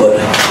half, but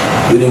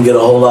we didn't get a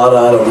whole lot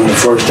out of him in the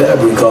first half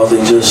because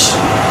they just,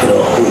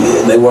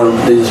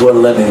 they just weren't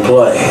letting him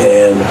play.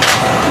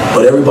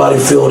 But everybody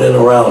filled in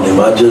around him.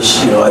 I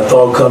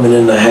thought coming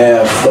in the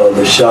half,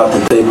 the shot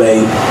that they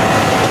made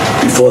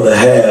before the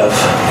half,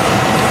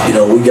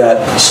 we got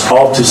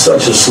off to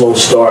such a slow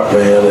start,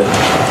 man,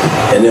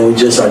 and then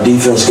our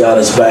defense got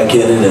us back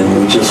in it,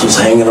 and we just was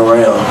hanging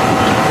around.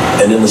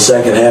 And in the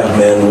second half,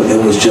 man,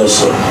 it was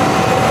just an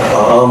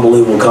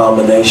unbelievable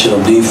combination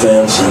of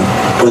defense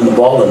and putting the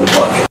ball in the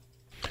bucket.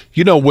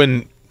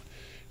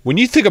 When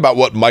you think about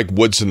what Mike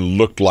Woodson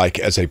looked like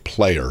as a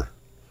player,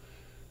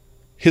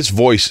 his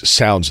voice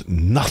sounds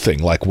nothing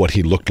like what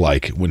he looked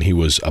like when he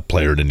was a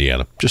player at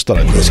Indiana. Just thought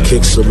I'd just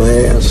kick some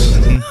ass.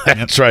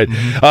 That's right.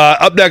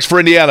 Up next for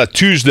Indiana,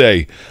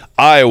 Tuesday,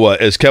 Iowa,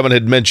 as Kevin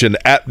had mentioned,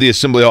 at the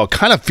Assembly Hall.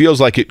 Kind of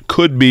feels like it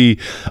could be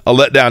a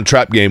letdown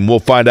trap game. We'll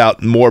find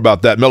out more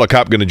about that. Miller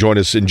Kopp going to join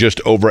us in just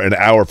over an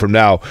hour from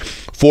now.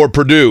 For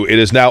Purdue, it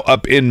is now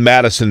up in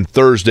Madison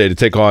Thursday to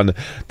take on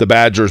the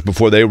Badgers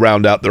before they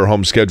round out their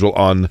home schedule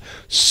on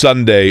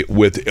Sunday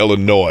with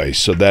Illinois.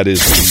 So that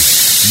is the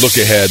look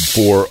ahead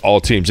for all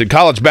teams. In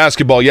college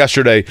basketball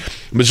yesterday,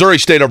 Missouri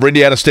State over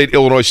Indiana State,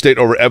 Illinois State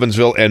over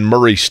Evansville, and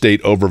Murray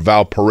State over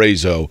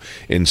Valparaiso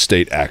in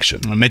state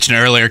action. I mentioned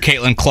earlier,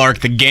 Caitlin Clark,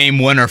 the game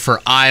winner for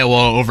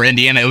Iowa over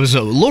Indiana. It was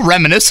a little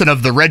reminiscent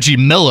of the Reggie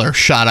Miller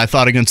shot, I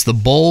thought, against the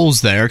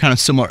Bulls there. Kind of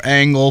similar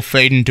angle,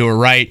 fading to her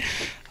right.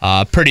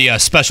 Pretty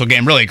special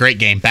game, really a great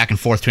game, back and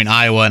forth between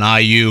Iowa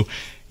and IU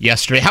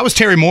yesterday. How was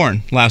Terry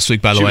Morin last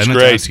week, by the way? She was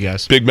great. You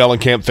guys. Big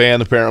Mellencamp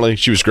fan, apparently.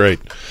 She was great.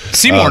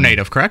 Seymour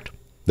native, correct?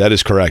 That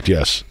is correct,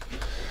 yes.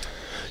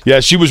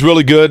 Yeah, she was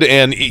really good,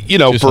 and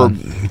for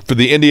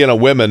the Indiana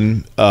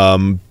women,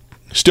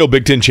 still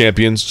Big Ten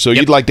champions, so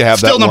you'd like to have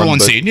still that number one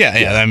seed.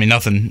 Yeah. I mean,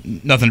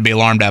 nothing to be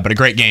alarmed at, but a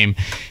great game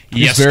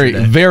yesterday.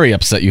 Very, very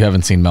upset you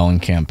haven't seen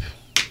Mellencamp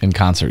in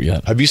concert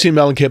yet. Have you seen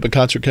Mellencamp in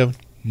concert, Kevin?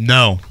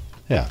 No.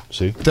 Yeah,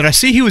 see? Did I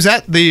see he was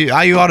at the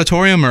IU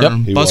Auditorium or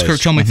Buskirk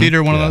Chumley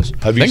Theater, one of those?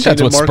 Have you I think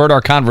that's what spurred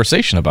our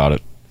conversation about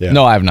it. Yeah.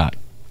 No, I have not.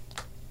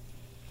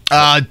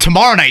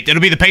 Tomorrow night,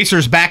 it'll be the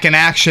Pacers back in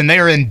action. They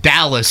are in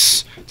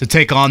Dallas to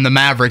take on the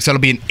Mavericks.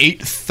 That'll be an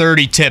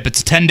 8:30 tip.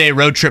 It's a 10-day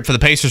road trip for the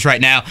Pacers right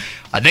now.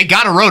 They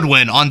got a road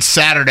win on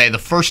Saturday, the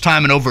first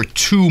time in over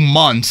 2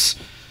 months.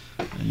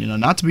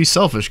 Not to be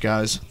selfish,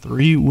 guys.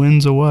 3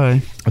 wins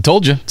away. I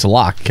told you. It's a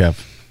lock,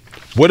 Kev.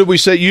 What did we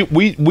say?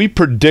 We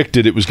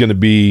predicted it was going to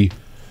be...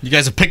 You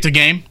guys have picked a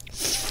game?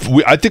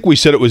 I think we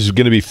said it was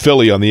going to be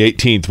Philly on the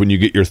 18th when you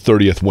get your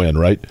 30th win,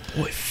 right?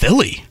 Boy,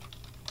 Philly.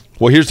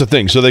 Well, here's the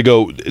thing. So they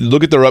go,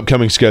 look at their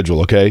upcoming schedule,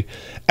 okay?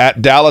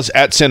 At Dallas,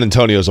 at San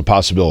Antonio is a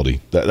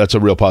possibility. That's a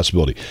real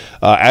possibility.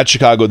 At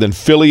Chicago, then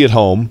Philly at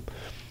home.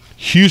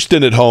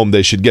 Houston at home,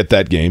 they should get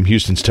that game.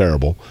 Houston's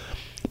terrible.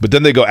 But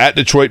then they go at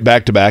Detroit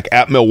back-to-back,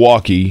 at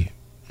Milwaukee,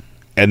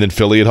 and then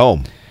Philly at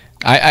home.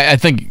 I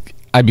think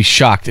I'd be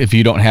shocked if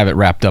you don't have it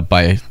wrapped up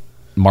by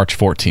March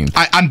 14th.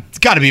 I'm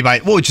got to be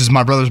which is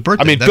my brother's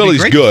birthday. I mean,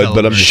 Philly's good,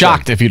 but I'm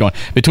shocked if you don't.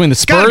 Between the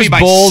Spurs,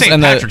 Bulls,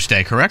 and the Patrick's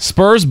Day, correct?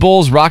 Spurs,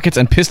 Bulls, Rockets,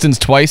 and Pistons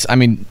twice. I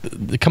mean,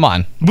 come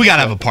on. We got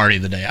to have a party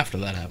the day after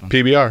that happens.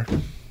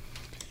 PBR.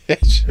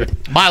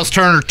 Miles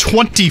Turner,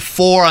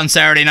 24 on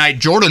Saturday night.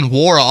 Jordan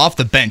Nwora off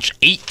the bench,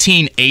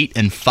 18, 8,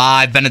 and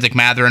 5. Benedict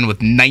Mathurin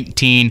with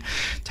 19.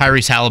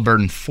 Tyrese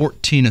Halliburton,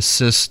 14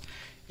 assists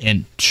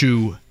and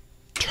 2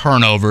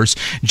 turnovers.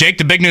 Jake,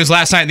 the big news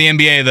last night in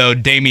the NBA, though,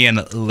 Damian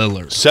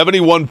Lillard.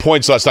 71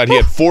 points last night. He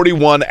had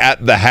 41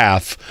 at the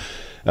half.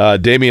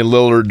 Damian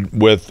Lillard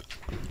with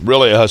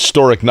really a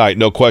historic night,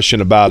 no question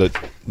about it.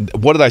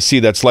 What did I see?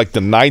 That's like the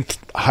 9th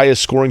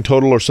highest scoring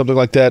total or something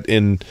like that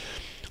in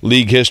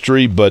league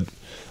history, but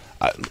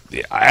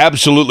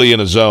absolutely in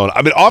a zone.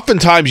 I mean,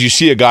 oftentimes you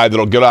see a guy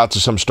that'll get out to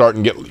some start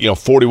and get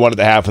 41 at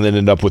the half and then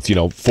end up with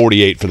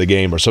 48 for the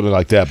game or something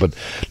like that, but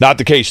not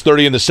the case.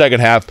 30 in the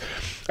second half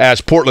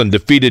as Portland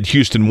defeated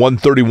Houston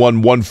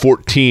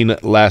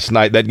 131-114 last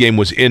night. That game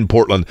was in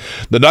Portland.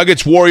 The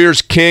Nuggets,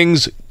 Warriors,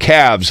 Kings,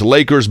 Cavs,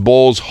 Lakers,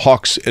 Bulls,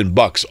 Hawks, and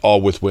Bucks all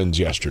with wins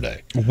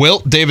yesterday.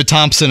 Wilt, David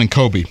Thompson, and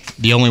Kobe,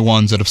 the only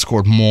ones that have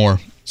scored more.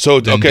 So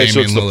it's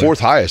Lillard. the 4th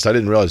highest. I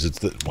didn't realize it's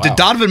the. Wow. Did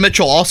Donovan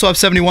Mitchell also have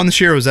 71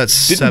 this year, or was that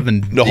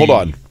 70? No, hold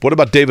on. What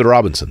about David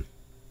Robinson?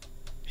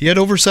 He had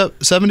over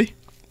 70?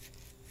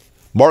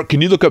 Mark,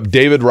 can you look up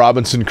David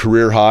Robinson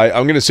career high?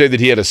 I'm going to say that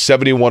he had a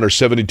 71 or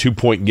 72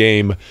 point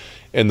game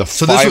in the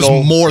final this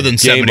was more than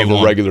game 71.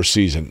 of a regular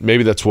season.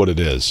 Maybe that's what it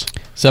is.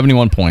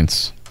 71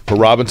 points.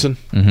 for Robinson?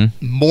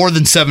 More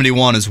than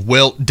 71 is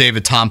Wilt,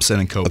 David Thompson,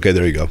 and Kobe. Okay,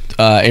 there you go.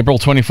 April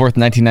 24th,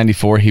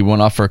 1994, he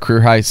went off for a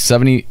career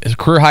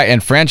high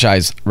and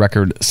franchise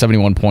record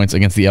 71 points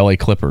against the LA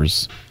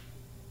Clippers.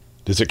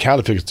 Does it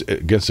count if it's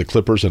against the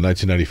Clippers in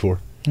 1994?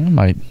 It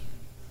might.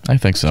 I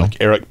think so. Like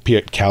Eric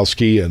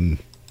Piatkowski and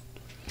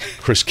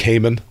Chris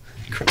Kaman.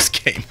 Chris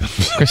Kaman.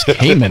 Chris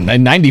Kaman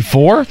in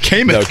 94?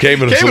 Kaman. No,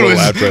 Kaman was a little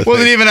after.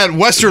 Wasn't even at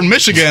Western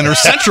Michigan or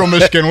Central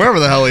Michigan, wherever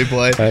the hell he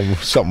played.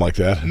 Something like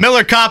that.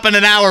 Miller Kopp in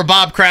an hour.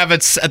 Bob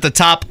Kravitz at the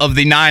top of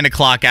the 9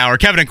 o'clock hour.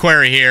 Kevin and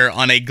Query here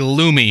on a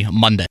gloomy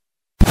Monday.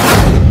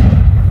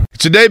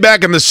 It's a day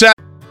back in the set.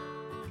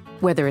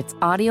 Whether it's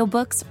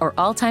audiobooks or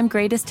all-time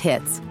greatest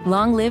hits,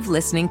 long live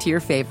listening to your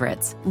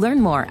favorites. Learn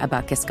more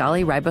about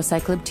Kisqali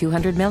Ribociclib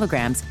 200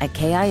 milligrams at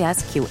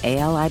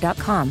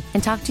KISQALI.com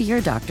and talk to your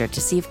doctor to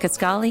see if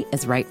Kisqali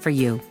is right for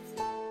you.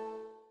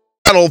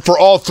 Battle for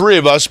all three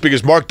of us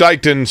because Mark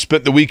Dykton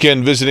spent the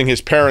weekend visiting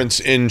his parents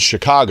in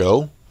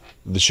Chicago,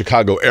 the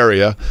Chicago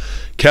area.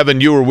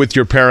 Kevin, you were with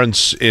your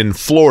parents in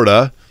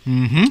Florida,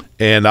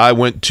 and I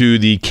went to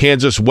the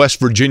Kansas-West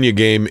Virginia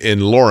game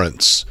in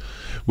Lawrence.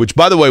 Which,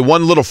 by the way,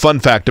 one little fun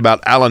fact about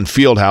Allen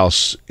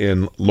Fieldhouse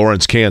in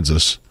Lawrence,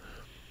 Kansas.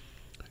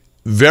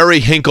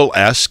 Very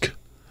Hinkle-esque.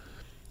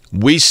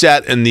 We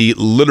sat in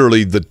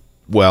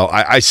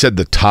I said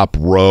the top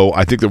row.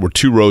 I think there were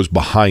 2 rows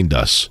behind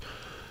us.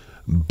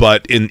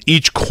 But in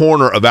each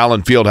corner of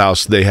Allen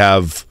Fieldhouse, they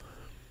have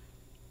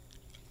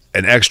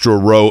an extra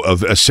row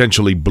of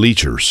essentially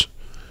bleachers,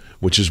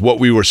 which is what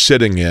we were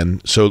sitting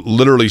in. So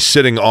literally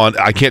sitting on,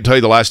 I can't tell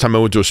you the last time I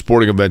went to a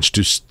sporting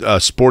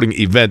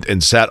event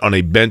and sat on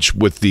a bench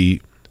with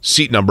the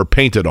seat number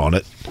painted on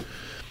it.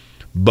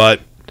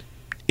 But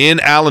in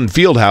Allen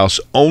Fieldhouse,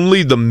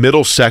 only the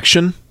middle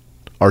section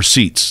are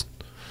seats.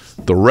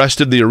 The rest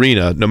of the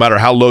arena, no matter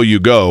how low you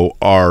go,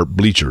 are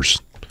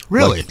bleachers.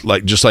 Really?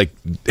 Just like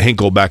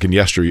Hinkle back in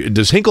yesteryear.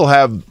 Does Hinkle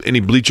have any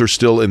bleachers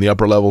still in the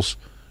upper levels?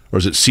 Or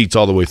is it seats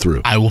all the way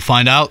through? I will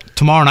find out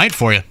tomorrow night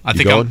for you. I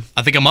think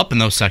I'm up in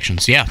those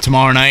sections. Yeah,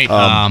 tomorrow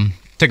night.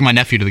 Taking my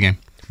nephew to the game.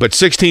 But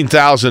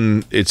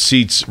 16,000 it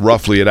seats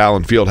roughly at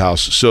Allen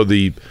Fieldhouse. So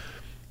the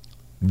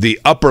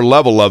upper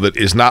level of it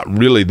is not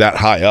really that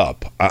high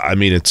up. I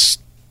mean, it's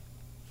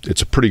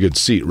a pretty good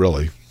seat,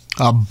 really.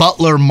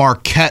 Butler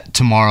Marquette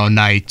tomorrow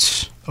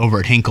night over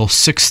at Hinkle,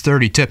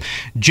 6:30 tip.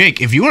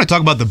 Jake, if you want to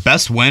talk about the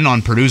best win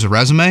on Purdue's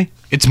resume,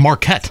 it's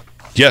Marquette.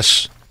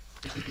 Yes.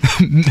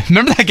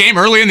 Remember that game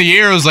early in the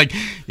year? It was like,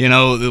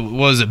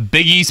 was it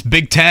Big East,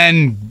 Big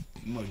Ten,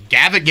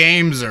 Gavitt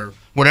games or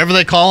whatever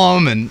they call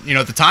them? And,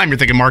 at the time you're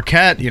thinking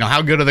Marquette,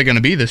 how good are they going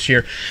to be this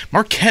year?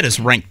 Marquette is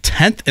ranked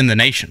 10th in the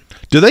nation.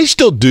 Do they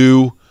still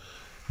do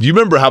you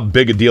remember how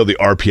big a deal the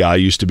RPI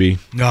used to be?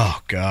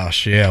 Oh,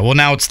 gosh, yeah. Well,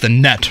 now it's the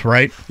net,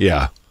 right?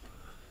 Yeah.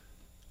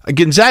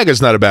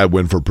 Gonzaga's not a bad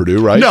win for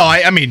Purdue, right? No,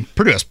 I mean,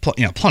 Purdue has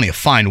plenty of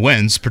fine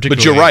wins, particularly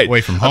but you're right.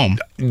 away from home.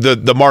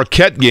 The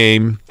Marquette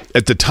game,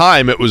 at the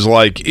time, it was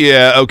like,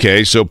 yeah,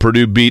 okay, so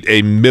Purdue beat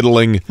a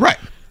middling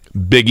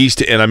Big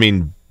East, and I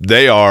mean,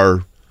 they've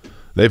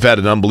had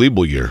an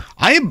unbelievable year.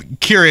 I am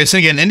curious,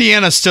 again,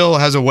 Indiana still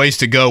has a ways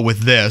to go with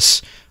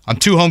this. On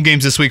 2 home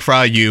games this week for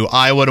IU,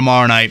 Iowa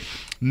tomorrow night,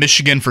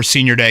 Michigan for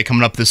Senior Day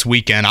coming up this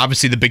weekend.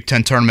 Obviously, the Big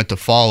Ten tournament to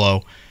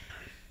follow.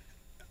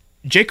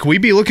 Jake, could we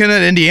be looking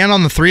at Indiana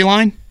on the 3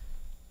 line?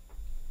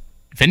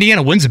 If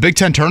Indiana wins the Big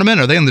Ten tournament,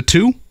 are they on the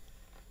 2?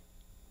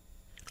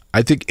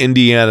 I think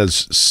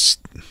Indiana's,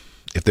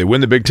 if they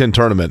win the Big Ten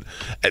tournament,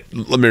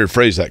 let me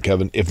rephrase that,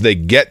 Kevin, if they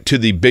get to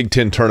the Big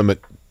Ten tournament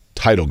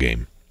title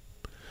game,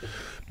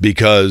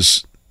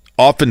 because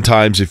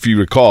oftentimes, if you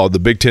recall, the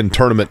Big Ten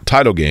tournament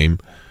title game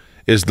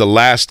is the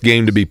last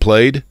game to be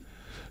played,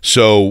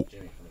 so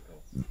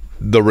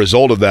the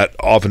result of that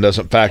often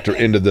doesn't factor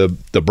into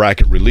the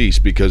bracket release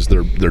because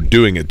they're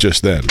doing it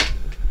just then.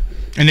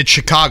 And it's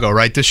Chicago,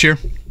 right, this year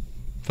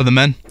for the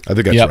men? I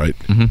think that's right.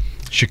 Mm-hmm.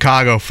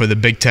 Chicago for the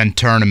Big Ten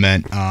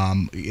tournament.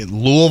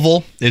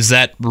 Louisville is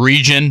that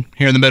region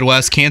here in the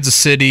Midwest. Kansas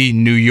City,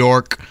 New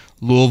York,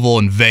 Louisville,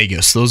 and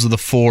Vegas. Those are the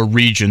 4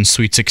 regions,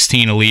 Sweet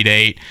 16, Elite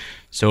 8.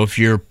 So if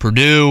you're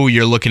Purdue,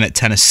 you're looking at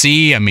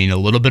Tennessee. I mean, a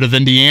little bit of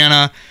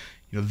Indiana.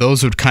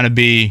 Those would kind of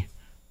be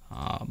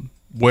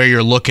where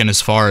you're looking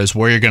as far as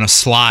where you're going to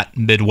slot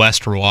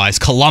Midwest-wise.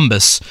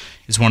 Columbus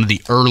is one of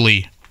the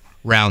early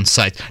round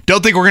sites.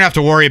 Don't think we're going to have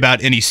to worry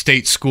about any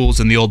state schools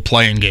in the old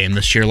playing game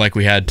this year like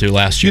we had to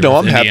last year.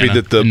 I'm happy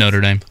that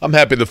Notre Dame. I'm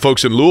happy the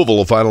folks in Louisville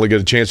will finally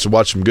get a chance to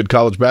watch some good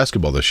college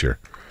basketball this year.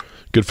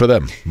 Good for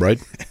them, right?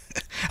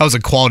 That was a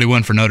quality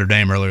win for Notre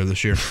Dame earlier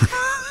this year,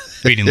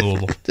 beating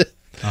Louisville.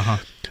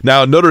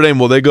 Now Notre Dame,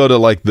 will they go to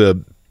like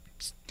the?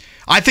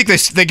 I think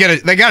they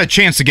got a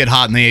chance to get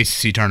hot in the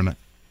ACC tournament.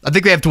 I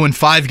think they have to win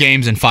 5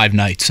 games in 5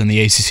 nights in the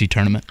ACC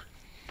tournament.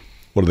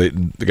 What do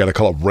they got to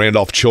call up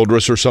Randolph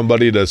Childress or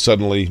somebody to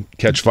suddenly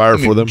catch fire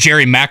for them?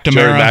 Jerry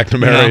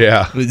McNamara.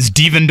 Yeah. It's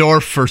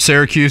Devendorf for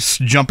Syracuse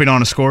jumping on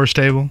a scorer's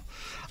table.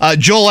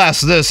 Joel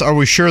asked this, are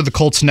we sure the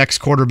Colts' next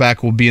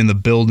quarterback will be in the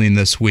building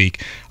this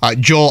week?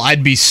 Joel,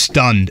 I'd be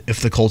stunned if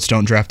the Colts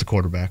don't draft a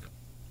quarterback.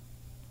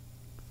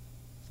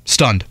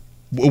 stunned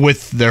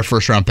with their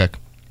first-round pick.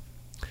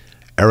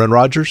 Aaron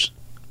Rodgers?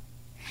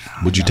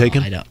 Would you take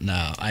him? I don't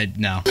know.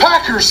 No.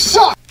 Packers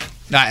suck.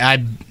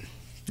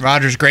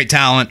 Rodgers, great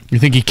talent. You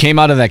think he came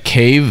out of that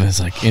cave? It's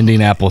like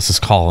Indianapolis is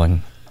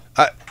calling.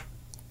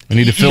 We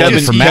need to fill in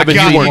for Matt. You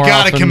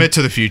got to commit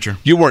to the future.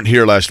 You weren't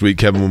here last week,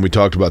 Kevin, when we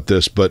talked about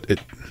this, but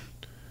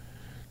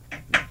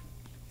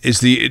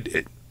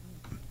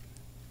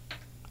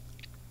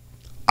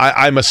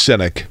I'm a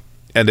cynic,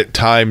 and at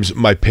times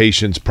my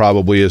patience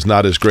probably is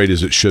not as great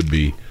as it should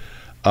be.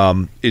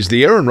 Is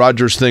the Aaron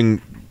Rodgers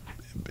thing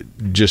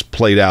just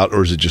played out,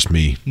 or is it just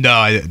me? No,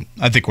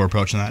 I think we're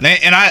approaching that.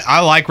 And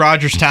I like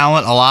Rodgers'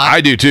 talent a lot.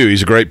 I do too.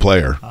 He's a great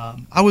player.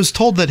 I was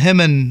told that him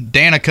and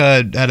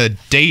Danica had a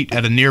date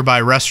at a nearby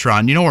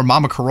restaurant. You know where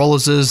Mama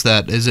Carola's is?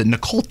 Is it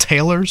Nicole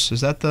Taylor's? Is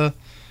that the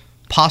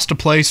pasta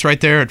place right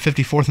there at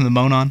 54th and the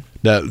Monon?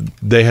 Now,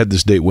 they had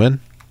this date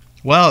when?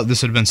 Well, this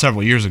had been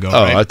several years ago,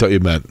 Oh, right? I thought you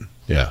meant,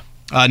 yeah.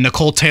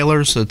 Nicole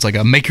Taylor's. It's like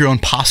a make-your-own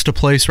pasta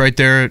place right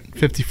there at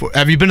 54th.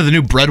 Have you been to the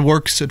new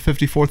Breadworks at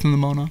 54th and the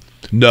Monon?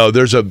 No,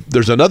 there's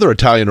another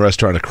Italian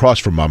restaurant across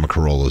from Mama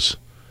Carola's.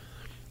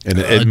 And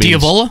it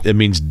means, Diavola? It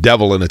means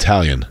devil in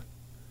Italian.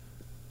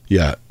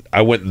 Yeah,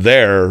 I went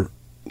there.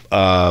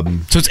 So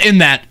it's in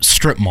that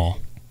strip mall,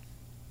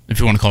 if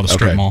you want to call it a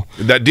strip mall.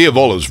 That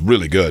Diavola is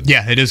really good.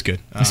 Yeah, it is good.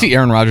 I see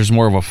Aaron Rodgers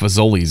more of a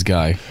Fazoli's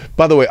guy.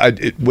 By the way,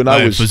 when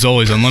I was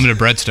Fazoli's unlimited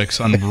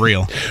breadsticks,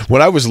 unreal.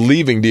 When I was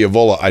leaving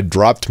Diavola, I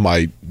dropped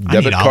my debit I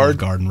need card. Olive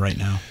Garden right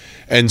now.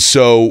 And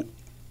so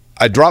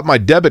I dropped my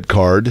debit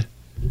card,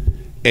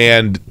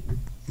 and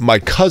my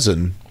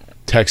cousin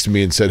texted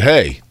me and said,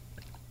 "Hey,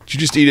 did you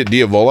just eat at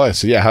Diavola?" I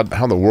said, "Yeah,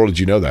 how in the world did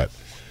you know that?"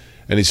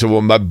 And he said,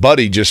 "Well, my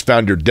buddy just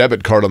found your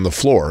debit card on the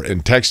floor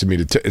and texted me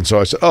and so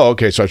I said, "Oh,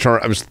 okay." So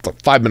I was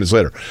 5 minutes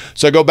later.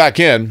 So I go back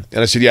in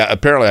and I said, "Yeah,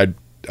 apparently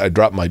I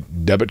dropped my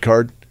debit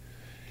card."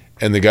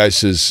 And the guy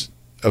says,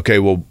 "Okay,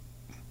 well,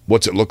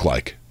 what's it look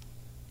like?"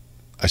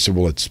 I said,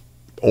 "Well, it's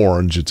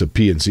orange. It's a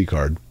PNC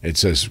card. It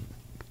says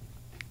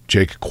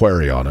Jake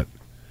Query on it."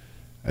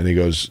 And he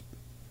goes,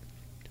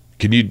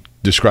 "Can you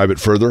describe it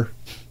further?"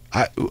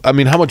 I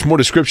mean, how much more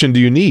description do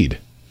you need?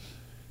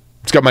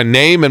 It's got my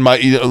name and my,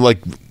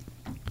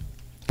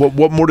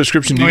 what more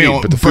description do you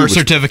need? But the birth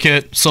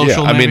certificate,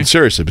 social. Yeah, I maybe? mean,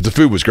 seriously, but the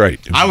food was great.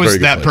 I was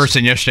that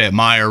person yesterday at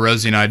Meijer.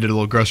 Rosie and I did a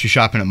little grocery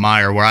shopping at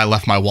Meijer where I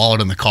left my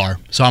wallet in the car.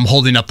 So I'm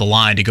holding up the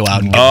line to go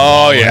out and get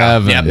Oh, the yeah.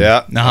 Yep.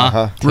 Yeah.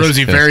 Uh-huh.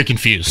 Rosie very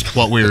confused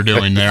what we were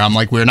doing there. I'm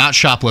like, we're not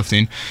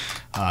shoplifting.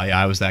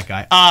 Yeah, I was that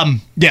guy.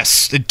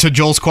 Yes, to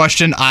Joel's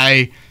question,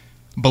 I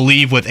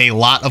believe with a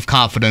lot of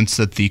confidence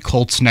that the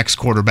Colts' next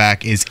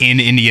quarterback is in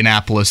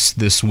Indianapolis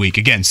this week.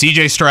 Again,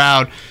 C.J.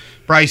 Stroud,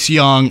 Bryce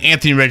Young,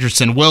 Anthony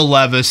Richardson, Will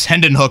Levis,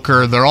 Hendon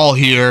Hooker, they're all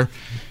here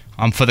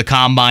for the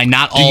Combine.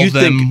 Not all of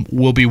them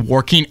will be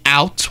working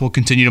out. We'll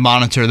continue to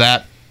monitor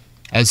that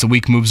as the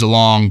week moves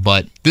along.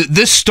 But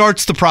this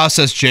starts the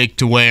process, Jake,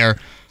 to where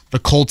the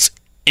Colts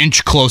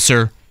inch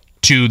closer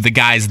to the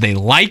guys they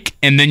like,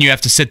 and then you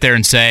have to sit there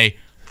and say,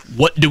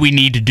 what do we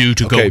need to do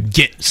to go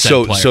get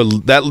said player? So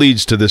that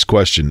leads to this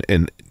question,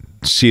 and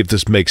see if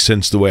this makes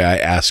sense the way I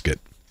ask it.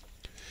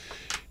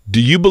 Do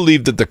you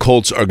believe that the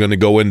Colts are going to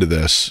go into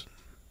this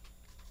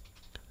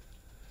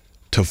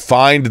to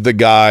find the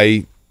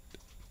guy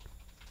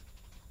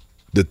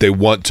that they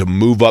want to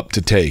move up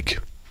to take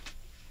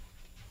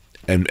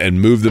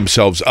and move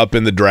themselves up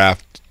in the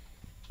draft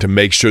to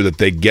make sure that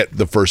they get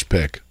the first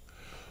pick?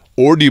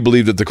 Or do you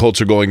believe that the Colts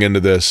are going into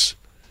this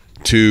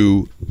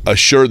to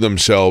assure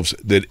themselves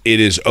that it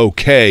is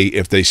okay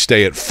if they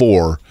stay at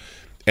 4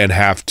 and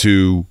have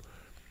to,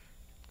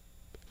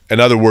 in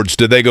other words,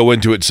 do they go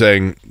into it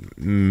saying,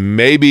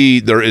 maybe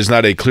there is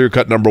not a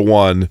clear-cut number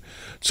 1,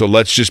 so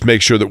let's just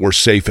make sure that we're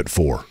safe at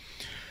 4?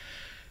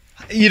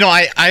 You know,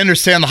 I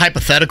understand the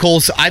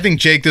hypotheticals. I think,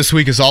 Jake, this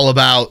week is all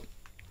about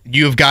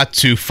you have got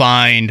to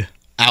find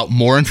out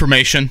more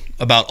information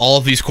about all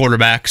of these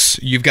quarterbacks.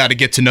 You've got to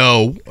get to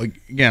know,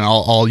 again,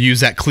 I'll use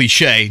that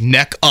cliche,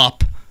 neck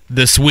up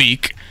this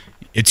week.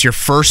 It's your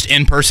first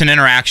in-person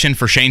interaction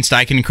for Shane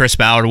Steichen and Chris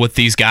Ballard with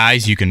these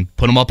guys. You can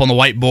put them up on the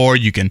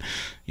whiteboard. You can,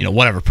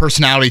 whatever,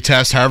 personality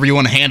test, however you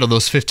want to handle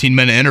those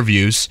 15-minute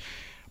interviews.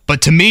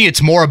 But to me,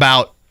 it's more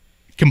about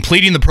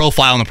completing the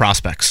profile and the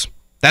prospects.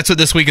 That's what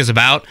this week is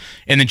about.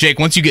 And then, Jake,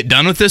 once you get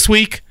done with this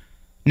week,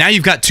 now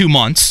you've got 2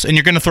 months, and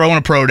you're going to throw in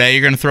a pro day.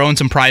 You're going to throw in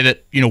some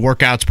private,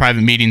 workouts,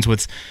 private meetings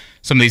with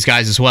some of these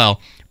guys as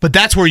well. But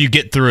that's where you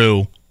get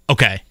through,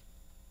 okay,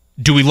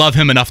 do we love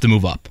him enough to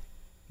move up?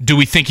 Do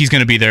we think he's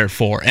going to be there at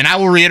 4? And I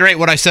will reiterate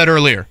what I said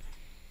earlier.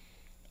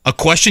 A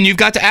question you've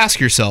got to ask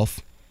yourself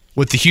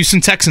with the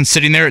Houston Texans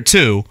sitting there at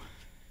 2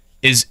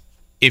 is,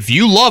 if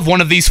you love one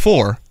of these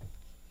 4,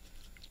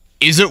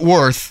 is it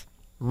worth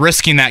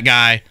risking that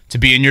guy to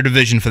be in your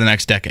division for the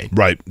next decade?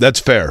 Right. That's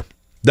fair.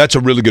 That's a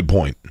really good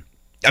point.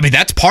 I mean,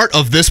 that's part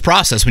of this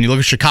process. When you look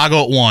at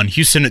Chicago at 1,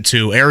 Houston at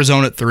 2,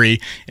 Arizona at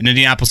 3, and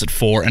Indianapolis at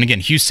 4. And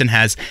again, Houston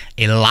has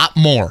a lot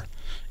more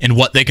in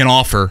what they can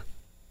offer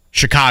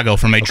Chicago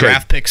from a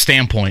draft pick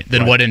standpoint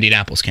than what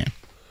Indianapolis can.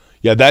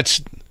 Yeah,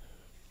 that's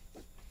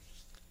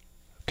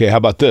Okay, how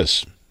about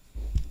this?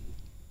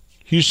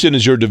 Houston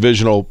is your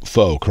divisional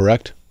foe,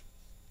 correct?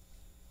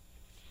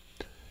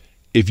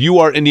 If you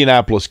are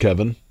Indianapolis,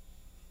 Kevin,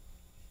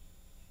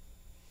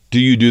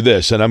 do you do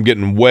this? And I'm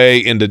getting way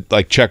into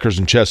like checkers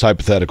and chess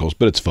hypotheticals,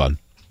 but it's fun.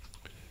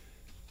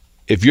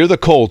 If you're the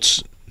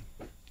Colts,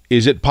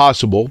 is it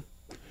possible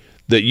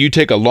that you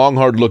take a long,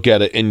 hard look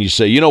at it and you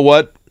say, you know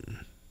what?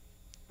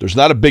 There's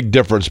not a big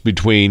difference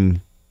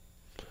between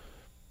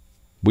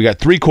we got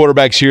 3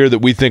 quarterbacks here that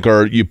we think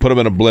are, you put them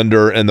in a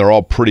blender and they're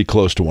all pretty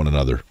close to one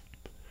another.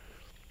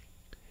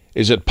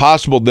 Is it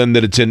possible then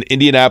that it's in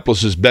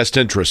Indianapolis's best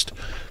interest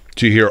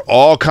to hear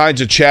all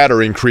kinds of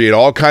chatter and create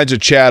all kinds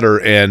of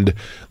chatter and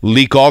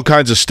leak all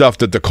kinds of stuff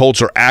that the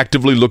Colts are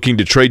actively looking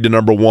to trade to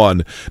number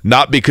 1,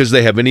 not because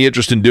they have any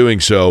interest in doing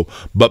so,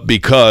 but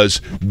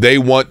because they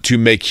want to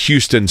make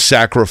Houston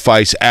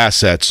sacrifice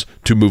assets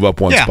to move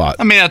up one spot?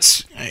 I mean,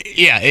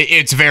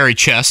 it's very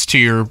chess to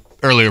your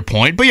earlier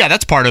point, but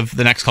that's part of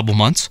the next couple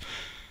months.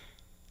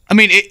 I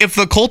mean, if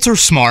the Colts are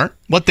smart,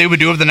 what they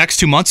would do over the next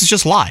 2 months is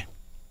just lie.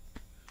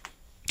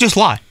 Just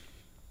lie.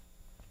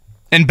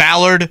 And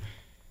Ballard,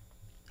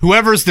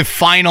 whoever's the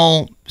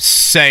final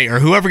say, or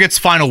whoever gets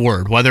final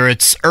word, whether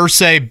it's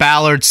Irsay,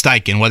 Ballard,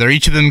 Steichen, whether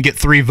each of them get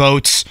 3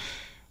 votes,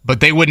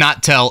 but they would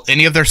not tell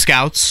any of their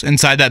scouts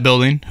inside that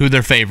building who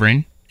they're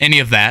favoring, any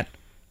of that.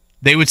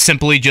 They would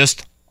simply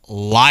just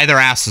lie their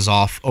asses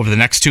off over the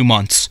next 2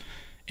 months.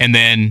 And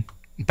then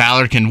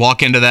Ballard can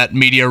walk into that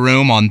media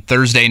room on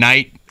Thursday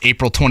night,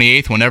 April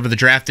 28th, whenever the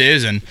draft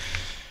is, and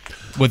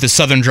with his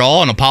southern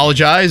drawl and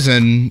apologize,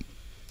 and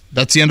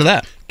that's the end of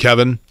that.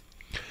 Kevin,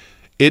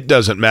 it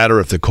doesn't matter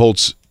if the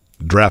Colts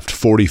draft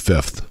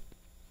 45th.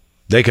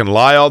 They can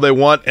lie all they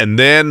want, and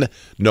then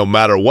no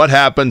matter what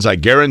happens, I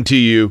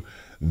guarantee you,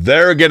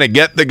 they're going to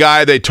get the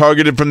guy they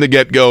targeted from the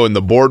get-go, and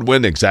the board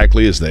win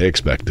exactly as they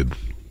expected.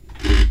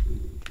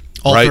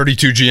 All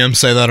 32 GMs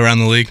say that around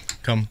the league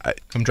come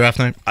draft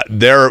night.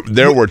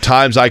 There were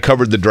times I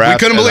covered the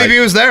draft. We couldn't believe he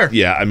was there.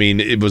 Yeah, I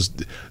mean,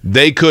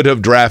 they could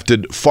have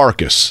drafted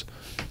Farkas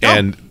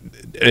and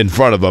in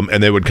front of them,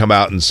 and they would come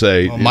out and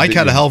say, well, Mike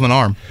had a hell of an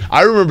arm.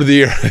 I remember the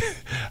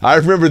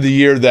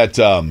year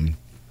that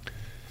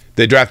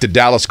they drafted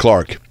Dallas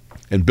Clark,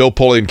 and Bill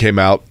Polian came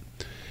out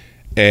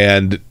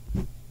and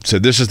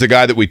said, this is the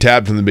guy that we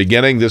tabbed from the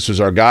beginning. This was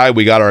our guy.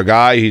 We got our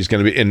guy. He's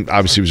going to be, and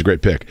obviously he was a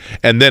great pick.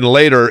 And then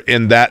later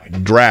in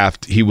that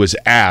draft, he was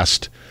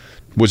asked,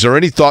 was there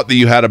any thought that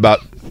you had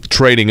about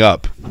trading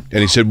up? And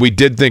he said, we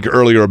did think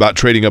earlier about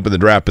trading up in the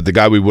draft, but the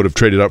guy we would have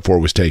traded up for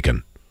was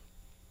taken.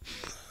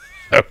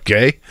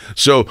 Okay.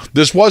 So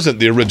this wasn't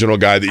the original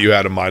guy that you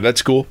had in mind.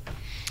 That's cool.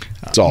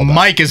 That's all.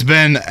 Mike has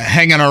been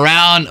hanging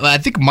around. I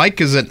think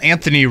Mike is an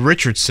Anthony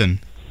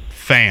Richardson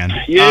fan.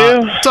 Yeah.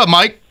 What's up,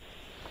 Mike?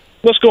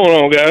 What's going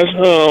on, guys?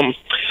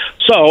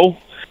 So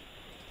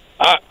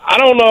I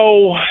don't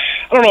know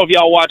if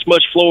y'all watch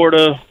much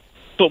Florida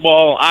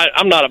football.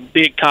 I'm not a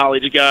big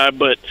college guy,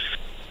 but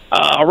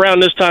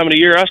around this time of the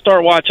year, I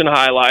start watching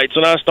highlights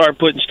and I start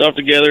putting stuff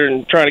together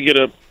and trying to get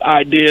an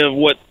idea of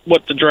what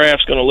the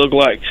draft's going to look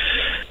like.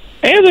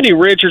 Anthony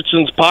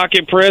Richardson's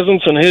pocket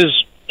presence and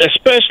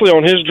especially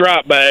on his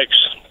dropbacks,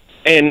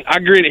 and I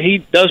agree that he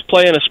does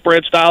play in a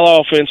spread style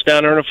offense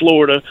down there in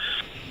Florida.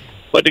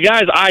 But the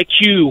guy's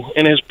IQ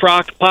and his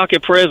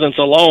pocket presence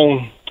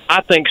alone,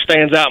 I think,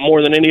 stands out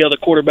more than any other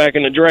quarterback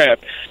in the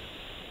draft.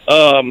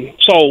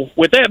 So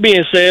with that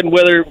being said,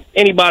 whether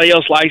anybody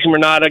else likes him or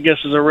not, I guess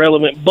is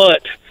irrelevant.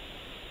 But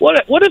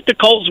what if the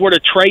Colts were to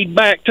trade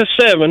back to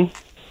 7,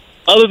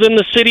 other than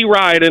the city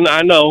riding,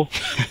 I know.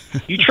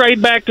 You trade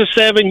back to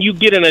 7, you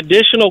get an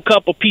additional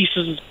couple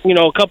pieces,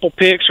 a couple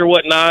picks or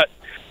whatnot.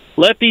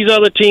 Let these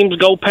other teams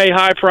go pay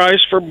high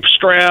price for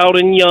Stroud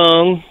and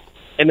Young.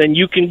 And then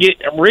you can get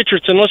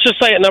Richardson, let's just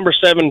say at number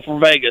 7 for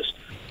Vegas.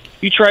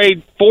 You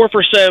trade 4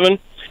 for 7.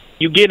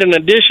 You get an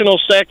additional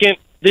second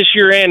this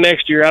year and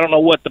next year. I don't know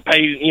what the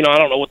pay, I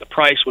don't know what the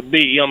price would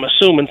be. I'm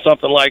assuming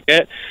something like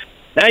that.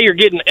 Now you're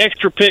getting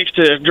extra picks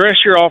to address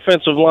your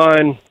offensive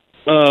line,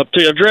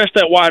 to address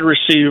that wide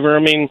receiver.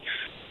 I mean,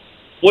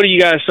 what do you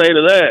guys say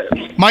to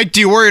that? Mike, do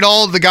you worry at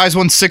all the guy's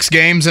won 6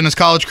 games in his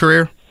college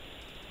career?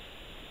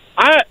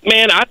 I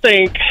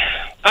think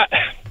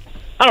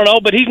I don't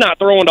know, but he's not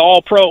throwing to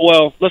all pro.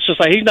 Well, let's just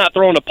say he's not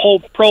throwing to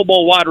Pro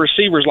Bowl wide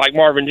receivers like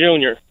Marvin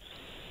Jr.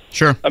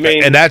 Sure. I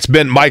mean, and that's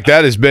been, Mike,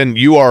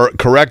 you are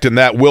correct in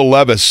that. Will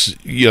Levis,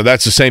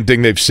 that's the same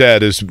thing they've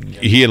said, is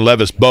he and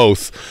Levis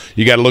both.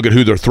 You got to look at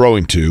who they're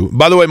throwing to.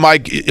 By the way,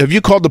 Mike, have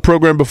you called the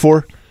program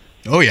before?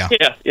 Oh, yeah.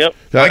 Yeah, yep.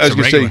 I was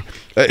going to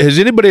say, has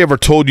anybody ever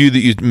told you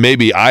that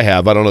maybe I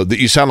have, I don't know, that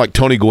you sound like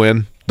Tony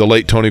Gwynn, the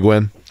late Tony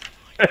Gwynn?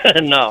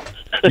 No.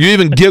 You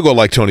even giggle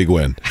like Tony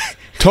Gwynn.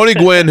 Tony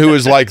Gwynn, who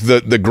is like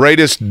the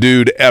greatest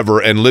dude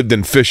ever and lived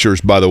in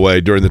Fishers, by the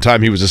way, during the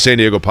time he was a San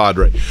Diego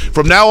Padre.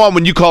 From now on,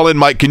 when you call in,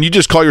 Mike, can you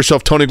just call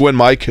yourself Tony Gwynn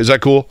Mike? Is that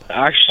cool?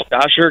 I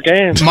sure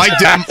can.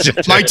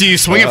 Mike, do you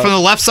swing it from the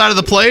left side of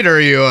the plate, or are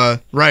you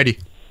righty?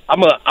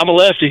 I'm a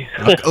lefty.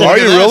 Are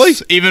you really?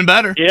 Even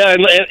better. Yeah,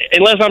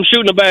 unless I'm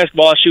shooting a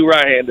basketball, I shoot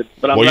right-handed.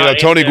 But I'm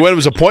Tony Gwynn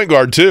was a point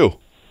guard, too.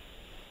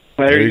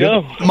 There you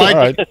go.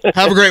 Mike,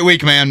 have a great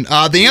week, man.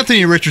 The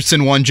Anthony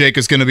Richardson one, Jake,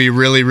 is going to be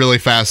really, really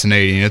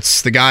fascinating.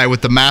 It's the guy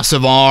with the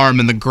massive arm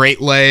and the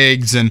great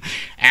legs, and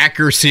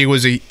accuracy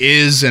was a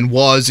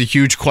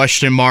huge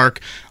question mark.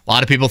 A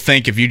lot of people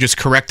think if you just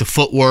correct the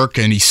footwork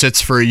and he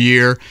sits for a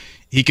year,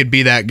 he could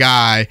be that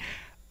guy.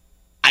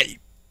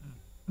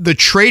 The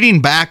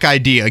trading back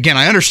idea, again,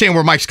 I understand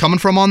where Mike's coming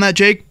from on that,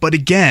 Jake, but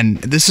again,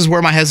 this is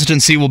where my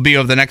hesitancy will be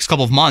over the next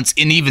couple of months,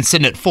 and even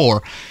sitting at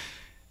 4.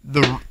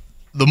 The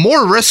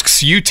more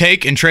risks you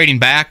take in trading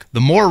back, the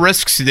more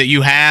risks that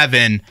you have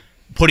in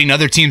putting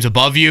other teams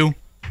above you,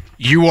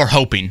 you are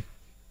hoping.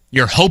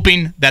 You're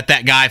hoping that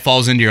guy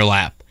falls into your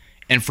lap.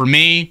 And for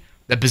me,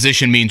 that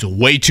position means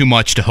way too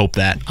much to hope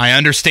that. I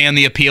understand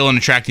the appeal in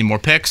attracting more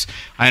picks.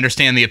 I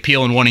understand the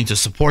appeal in wanting to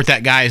support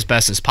that guy as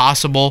best as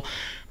possible.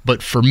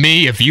 But for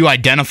me, if you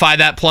identify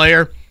that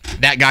player,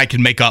 that guy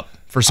can make up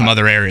for some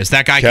other areas.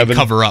 That guy can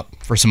cover up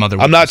for some other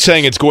weaknesses. I'm not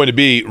saying it's going to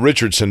be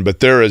Richardson, but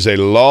there is a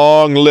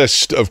long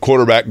list of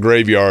quarterback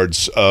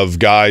graveyards of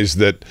guys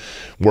that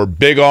were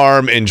big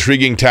arm,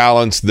 intriguing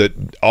talents that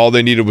all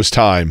they needed was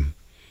time,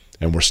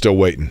 and we're still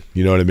waiting.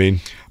 You know what I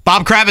mean?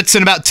 Bob Kravitz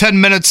in about 10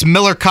 minutes,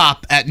 Miller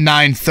Kopp at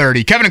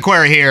 9:30. Kevin and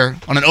Query here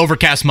on an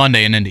overcast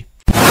Monday in Indy.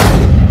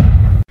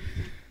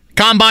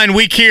 Combine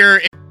week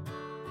here.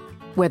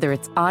 Whether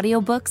it's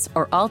audiobooks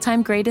or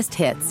all-time greatest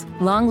hits,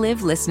 long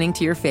live listening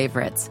to your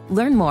favorites.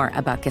 Learn more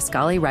about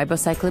Kisqali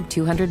Ribociclib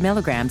 200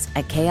 milligrams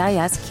at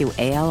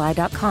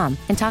KISQALI.com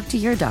and talk to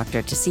your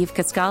doctor to see if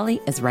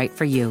Kisqali is right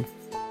for you.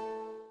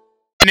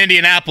 In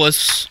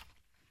Indianapolis,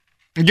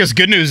 I guess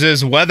good news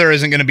is weather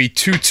isn't going to be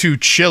too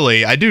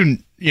chilly. I do,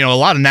 a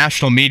lot of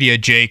national media,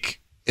 Jake,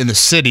 in the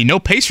city. No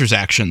Pacers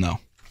action, though.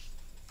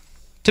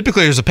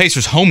 Typically, there's a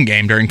Pacers home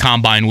game during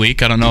Combine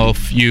Week. I don't know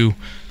if you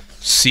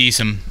see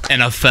some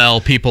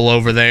NFL people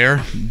over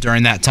there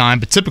during that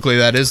time, but typically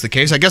that is the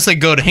case. I guess they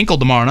go to Hinkle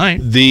tomorrow night.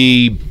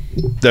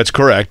 That's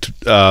correct.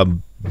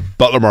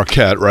 Butler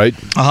Marquette, right?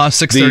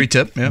 6:30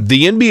 tip. Yeah.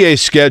 The NBA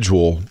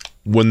schedule,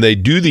 when they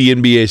do the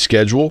NBA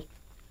schedule,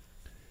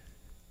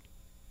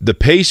 the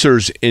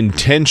Pacers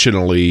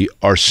intentionally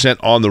are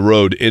sent on the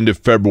road into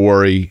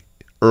February,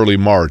 early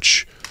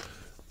March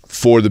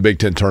for the Big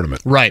Ten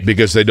tournament. Right.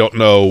 Because they don't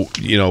know,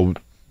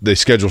 they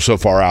schedule so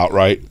far out,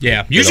 right?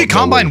 Yeah. Usually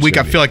Combine Week,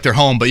 I feel like they're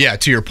home. But yeah,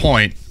 to your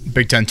point,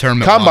 Big Ten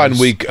tournament. Combine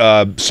Week,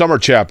 summer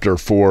chapter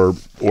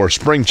or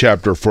spring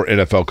chapter for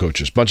NFL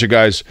coaches. Bunch of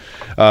guys.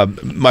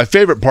 My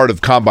favorite part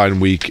of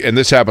Combine Week, and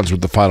this happens with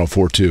the Final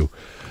Four too,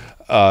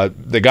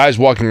 the guys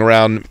walking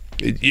around,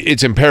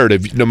 it's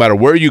imperative, no matter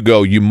where you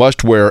go, you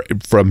must wear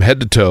from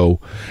head to toe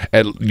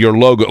at your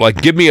logo.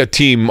 Like, give me a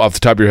team off the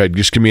top of your head.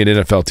 Just give me an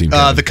NFL team.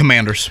 The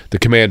Commanders. The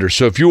Commanders.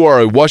 So if you are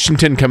a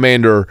Washington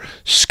Commander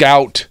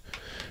scout,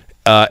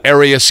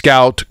 area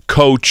scout,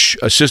 coach,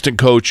 assistant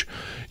coach,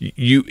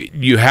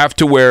 you have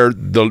to wear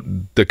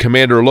the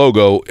Commander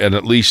logo and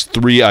at least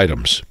 3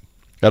 items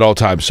at all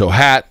times. So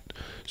hat,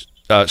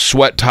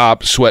 sweat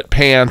top, sweat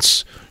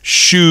pants,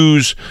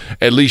 shoes,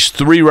 at least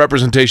 3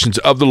 representations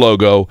of the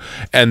logo,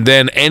 and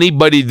then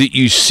anybody that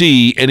you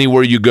see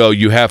anywhere you go,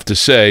 you have to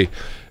say,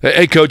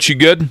 "Hey, coach, you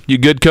good? You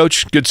good,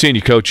 coach? Good seeing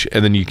you, coach."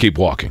 And then you keep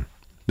walking.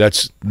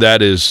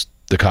 That is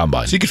the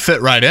Combine. So you could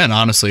fit right in,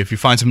 honestly, if you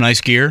find some nice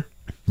gear.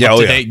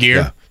 Up-to-date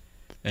gear,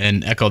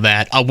 and echo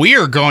that. We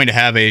are going to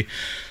have a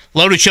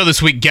loaded show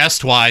this week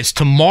guest-wise.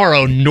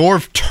 Tomorrow,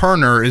 Norv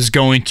Turner is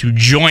going to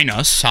join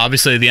us.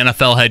 Obviously, the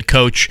NFL head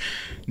coach,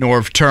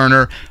 Norv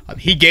Turner.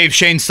 He gave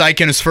Shane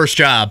Steichen his first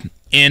job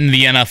in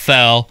the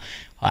NFL.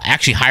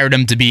 Actually hired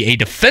him to be a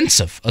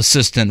defensive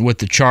assistant with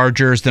the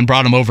Chargers, then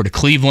brought him over to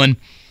Cleveland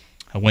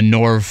when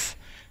Norv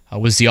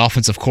was the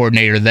offensive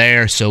coordinator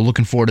there. So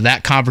looking forward to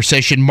that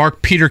conversation.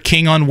 Mark Peter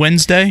King on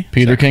Wednesday.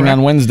 Peter King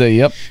on Wednesday,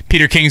 yep.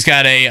 Peter King's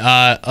got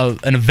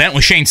an event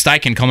with Shane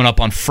Steichen coming up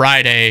on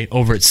Friday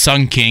over at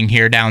Sun King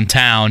here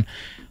downtown.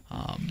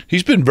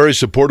 He's been very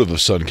supportive of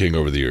Sun King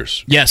over the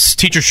years. Yes,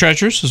 Teachers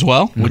Treasures as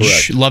well,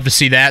 which love to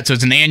see that. So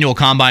it's an annual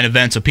Combine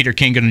event, so Peter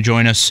King going to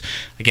join us.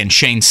 Again,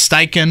 Shane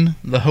Steichen,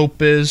 the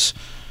hope is,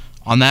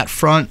 on that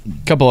front.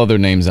 A couple other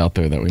names out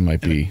there that we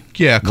might be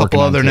a couple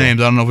other names.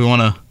 I don't know if we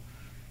want to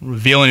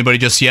reveal anybody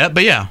just yet,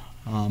 but yeah,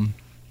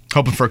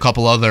 hoping for a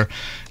couple other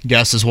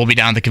guesses. We'll be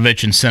down at the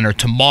Convention Center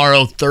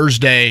tomorrow,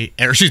 Wednesday,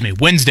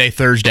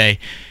 Thursday,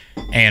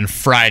 and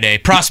Friday.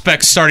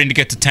 Prospects starting to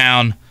get to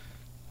town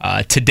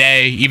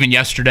today, even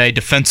yesterday.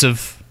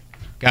 Defensive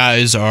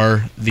guys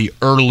are the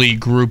early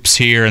groups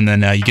here, and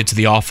then you get to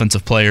the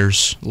offensive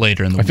players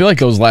later in the week. I feel like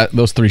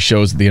those 3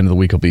 shows at the end of the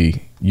week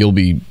you'll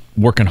be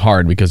working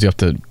hard because you have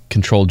to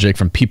control Jake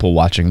from people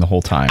watching the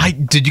whole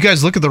time. Did you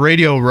guys look at the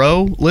Radio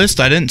Row list?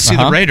 I didn't see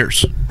the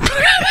Raiders.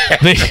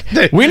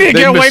 We need to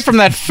get away from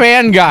that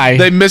fan guy.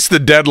 They missed the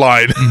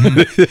deadline.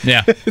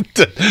 Yeah,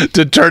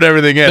 to turn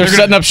everything in. They're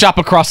setting up shop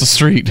across the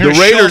street. The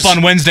Raiders show up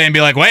on Wednesday and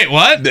be like, "Wait,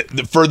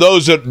 what?" For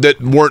those that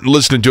weren't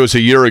listening to us a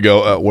year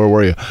ago, where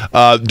were you?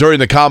 During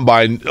the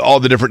Combine,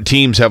 all the different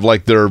teams have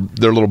like their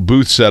little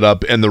booth set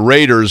up, and the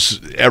Raiders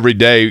every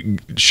day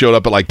showed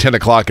up at like 10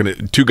 o'clock,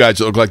 and 2 guys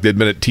that looked like they'd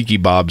been at Tiki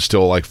Bob's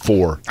till like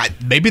 4.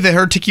 Maybe they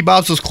heard Tiki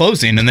Bob's was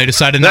closing and they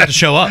decided not to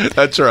show up.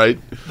 That's right.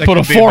 Put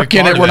a fork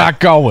in it. We're not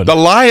going.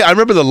 I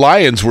remember the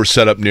Lions were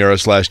set up near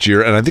us last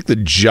year, and I think the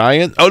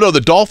Giants. Oh no,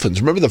 the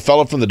Dolphins. Remember the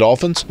fella from the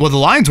Dolphins? Well, the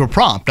Lions were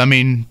prompt. I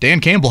mean, Dan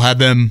Campbell had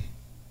them.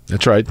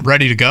 That's right.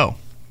 Ready to go.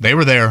 They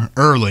were there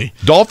early.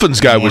 Dolphins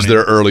guy was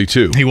there early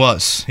too. He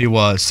was.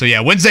 So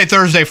yeah, Wednesday,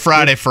 Thursday,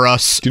 Friday for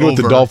us. Do you know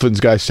what the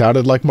Dolphins guy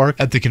sounded like, Mark?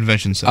 At the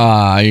convention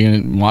center.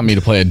 You want me to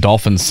play a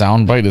Dolphins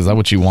soundbite? Is that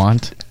what you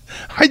want?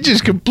 I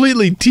just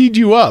completely teed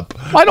you up.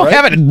 I don't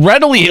have it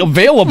readily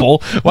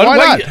available. Why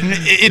not?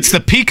 It's the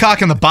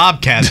Peacock and the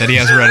Bobcat that he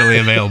has readily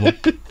available.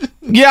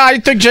 Yeah, I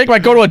think Jake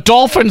might go to a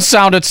Dolphins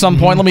sound at some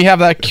point. Let me have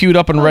that queued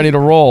up and ready to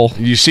roll.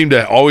 You seem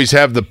to always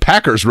have the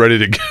Packers ready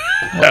to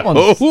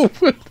go.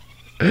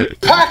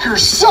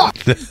 Packers suck.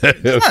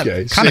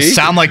 Okay, kind of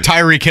sound like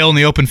Tyreek Hill in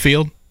the open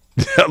field.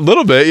 A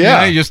little bit,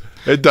 yeah.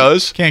 It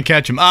does. Can't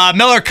catch him.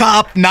 Miller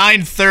Kopp,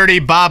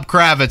 9:30. Bob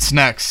Kravitz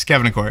next.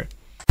 Kevin and Corey.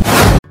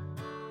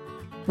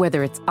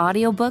 Whether it's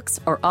audiobooks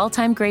or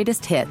all-time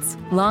greatest hits,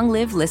 long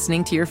live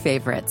listening to your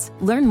favorites.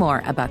 Learn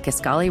more about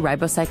Kisqali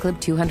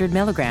Ribociclib 200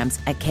 milligrams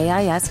at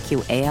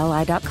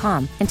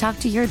KISQALI.com and talk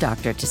to your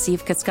doctor to see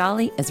if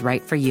Kisqali is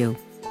right for you.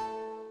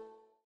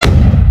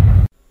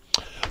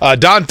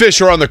 Don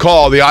Fisher on the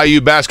call, the IU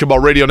Basketball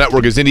Radio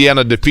Network, as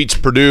Indiana defeats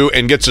Purdue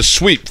and gets a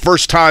sweep.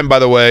 First time, by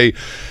the way,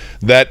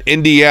 that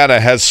Indiana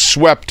has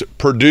swept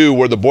Purdue,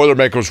 where the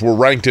Boilermakers were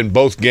ranked in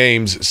both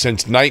games,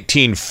 since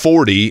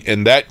 1940.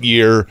 In that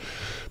year,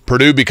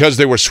 Purdue, because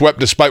they were swept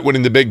despite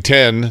winning the Big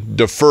Ten,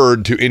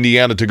 deferred to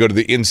Indiana to go to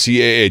the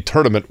NCAA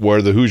tournament,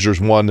 where the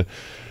Hoosiers won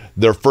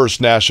their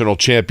first national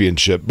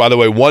championship. By the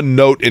way, one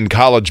note in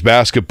college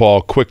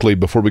basketball quickly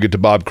before we get to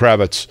Bob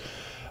Kravitz.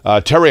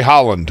 Terry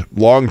Holland,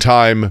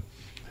 longtime,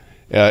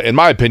 in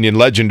my opinion,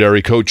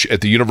 legendary coach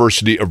at the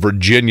University of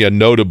Virginia,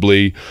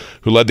 notably,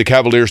 who led the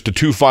Cavaliers to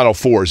 2 Final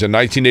Fours. In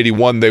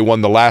 1981, they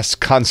won the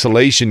last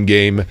consolation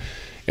game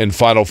in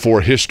Final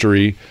Four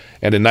history.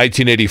 And in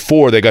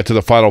 1984, they got to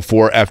the Final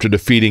Four after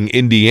defeating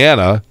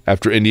Indiana,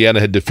 after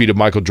Indiana had defeated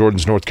Michael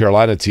Jordan's North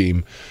Carolina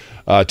team.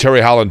 Terry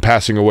Holland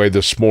passing away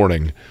this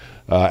morning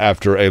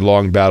after a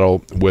long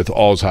battle with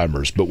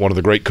Alzheimer's, but one of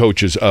the great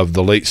coaches of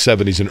the late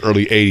 70s and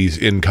early 80s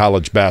in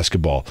college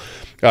basketball.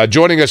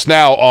 Joining us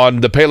now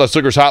on the Payless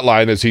Liquors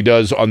Hotline, as he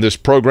does on this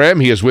program,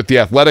 he is with The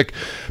Athletic.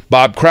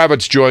 Bob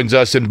Kravitz joins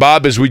us. And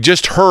Bob, as we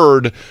just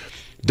heard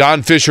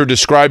Don Fisher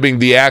describing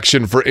the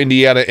action for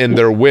Indiana in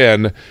their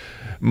win,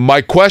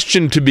 my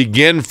question to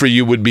begin for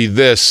you would be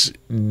this.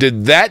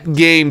 Did that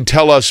game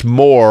tell us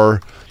more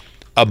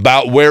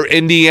about where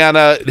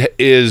Indiana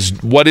is,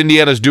 what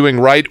Indiana's doing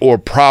right, or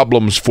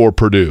problems for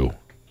Purdue?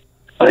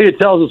 I think it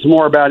tells us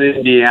more about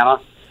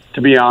Indiana,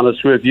 to be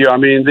honest with you. I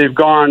mean, they've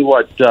gone,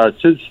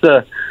 since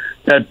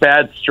that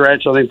bad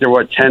stretch, I think they're,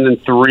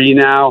 10-3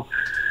 now.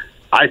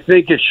 I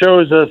think it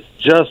shows us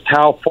just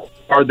how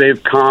far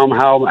they've come,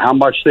 how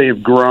much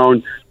they've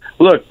grown.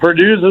 Look,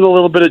 Purdue's in a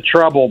little bit of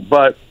trouble,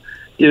 but,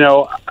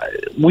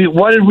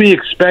 what did we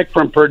expect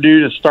from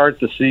Purdue to start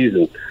the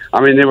season? I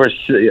mean, they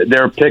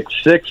were picked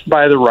 6th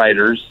by the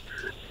writers.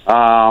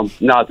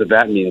 Not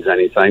that means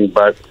anything,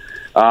 but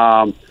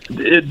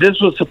this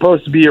was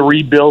supposed to be a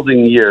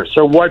rebuilding year.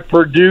 So what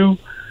Purdue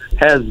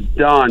has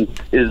done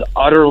is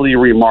utterly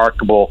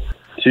remarkable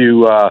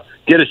to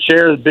get a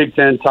share of the Big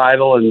Ten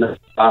title, and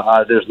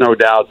there's no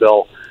doubt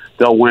they'll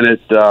win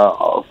it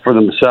for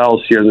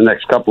themselves here in the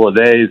next couple of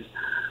days.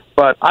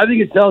 But I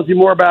think it tells you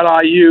more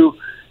about IU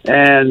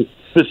and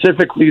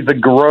specifically the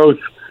growth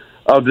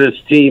of this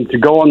team to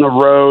go on the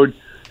road,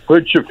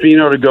 put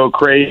Schifino to go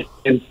crazy.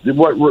 And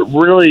what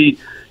really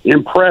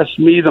impressed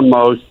me the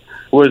most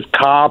was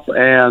Kopp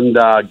and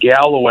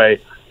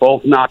Galloway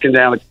both knocking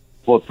down a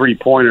couple of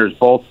three-pointers,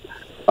 both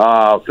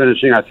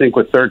finishing, I think,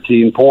 with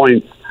 13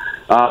 points.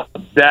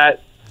 That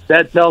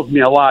tells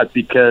me a lot,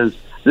 because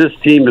this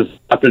team has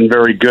not been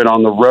very good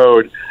on the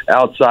road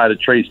outside of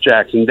Trace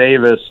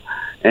Jackson-Davis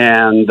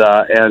and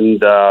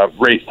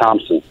Race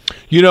Thompson.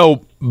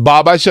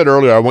 Bob, I said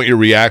earlier, I want your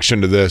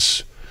reaction to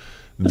this,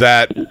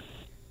 that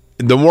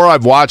the more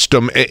I've watched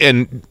them,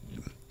 and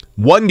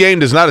one game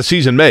does not a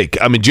season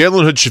make. I mean,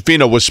 Jalen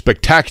Hood-Schifino was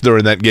spectacular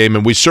in that game,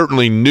 and we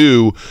certainly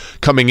knew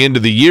coming into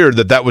the year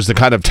that was the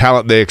kind of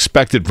talent they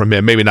expected from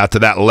him. Maybe not to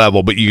that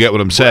level, but you get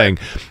what I'm saying.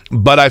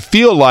 But I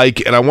feel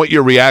like, and I want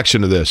your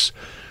reaction to this,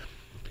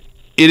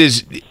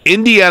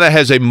 Indiana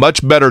has a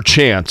much better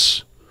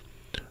chance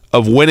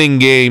of winning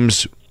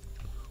games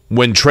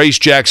when Trace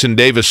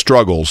Jackson-Davis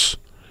struggles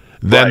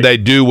than they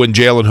do when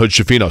Jalen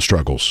Hood-Schifino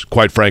struggles,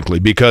 quite frankly,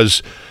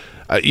 because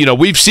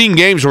we've seen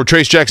games where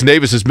Trace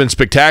Jackson-Davis has been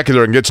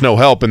spectacular and gets no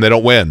help and they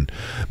don't win.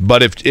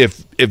 But if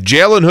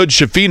Jalen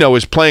Hood-Schifino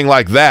is playing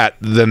like that,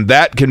 then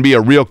that can be a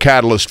real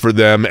catalyst for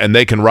them, and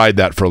they can ride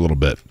that for a little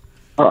bit.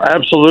 Oh,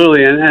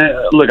 absolutely. And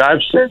look,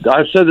 I've said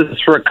this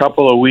for a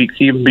couple of weeks,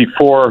 even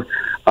before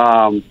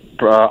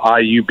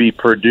IU beat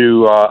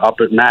Purdue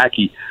up at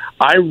Mackey.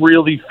 I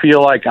really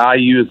feel like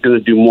IU is going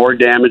to do more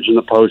damage in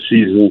the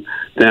postseason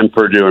than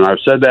Purdue, and I've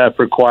said that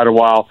for quite a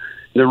while.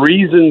 The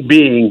reason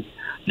being,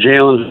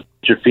 Jalen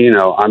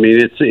Schifino. I mean,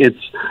 it's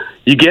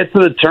you get to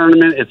the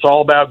tournament, it's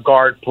all about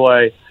guard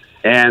play,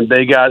 and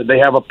they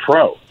have a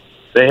pro.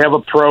 They have a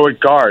pro at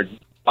guard.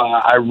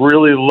 I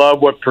really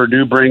love what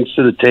Purdue brings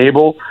to the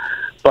table,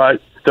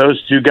 but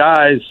those two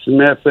guys,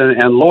 Smith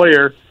and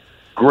Lawyer,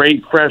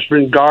 great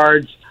freshman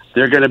guards.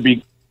 They're going to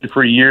be good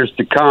for years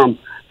to come,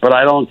 but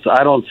I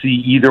don't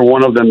see either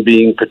one of them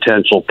being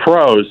potential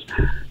pros.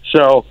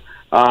 So,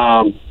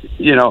 the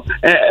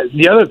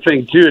other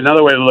thing too,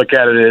 another way to look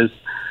at it is,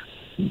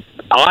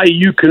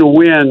 IU can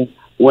win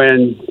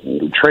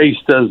when Trace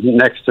does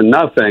next to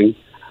nothing,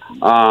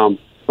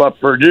 but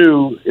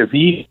Purdue, if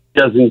he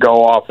doesn't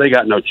go off, they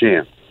got no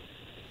chance.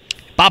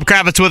 Bob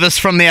Kravitz with us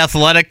from The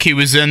Athletic. He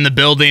was in the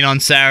building on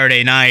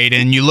Saturday night,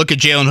 and you look at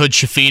Jalen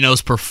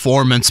Hood-Schifino's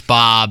performance,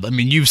 Bob. I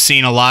mean, you've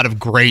seen a lot of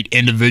great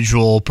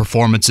individual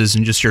performances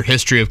in just your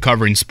history of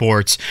covering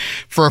sports.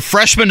 For a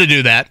freshman to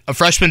do that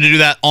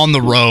on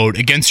the road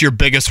against your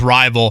biggest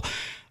rival,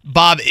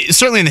 Bob,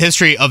 certainly in the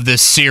history of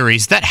this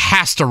series, that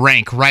has to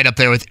rank right up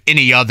there with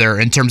any other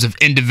in terms of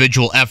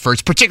individual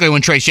efforts, particularly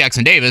when Trayce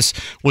Jackson-Davis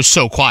was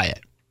so quiet.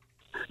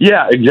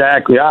 Yeah,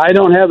 exactly. I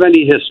don't have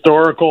any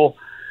historical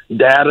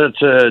data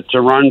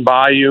to run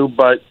by you,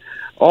 but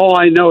all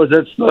I know is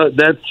that's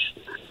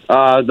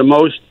the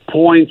most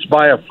points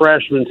by a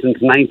freshman since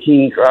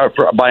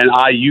by an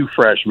IU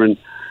freshman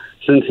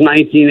since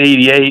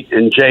 1988,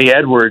 and Jay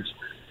Edwards,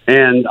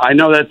 and I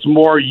know that's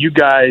more you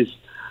guys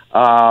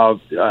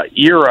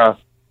era.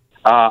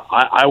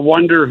 I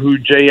wonder who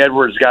Jay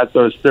Edwards got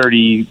those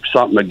 30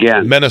 something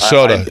again.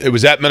 Minnesota. It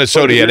was at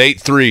Minnesota. He had 8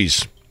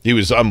 threes. He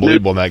was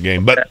unbelievable in that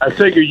game. But I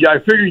figured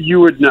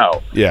you would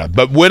know. Yeah,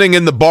 but winning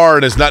in the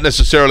barn is not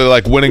necessarily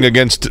like winning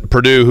against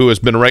Purdue, who has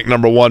been ranked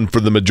number 1 for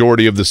the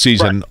majority of the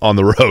season on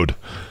the road.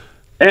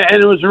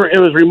 And it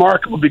was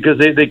remarkable because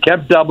they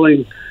kept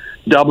doubling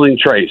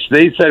Trayce.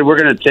 They said, we're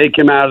going to take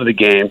him out of the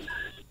game.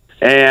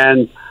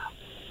 And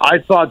I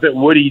thought that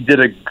Woody did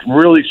a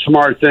really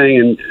smart thing,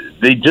 and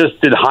they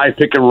just did high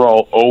pick and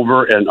roll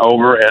over and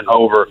over and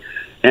over.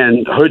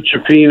 And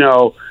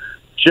Hood-Schifino,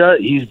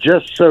 he's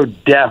just so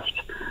deft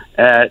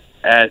at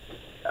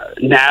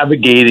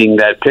navigating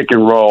that pick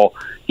and roll.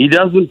 He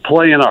doesn't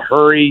play in a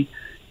hurry.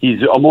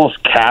 He's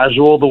almost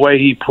casual the way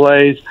he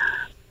plays,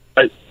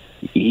 but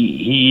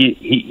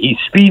he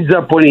speeds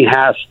up when he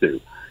has to.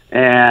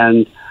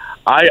 And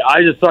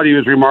I just thought he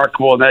was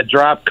remarkable in that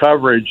drop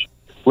coverage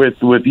with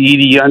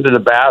Edey under the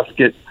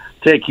basket,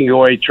 taking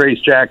away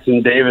Trayce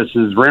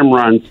Jackson-Davis's rim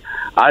runs.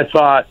 I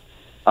thought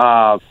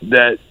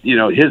that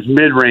his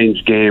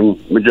mid-range game,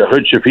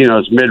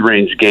 Hood-Schifino's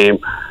mid-range game,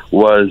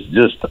 was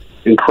just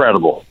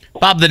incredible.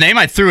 Bob, the name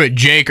I threw at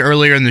Jake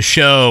earlier in the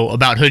show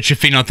about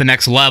Hood-Schifino at the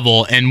next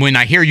level, and when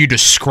I hear you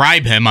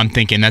describe him, I'm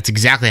thinking that's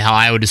exactly how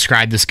I would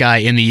describe this guy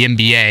in the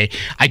NBA.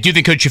 I do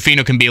think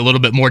Hood-Schifino can be a little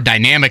bit more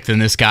dynamic than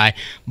this guy,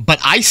 but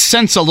I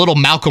sense a little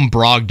Malcolm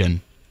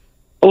Brogdon.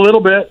 A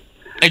little bit.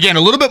 Again,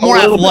 a little bit more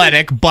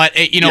athletic, but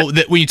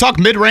when you talk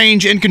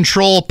mid-range, in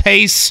control,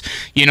 pace,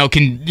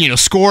 can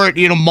score at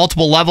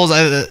multiple levels.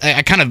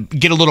 I kind of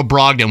get a little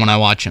Brogdon when I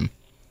watch him.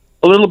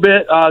 A little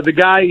bit. The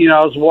guy,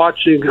 I was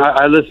watching.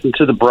 I listen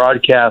to the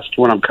broadcast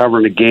when I'm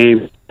covering a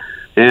game,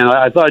 and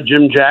I thought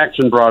Jim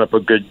Jackson brought up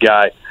a good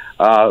guy.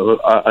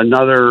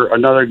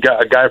 Another guy,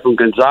 a guy from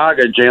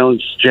Gonzaga,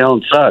 Jalen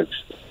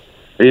Suggs.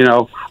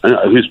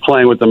 Who's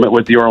playing with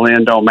the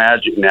Orlando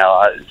Magic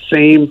now.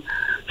 Same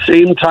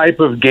type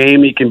of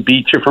game. He can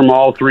beat you from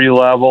all 3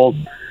 levels.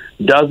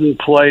 Doesn't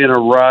play in a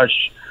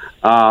rush.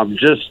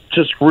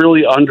 Just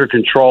really under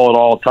control at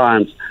all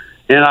times.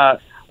 And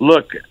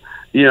look,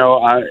 he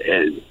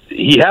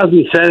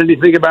hasn't said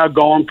anything about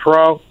going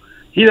pro.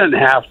 He doesn't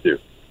have to.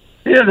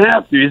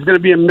 He's going to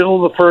be a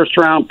middle of the first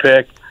round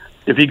pick.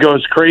 If he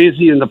goes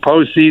crazy in the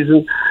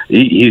postseason,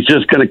 he's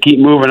just going to keep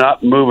moving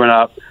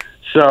up.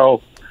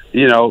 So,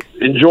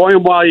 enjoy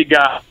him while you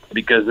got him,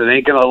 because it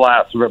ain't going to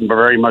last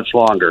very much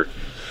longer.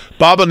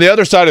 Bob, on the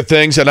other side of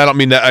things, and I don't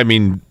mean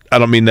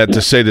that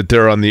to say that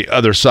they're on the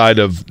other side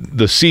of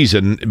the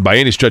season by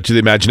any stretch of the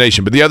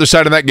imagination, but the other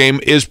side of that game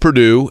is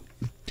Purdue.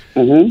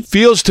 Mm-hmm.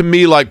 Feels to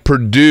me like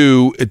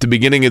Purdue at the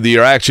beginning of the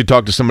year, I actually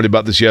talked to somebody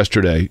about this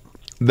yesterday,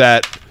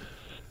 that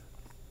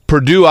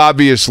Purdue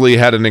obviously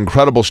had an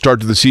incredible start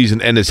to the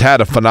season and has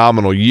had a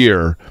phenomenal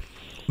year.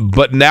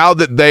 But now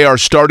that they are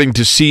starting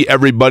to see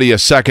everybody a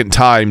second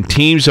time,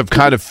 teams have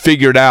kind of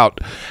figured out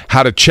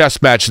how to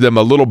chess match them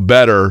a little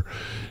better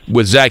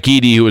with Zach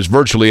Edey, who is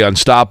virtually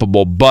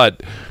unstoppable.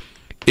 But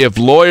if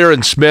Lawyer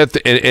and Smith,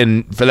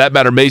 and for that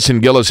matter Mason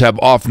Gillis, have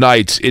off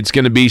nights, it's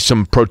going to be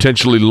some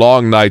potentially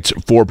long nights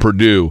for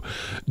Purdue.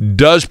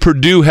 Does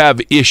Purdue have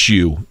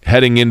issue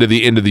heading into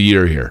the end of the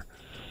year here?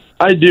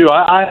 I do.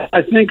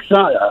 I think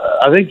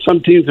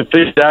some teams have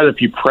figured out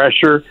if you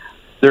pressure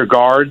their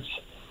guards,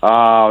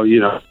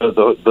 the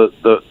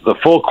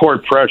full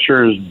court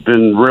pressure has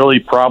been really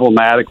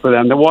problematic for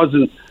them. There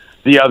wasn't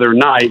the other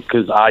night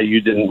because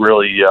IU didn't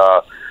really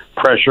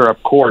pressure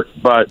up court.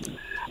 But,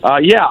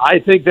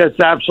 I think that's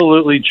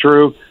absolutely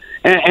true.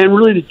 And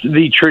really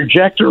the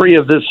trajectory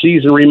of this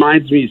season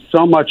reminds me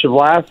so much of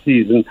last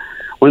season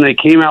when they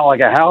came out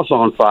like a house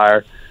on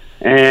fire.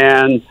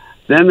 And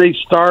then they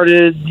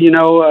started,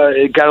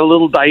 it got a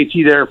little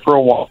dicey there for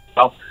a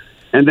while.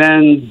 And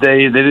then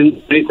they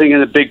didn't do anything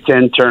in the Big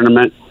Ten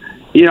tournament.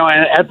 And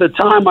at the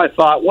time I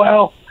thought,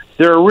 well,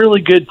 they're a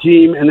really good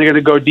team, and they're going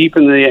to go deep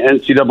in the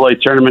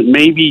NCAA tournament,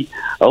 maybe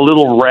a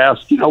little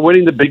rest.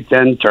 Winning the Big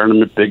Ten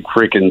tournament, big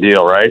freaking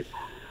deal, right?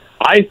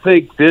 I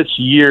think this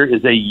year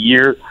is a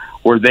year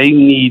where they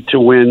need to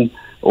win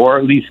or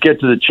at least get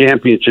to the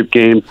championship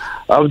game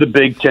of the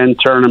Big Ten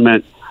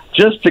tournament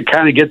just to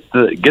kind of get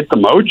the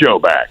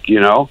mojo back,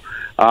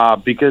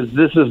 because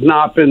this has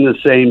not been the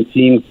same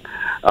team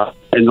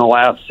in the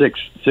last six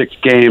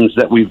games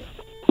that we've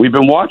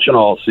been watching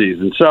all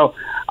season. So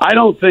I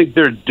don't think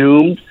they're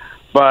doomed,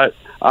 but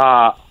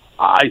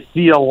I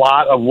see a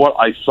lot of what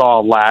I saw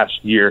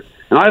last year.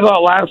 And I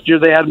thought last year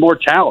they had more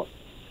talent,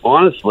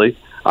 honestly.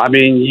 I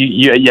mean,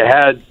 you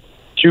had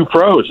two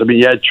pros. I mean,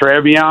 you had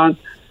Trevion,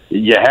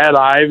 you had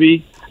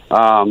Ivy,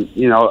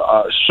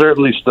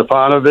 certainly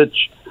Stefanovic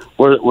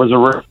was a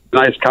really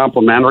nice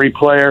complimentary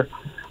player.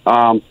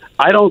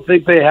 I don't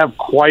think they have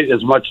quite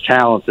as much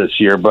talent this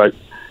year, but,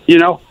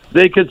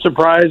 they could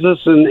surprise us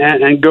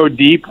and go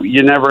deep.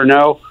 You never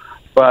know.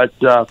 But,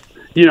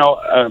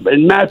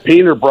 and Matt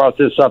Painter brought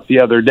this up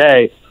the other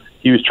day.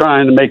 He was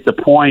trying to make the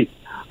point,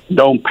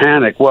 don't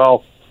panic.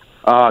 Well,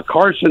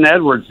 Carson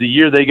Edwards, the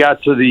year they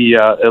got to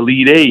the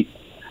Elite Eight,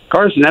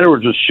 Carson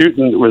Edwards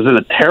was in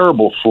a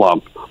terrible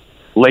slump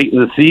late in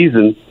the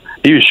season.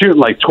 He was shooting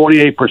like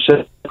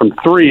 28% from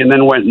three and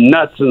then went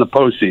nuts in the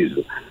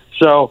postseason.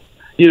 So,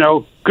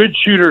 good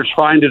shooters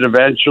find it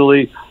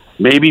eventually.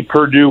 Maybe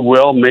Purdue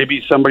will.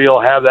 Maybe somebody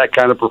will have that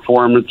kind of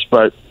performance.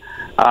 But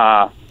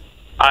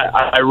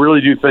I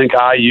really do think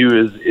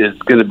IU is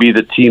going to be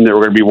the team that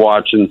we're going to be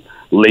watching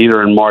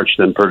later in March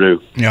than Purdue.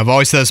 Yeah, I've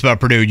always said this about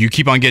Purdue. You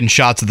keep on getting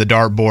shots at the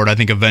dartboard. I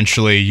think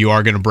eventually you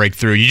are going to break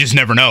through. You just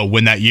never know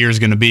when that year is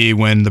going to be,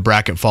 when the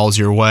bracket falls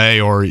your way,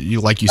 or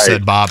like you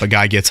said, Bob, a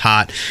guy gets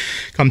hot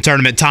come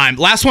tournament time.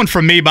 Last one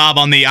from me, Bob,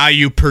 on the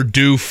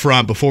IU-Purdue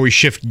front before we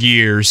shift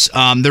gears.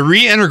 The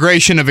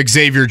reintegration of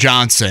Xavier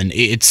Johnson.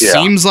 It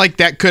seems like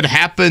that could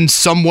happen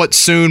somewhat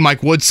soon.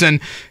 Mike Woodson,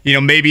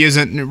 maybe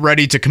isn't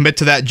ready to commit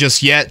to that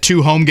just yet.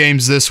 2 home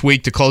games this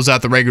week to close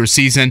out the regular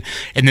season,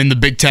 and then the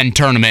Big Ten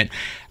tournament.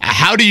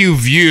 How do you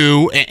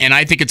view, and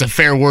I think it's a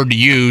fair word to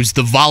use,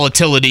 the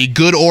volatility,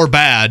 good or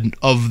bad,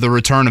 of the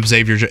return of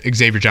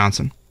Xavier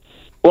Johnson?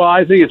 Well,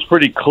 I think it's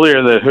pretty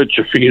clear that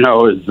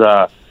Hood-Schifino is,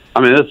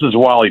 this is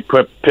Wally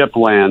Pip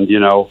land,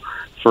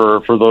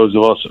 for those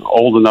of us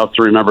old enough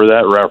to remember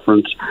that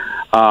reference.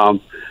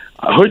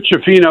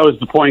 Hood-Schifino is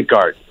the point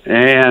guard.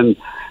 And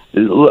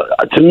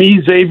to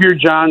me, Xavier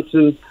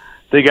Johnson,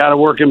 they got to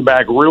work him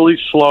back really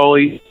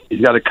slowly. He's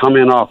got to come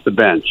in off the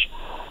bench.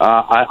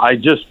 I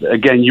just,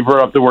 again, you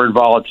brought up the word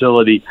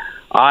volatility.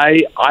 I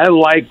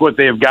like what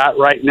they've got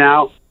right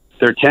now.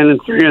 They're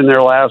 10-3 in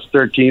their last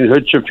 13.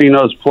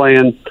 Hood-Schifino's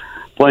playing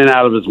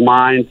out of his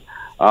mind.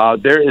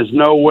 There is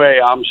no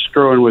way I'm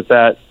screwing with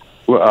that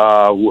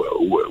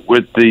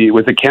with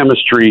the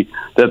chemistry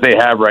that they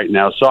have right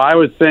now. So I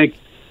would think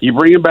you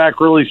bring him back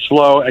really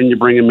slow and you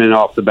bring him in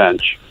off the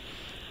bench.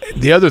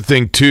 The other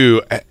thing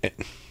too,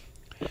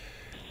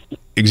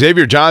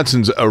 Xavier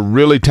Johnson's a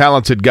really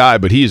talented guy,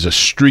 but he's a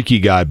streaky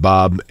guy,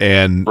 Bob.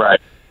 And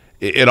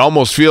it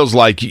almost feels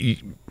like, I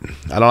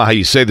don't know how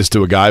you say this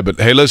to a guy, but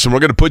hey, listen, we're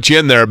going to put you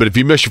in there, but if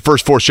you miss your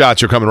first 4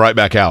 shots, you're coming right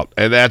back out.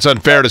 And that's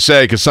unfair to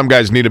say because some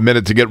guys need a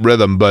minute to get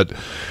rhythm, but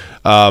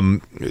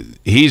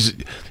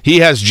he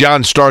has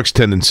John Starks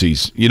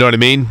tendencies. You know what I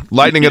mean?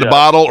 Lightning in a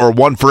bottle or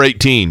 1 for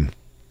 18.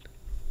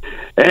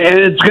 And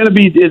it's going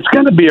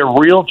to be a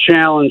real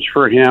challenge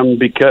for him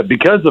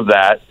because of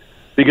that.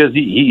 Because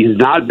he's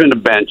not been a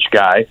bench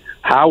guy.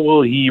 How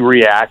will he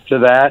react to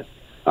that?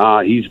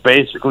 He's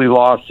basically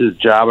lost his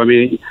job. I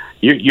mean,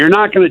 you're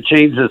not going to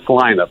change this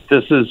lineup.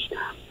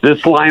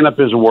 This lineup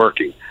is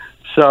working.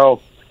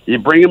 So you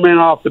bring him in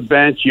off the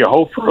bench. You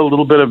hope for a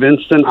little bit of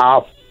instant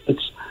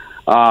offense.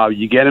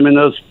 You get him in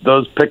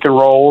those pick and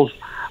rolls,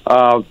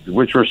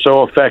 which were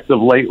so effective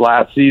late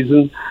last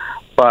season.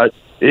 But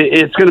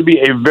it's going to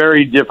be a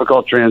very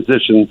difficult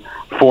transition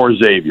for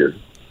Xavier.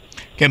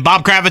 Okay,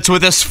 Bob Kravitz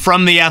with us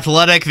from The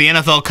Athletic. The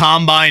NFL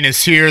Combine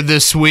is here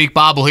this week.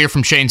 Bob will hear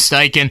from Shane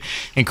Steichen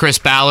and Chris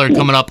Ballard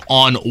coming up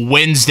on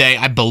Wednesday.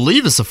 I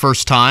believe it's the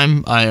first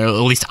time, at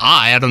least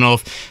I don't know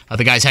if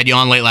the guys had you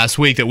on late last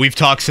week, that we've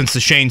talked since the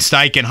Shane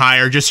Steichen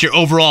hire. Just your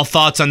overall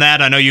thoughts on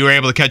that. I know you were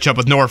able to catch up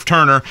with Norv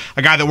Turner,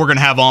 a guy that we're going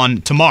to have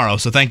on tomorrow,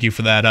 so thank you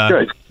for that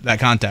that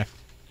contact.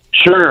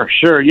 Sure.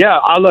 Yeah,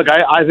 look,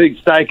 I think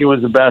Steichen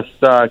was the best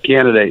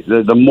candidate.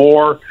 The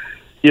more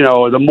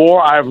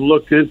I've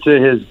looked into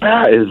his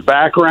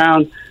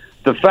background,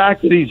 the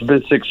fact that he's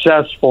been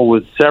successful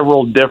with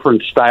several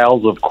different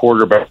styles of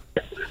quarterback,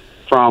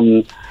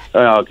 from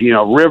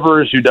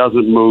Rivers, who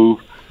doesn't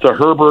move, to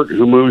Herbert,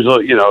 who moves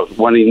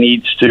when he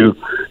needs to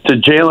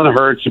Jalen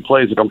Hurts, who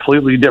plays a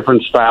completely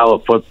different style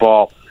of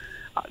football,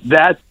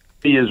 that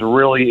is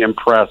really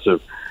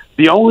impressive.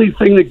 The only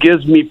thing that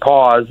gives me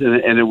pause,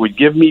 and it would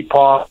give me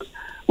pause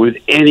with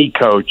any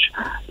coach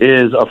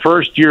is a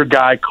first-year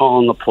guy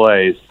calling the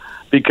plays,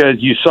 because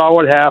you saw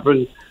what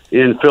happened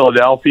in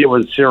Philadelphia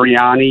when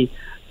Sirianni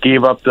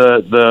gave up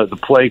the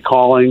play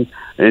calling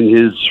in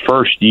his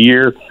first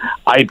year.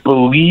 I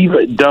believe,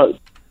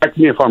 correct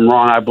me if I'm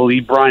wrong, I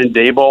believe Brian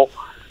Daboll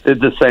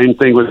did the same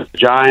thing with the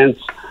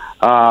Giants,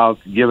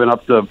 giving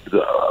up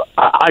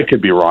I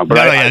could be wrong. But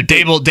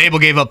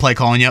Daboll gave up play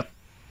calling, yep.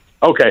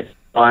 Okay,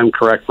 I'm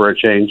correct for a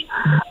change.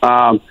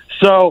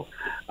 So,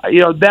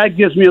 that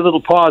gives me a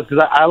little pause,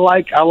 because I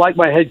like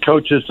my head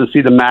coaches to see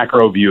the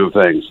macro view of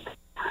things,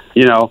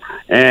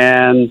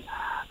 and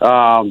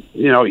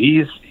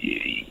he's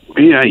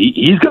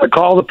going to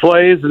call the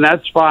plays, and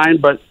that's fine,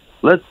 but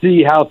let's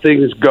see how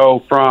things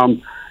go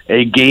from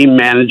a game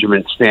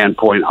management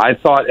standpoint. I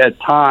thought at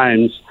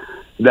times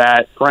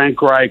that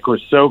Frank Reich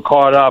was so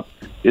caught up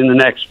in the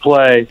next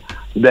play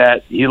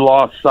that he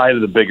lost sight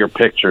of the bigger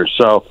picture.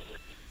 So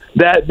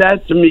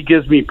that to me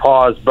gives me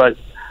pause, but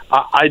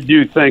I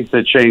do think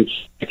that Shane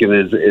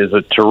Steichen is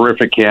a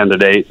terrific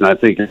candidate, and I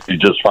think he's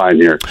just fine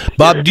here.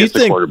 Bob, do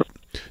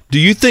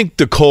you think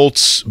the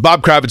Colts,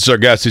 Bob Kravitz is our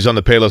guest, he's on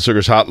the Payless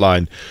Liquors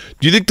hotline.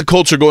 Do you think the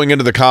Colts are going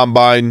into the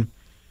combine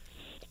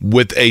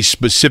with a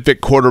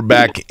specific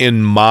quarterback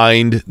in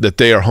mind that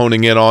they are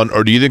honing in on,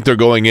 or do you think they're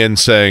going in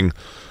saying,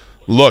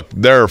 look,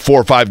 there are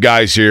 4 or 5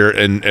 guys here,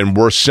 and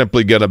we're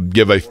simply going to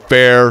give a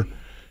fair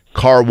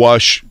car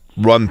wash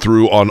run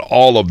through on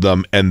all of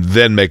them and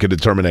then make a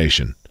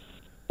determination?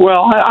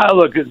 Well, I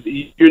look,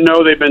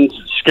 they've been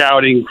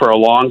scouting for a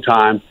long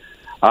time.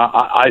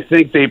 I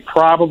think they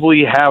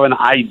probably have an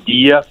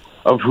idea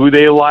of who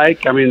they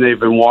like. I mean, they've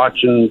been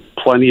watching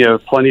plenty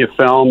of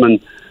film and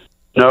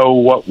know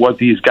what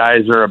these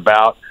guys are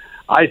about.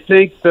 I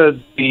think that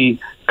the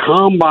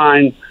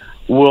combine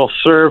will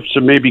serve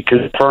to maybe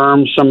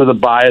confirm some of the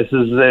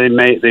biases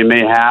they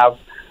may have,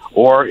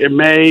 or it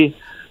may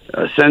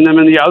send them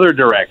in the other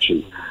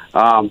direction.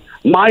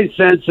 My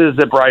sense is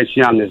that Bryce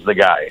Young is the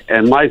guy,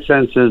 and my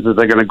sense is that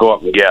they're going to go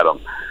up and get him.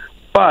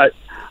 But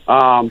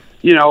and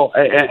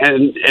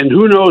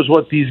who knows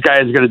what these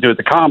guys are going to do at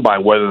the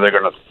combine? Whether they're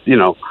going to,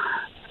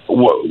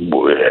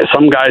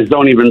 some guys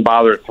don't even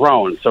bother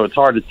throwing, so it's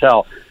hard to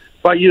tell.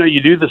 But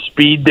you do the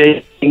speed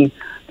dating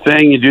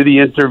thing, you do the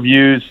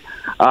interviews.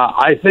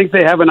 I think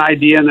they have an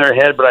idea in their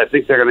head, but I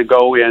think they're going to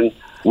go in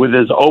with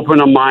as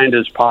open a mind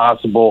as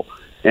possible,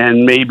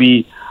 and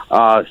maybe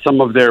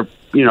some of their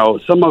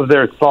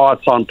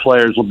thoughts on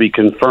players will be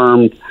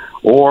confirmed,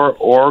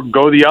 or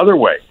go the other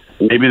way.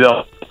 Maybe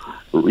they'll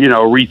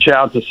reach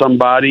out to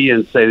somebody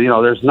and say,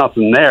 there's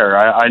nothing there.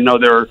 I know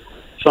there are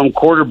some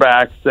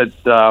quarterbacks that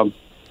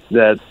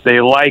they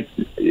liked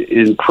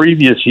in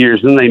previous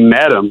years, and they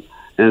met them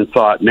and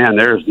thought, man,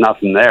 there's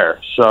nothing there.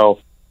 So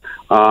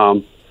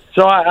I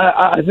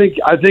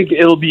think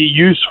it'll be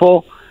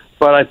useful,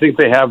 but I think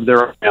they have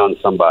their eye on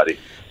somebody.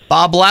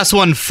 Bob, last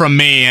one from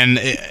me, and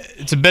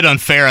it's a bit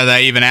unfair that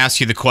I even ask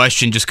you the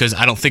question just because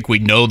I don't think we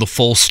know the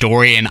full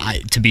story, and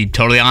to be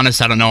totally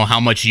honest, I don't know how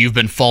much you've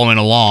been following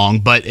along,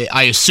 but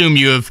I assume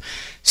you have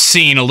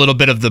seen a little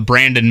bit of the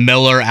Brandon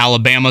Miller,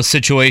 Alabama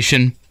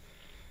situation.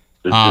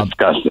 It's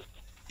disgusting.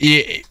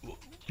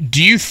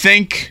 Do you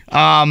think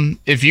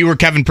if you were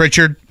Kevin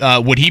Pritchard,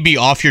 would he be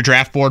off your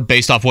draft board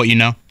based off what you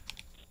know?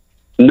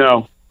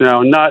 No,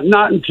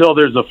 not until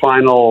there's a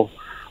final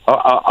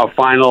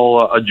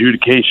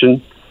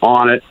adjudication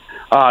on it.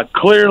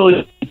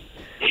 Clearly,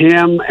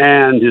 him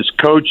and his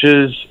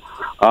coaches,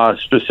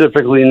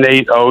 specifically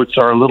Nate Oates,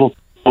 are a little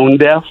tone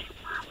deaf.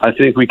 I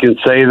think we can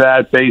say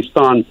that based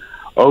on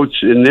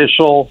Oates'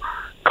 initial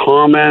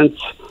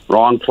comments.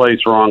 Wrong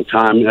place, wrong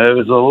time. It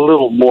was a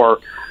little more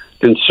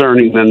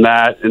concerning than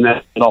that, and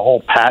then the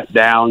whole pat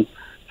down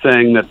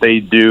thing that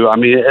they do. I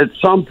mean, at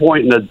some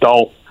point, an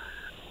adult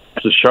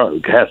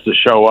has to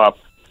show up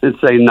and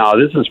say, no,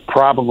 this is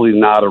probably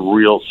not a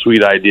real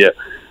sweet idea.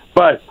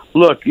 But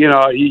look, you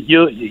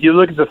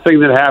look at the thing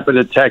that happened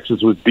at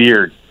Texas with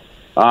Beard.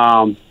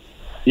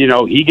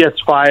 He gets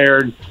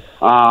fired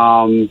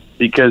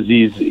because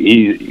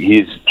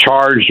he's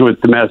charged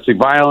with domestic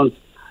violence.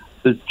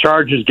 The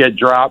charges get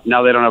dropped.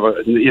 Now they don't have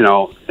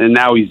and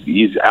now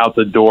he's out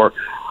the door.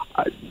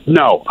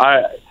 Now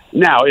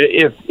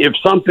if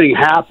something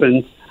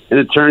happens and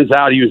it turns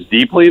out he was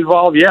deeply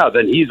involved,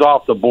 then he's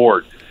off the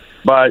board.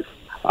 But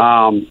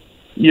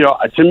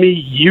to me,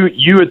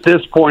 you at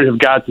this point have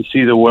got to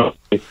see the way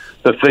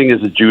the thing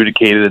is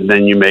adjudicated, and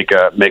then you make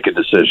a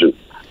decision.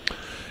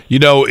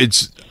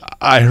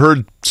 I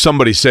heard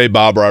somebody say,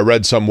 Bob, or I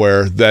read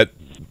somewhere that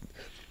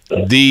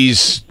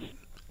these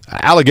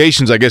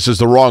allegations, I guess is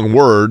the wrong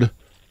word,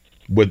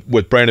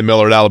 with Brandon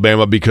Miller at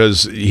Alabama,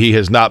 because he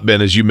has not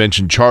been, as you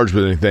mentioned, charged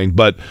with anything,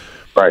 but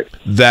right,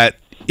 that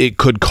it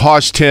could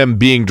cost him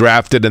being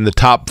drafted in the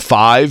top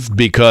 5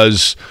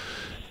 because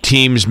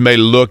teams may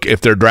look,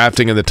 if they're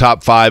drafting in the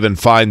top 5, and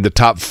find the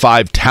top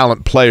 5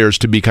 talent players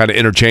to be kind of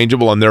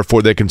interchangeable, and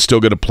therefore they can still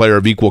get a player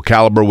of equal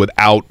caliber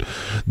without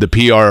the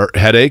PR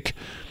headache.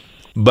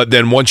 But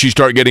then once you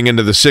start getting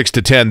into the 6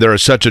 to 10, there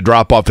is such a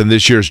drop off in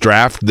this year's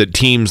draft that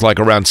teams like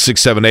around 6,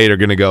 7, 8 are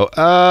going to go,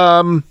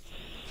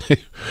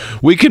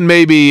 we can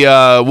maybe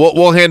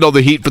we'll handle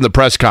the heat from the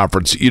press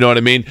conference. You know what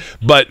I mean?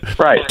 But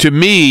to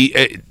me,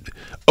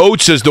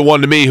 Oates is the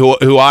one to me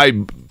who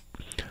I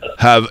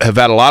have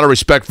had a lot of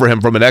respect for him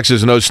from an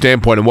X's and O's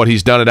standpoint and what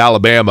he's done at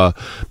Alabama.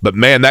 But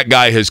man, that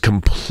guy has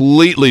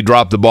completely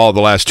dropped the ball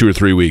the last 2 or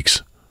 3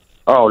 weeks.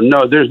 Oh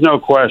no, there's no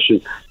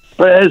question.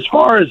 But as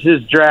far as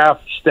his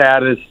draft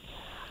status,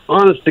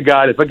 honest to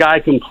God, if a guy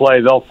can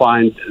play,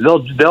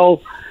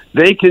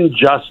 they can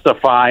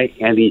justify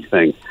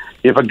anything.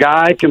 If a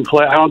guy can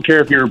play, I don't care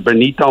if you're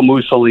Benito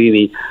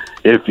Mussolini.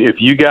 If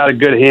you got a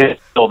good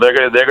handle,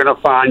 they're gonna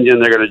find you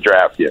and they're gonna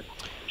draft you.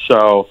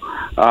 So,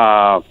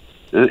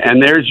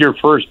 and there's your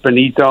first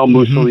Benito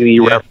Mussolini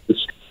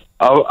reference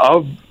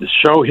of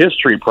show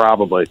history,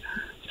 probably.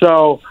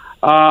 So,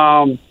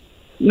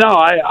 no,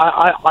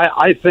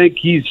 I think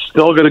he's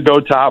still going to go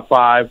top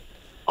 5,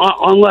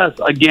 unless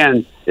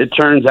again it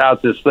turns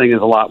out this thing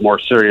is a lot more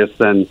serious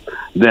than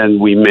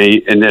we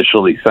may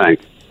initially think.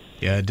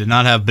 Yeah, I did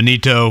not have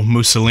Benito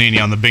Mussolini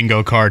on the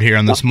bingo card here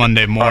on this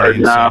Monday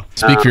morning.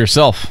 Speak for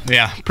yourself.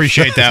 Yeah,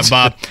 appreciate that,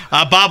 Bob.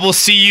 Bob, we'll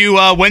see you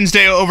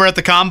Wednesday over at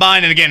the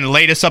Combine. And again,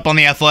 latest up on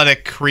The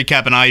Athletic,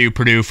 recapping IU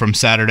Purdue from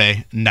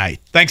Saturday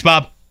night. Thanks,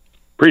 Bob.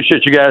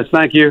 Appreciate you guys.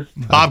 Thank you.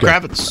 Bob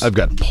Kravitz. I've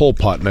got Pol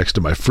Pot next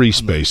to my free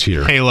space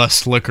here.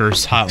 Payless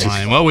Liquors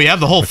hotline. Well, we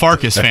have the whole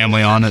Farkas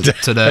family on it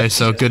today,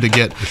 so good to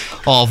get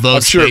all of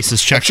those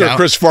spaces checked out. I'm sure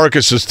Chris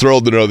Farkas is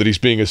thrilled to know that he's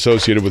being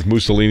associated with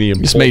Mussolini and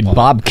Just made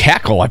Bob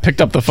cackle. I picked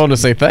up the phone to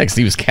say thanks.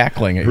 He was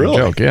cackling at your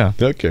joke, yeah.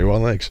 Okay,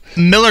 well, thanks.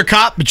 Miller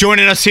Kopp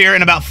joining us here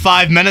in about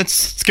 5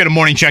 minutes. Let's get a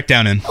morning check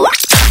down in.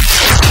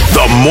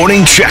 The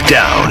Morning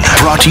Checkdown,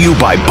 brought to you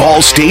by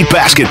Ball State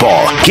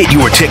Basketball. Get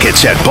your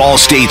tickets at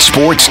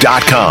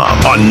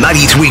ballstatesports.com on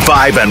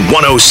 93.5 and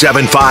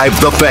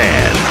 107.5 The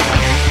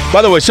Fan.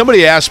 By the way,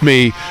 somebody asked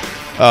me,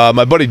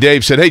 my buddy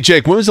Dave said, hey,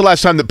 Jake, when was the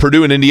last time that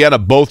Purdue and Indiana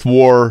both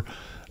wore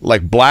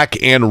like black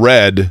and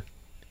red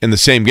in the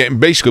same game?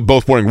 Basically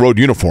both wearing road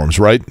uniforms,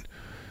 right?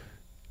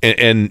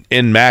 And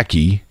in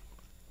Mackey.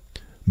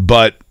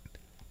 But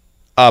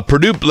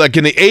Purdue, like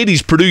in the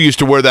 80s, Purdue used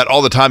to wear that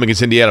all the time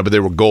against Indiana, but they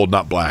were gold,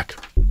 not black.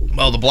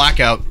 Well, the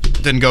blackout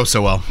didn't go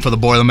so well for the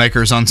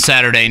Boilermakers on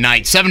Saturday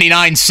night.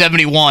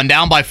 79-71,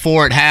 down by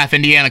 4 at half.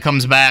 Indiana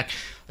comes back.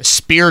 A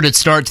spirited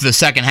start to the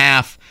second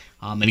half.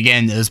 And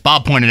again, as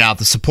Bob pointed out,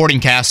 the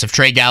supporting cast of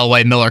Trey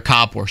Galloway, Miller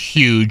Kopp were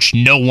huge.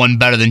 No one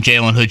better than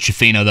Jalen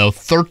Hood-Schifino, though.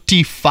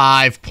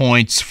 35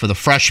 points for the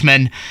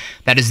freshman.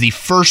 That is the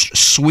first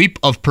sweep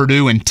of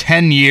Purdue in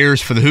 10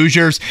 years for the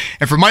Hoosiers.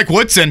 And for Mike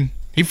Woodson,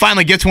 he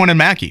finally gets one in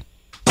Mackey.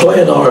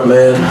 Playing hard,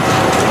 man.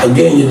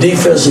 Again, your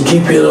defense will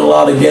keep you in a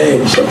lot of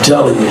games, I'm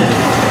telling you.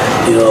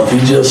 You know, if you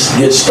just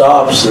get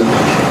stops, and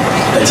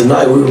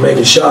tonight we were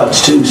making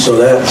shots too, so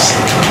that's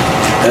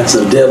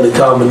a deadly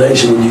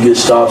combination when you get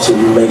stops and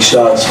you make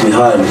shots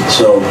behind it.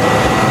 So,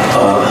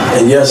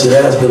 and yes, it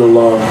has been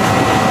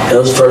that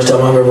was the first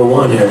time I've ever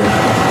won here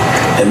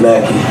at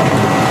Mackey.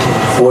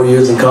 4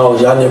 years in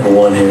college, I never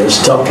won here. It's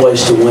a tough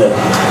place to win.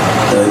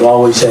 They've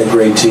always had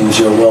great teams.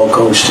 You're a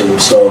well-coached team,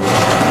 so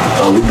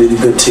we beat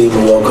a good team,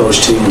 a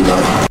well-coached team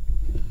tonight.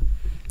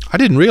 I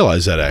didn't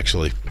realize that,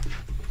 actually,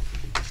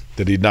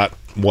 that he'd not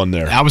won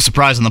there. I was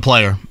surprised in the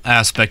player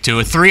aspect to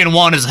it.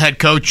 3-1 as a head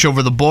coach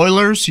over the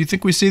Boilers. You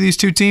think we see these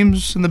two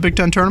teams in the Big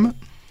Ten tournament?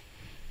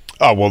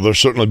 Oh, well, they're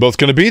certainly both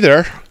going to be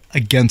there.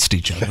 Against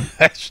each other.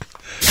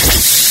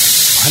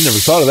 I never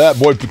thought of that.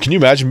 Boy, can you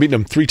imagine beating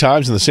them 3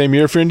 times in the same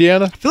year for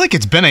Indiana? I feel like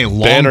it's been a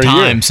long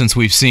time since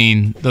we've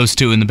seen those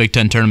two in the Big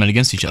Ten tournament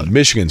against each other.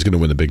 Michigan's going to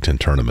win the Big Ten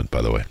tournament,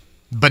 by the way.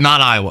 But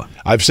not Iowa.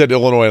 I've said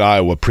Illinois and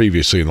Iowa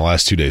previously in the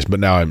last 2 days, but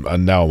now I'm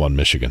on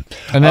Michigan.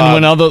 And then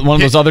when one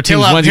of those other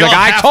teams wins, you're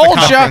like, I told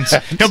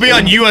you. He'll be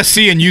on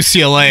USC and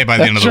UCLA by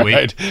the end of the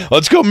week.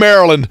 Let's go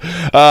Maryland.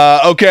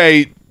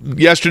 Okay,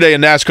 yesterday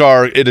in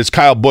NASCAR, it is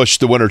Kyle Busch,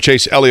 the winner.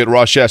 Chase Elliott,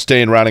 Ross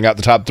Chastain rounding out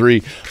the top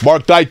 3.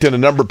 Mark Dykton, a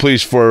number,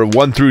 please, for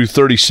 1 through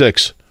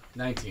 36.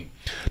 19.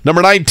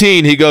 Number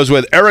 19, he goes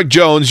with Eric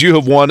Jones. You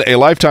have won a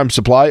lifetime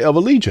supply of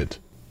Allegiant.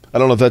 I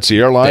don't know if that's the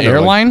airline. The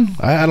airline?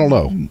 I don't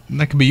know.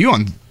 That could be you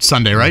on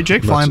Sunday, right,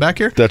 Jake? Flying back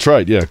here? That's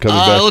right, yeah. Coming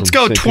back let's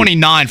go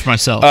 29 for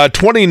myself.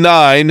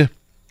 29.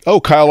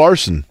 Oh, Kyle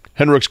Larson,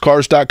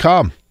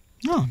 HenricksCars.com.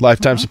 Oh,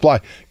 lifetime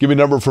supply. Give me a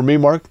number for me,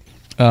 Mark.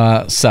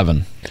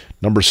 7.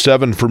 Number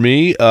 7 for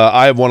me.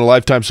 I have won a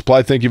lifetime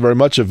supply, thank you very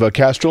much, of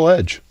Castrol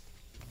Edge.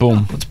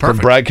 Boom. That's perfect. From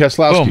Brad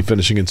Keselowski,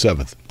 finishing in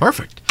 7th.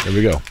 Perfect. There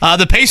we go.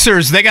 The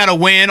Pacers, they got a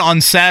win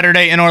on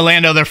Saturday in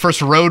Orlando, their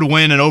first road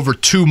win in over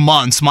 2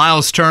 months.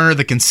 Miles Turner,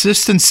 the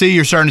consistency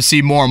you're starting to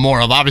see more and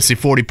more of. Obviously,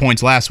 40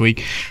 points last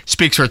week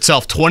speaks for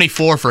itself.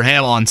 24 for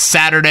him on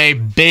Saturday.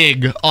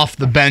 Big off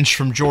the bench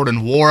from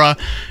Jordan Nwora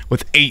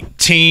with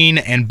 18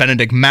 and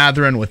Benedict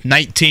Mathurin with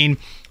 19.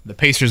 The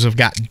Pacers have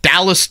got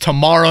Dallas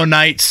tomorrow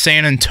night,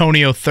 San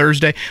Antonio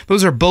Thursday.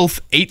 Those are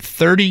both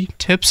 8:30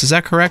 tips. Is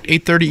that correct?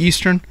 8:30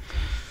 Eastern?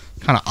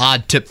 Kind of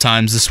odd tip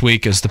times this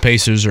week as the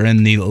Pacers are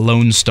in the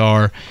Lone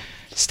Star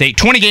State.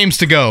 20 games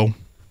to go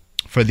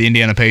for the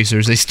Indiana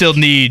Pacers. They still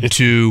need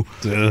to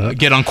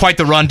get on quite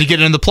the run to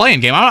get into the play-in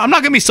game. I'm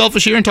not going to be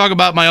selfish here and talk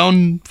about my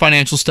own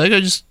financial stake. I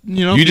just,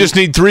 You just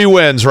need 3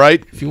 wins,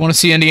 right? If you want to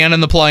see Indiana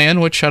in the play-in,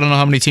 which I don't know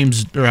how many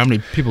teams or how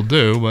many people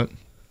do, but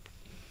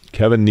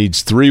Kevin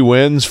needs 3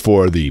 wins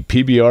for the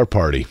PBR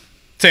party.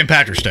 St.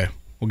 Patrick's Day.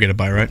 We'll get it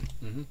by, right?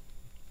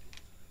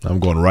 I'm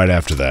going right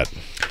after that.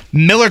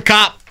 Miller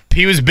Kopp.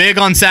 He was big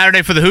on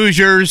Saturday for the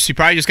Hoosiers. He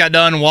probably just got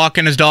done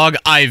walking his dog,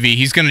 Ivy.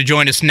 He's going to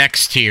join us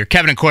next here.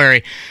 Kevin and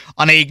Query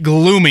on a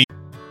gloomy.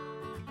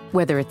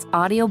 Whether it's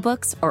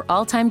audiobooks or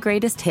all-time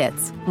greatest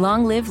hits,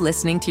 long live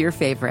listening to your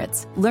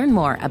favorites. Learn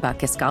more about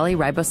Kisqali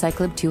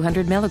Ribociclib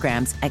 200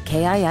 milligrams at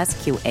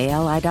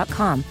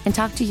KISQALI.com and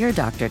talk to your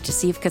doctor to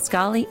see if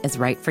Kisqali is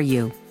right for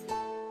you.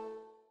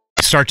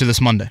 Start to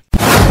this Monday.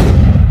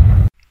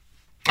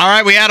 All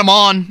right, we had him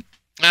on.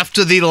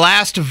 After the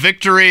last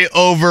victory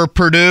over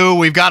Purdue,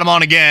 we've got him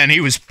on again. He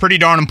was pretty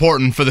darn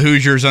important for the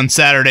Hoosiers on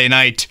Saturday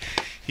night.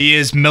 He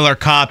is Miller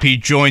Kopp. He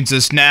joins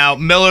us now.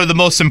 Miller, the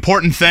most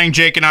important thing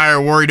Jake and I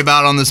are worried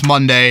about on this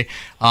Monday,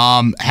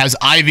 has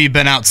Ivy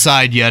been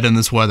outside yet in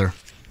this weather?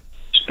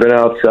 It's been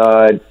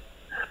outside.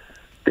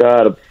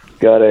 Got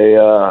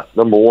a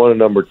number 1 and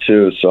number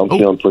 2, so I'm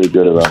feeling pretty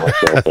good about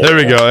myself. There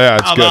we go. Yeah,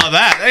 it's How good. about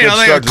that? Good They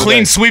got start a to clean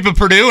the day. sweep of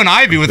Purdue and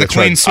Ivy with That's a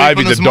clean right. sweep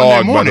Ivy on this the Monday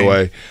dog, morning.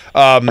 by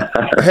the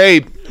way.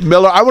 Hey,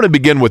 Miller, I want to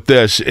begin with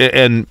this.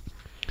 And,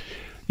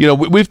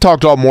 we've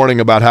talked all morning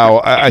about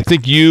how I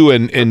think you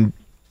and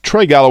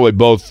Trey Galloway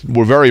both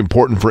were very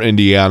important for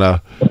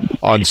Indiana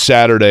on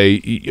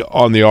Saturday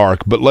on the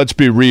Arc. But let's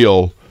be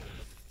real.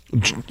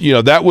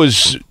 That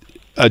was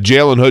a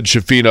Jalen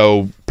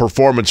Hood-Schifino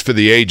performance for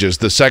the ages,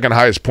 the second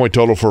highest point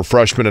total for a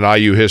freshman in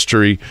IU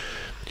history.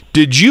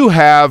 Did you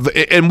have,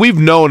 and we've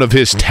known of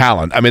his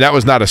talent, I mean, that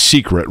was not a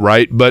secret,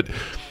 right? But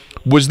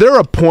was there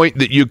a point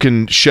that you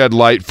can shed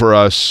light for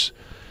us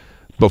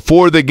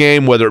before the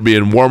game, whether it be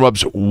in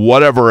warm-ups,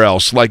 whatever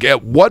else? Like,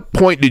 at what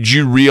point did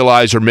you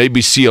realize or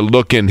maybe see a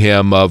look in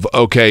him of,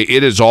 okay,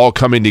 it is all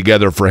coming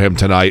together for him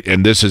tonight,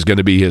 and this is going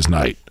to be his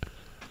night?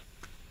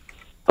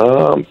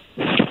 I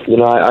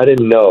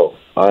didn't know.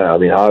 I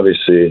mean,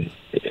 obviously,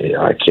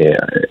 I can't.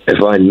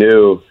 If I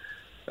knew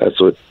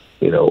that's what,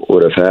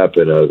 would have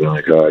happened, I would have been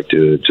like, all right,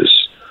 dude,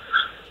 just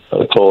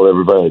I told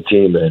everybody on the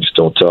team, man, just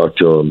don't talk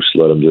to him, just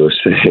let him do his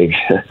thing.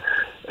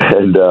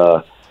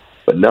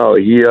 But no,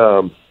 he,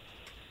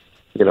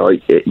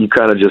 you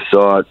kind of just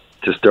saw it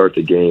to start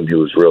the game. He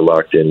was real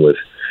locked in with,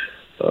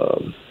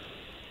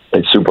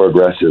 and super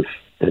aggressive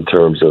in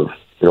terms of,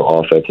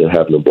 offense and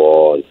having the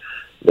ball and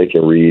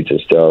making reads and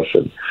stuff.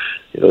 And,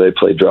 they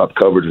play drop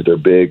coverage with their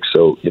big.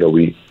 So, I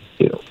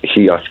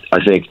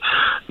think,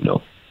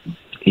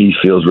 he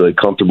feels really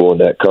comfortable in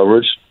that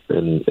coverage.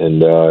 And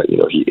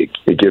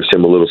it gives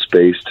him a little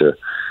space to,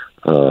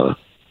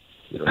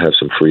 have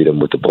some freedom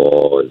with the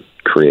ball and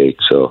create.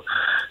 So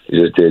he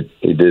did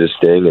his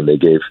thing, and they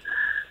gave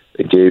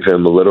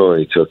him a little, and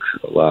he took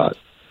a lot.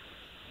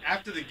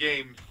 After the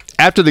game,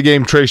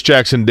 Trayce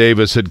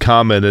Jackson-Davis had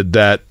commented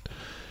that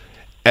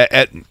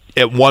at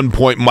one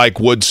point Mike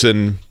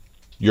Woodson,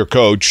 your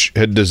coach,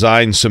 had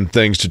designed some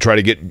things to try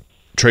to get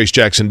Trayce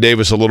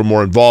Jackson-Davis a little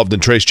more involved,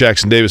 and Trayce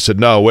Jackson-Davis said,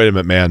 no, wait a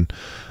minute, man.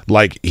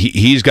 Like,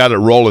 he's got it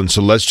rolling,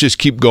 so let's just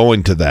keep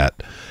going to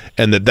that.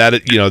 And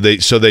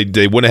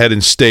they went ahead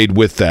and stayed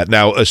with that.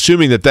 Now,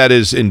 assuming that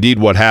is indeed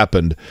what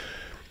happened,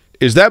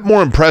 is that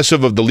more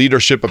impressive of the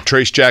leadership of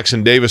Trayce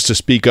Jackson-Davis to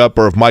speak up,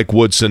 or of Mike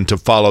Woodson to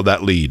follow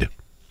that lead?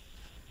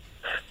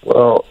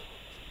 Well,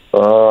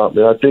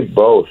 I think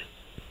both.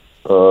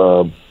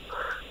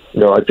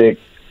 I think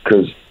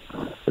because,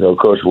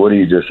 Coach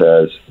Woody just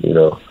has,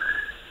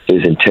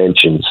 his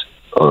intentions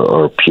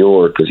are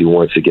pure because he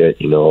wants to get,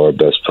 our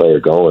best player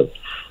going.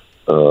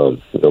 But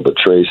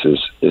Trayce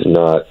is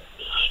not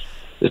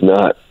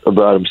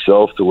about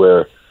himself to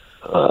where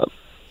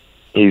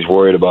he's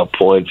worried about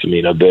points. I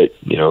mean, I bet,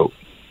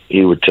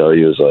 he would tell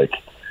you is like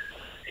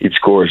he'd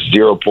score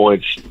 0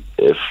 points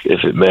if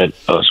it meant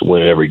us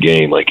winning every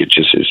game. Like it's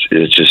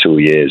just who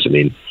he is. I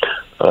mean,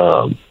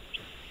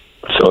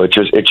 so it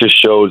just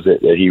shows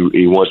that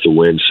he wants to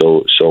win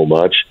so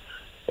much,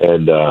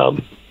 and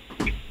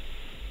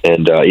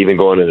even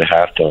going into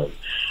halftime,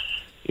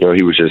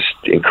 he was just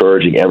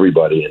encouraging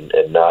everybody and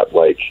not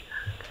like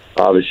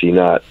obviously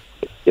not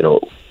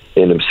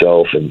in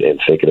himself and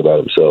thinking about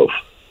himself.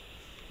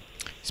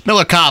 It's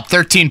Miller Kopp,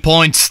 13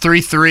 points,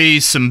 3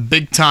 threes, some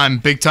big time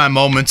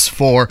moments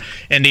for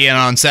Indiana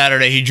on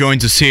Saturday. He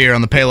joins us here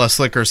on the Payless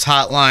Liquors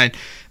hotline.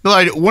 Miller,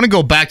 I want to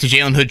go back to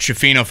Jalen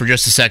Hood-Schifino for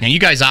just a second. You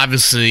guys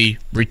obviously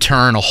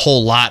return a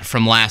whole lot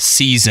from last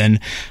season.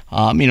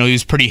 He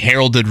was a pretty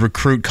heralded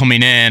recruit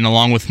coming in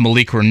along with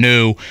Malik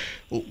Renew.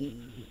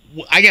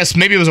 I guess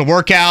maybe it was a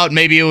workout,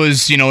 maybe it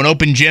was, an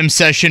open gym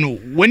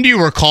session. When do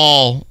you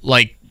recall,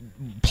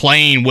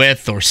 playing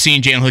with or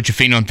seeing Jalen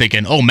Hood-Schifino and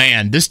thinking, oh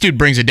man, this dude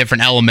brings a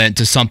different element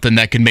to something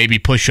that can maybe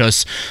push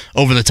us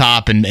over the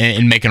top and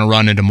making a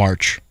run into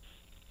March?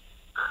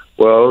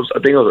 Well, I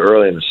think it was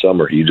early in the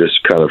summer. You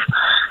just kind of,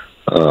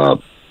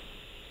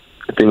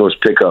 I think it was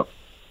pickup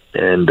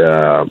and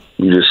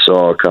you just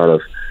saw kind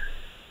of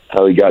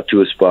how he got to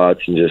his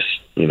spots and just,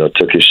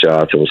 took his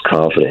shots and was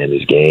confident in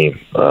his game.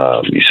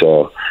 You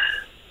saw,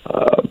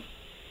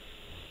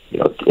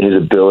 his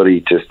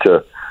ability just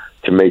to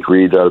make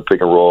reads out of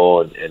pick and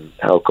roll and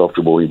how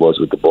comfortable he was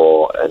with the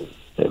ball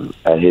and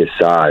at his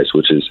size,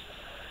 which is,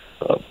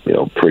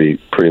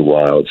 pretty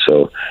wild.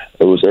 So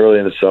it was early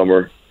in the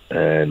summer,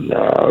 and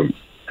I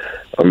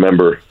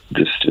remember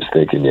just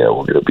thinking,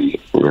 we're gonna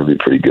be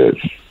pretty good.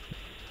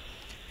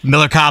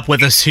 Miller Kopp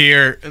with us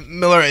here.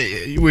 Miller,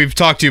 we've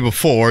talked to you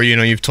before.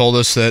 You've told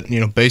us that,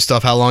 based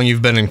off how long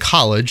you've been in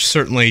college,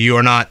 certainly you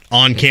are not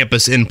on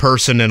campus in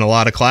person in a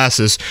lot of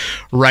classes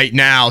right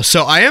now.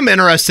 So I am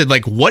interested,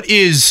 what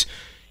is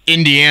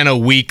Indiana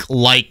week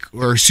like,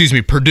 or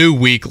Purdue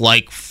week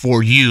like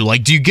for you?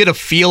 Do you get a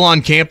feel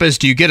on campus?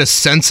 Do you get a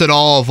sense at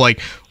all of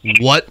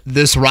what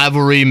this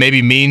rivalry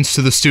maybe means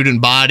to the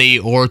student body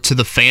or to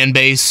the fan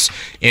base,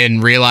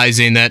 in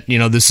realizing that,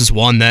 this is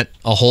one that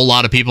a whole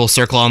lot of people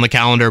circle on the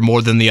calendar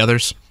more than the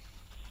others?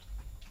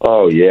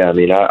 Oh yeah. I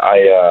mean,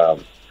 I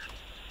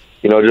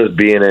just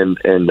being in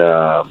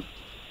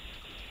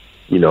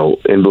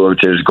Bloomington,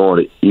 just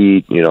going to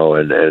eat,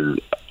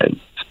 and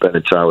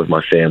spending time with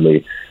my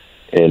family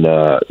and,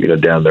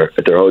 down there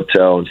at their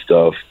hotel and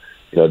stuff,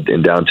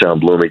 in downtown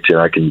Bloomington,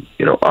 I can,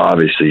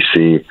 obviously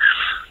see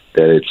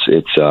that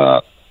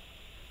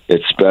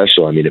it's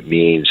special. I mean, it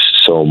means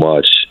so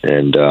much.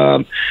 And,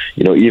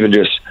 even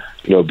just,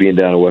 being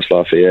down in West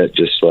Lafayette,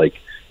 just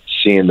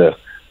seeing the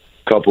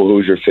couple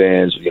Hoosier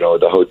fans, at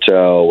the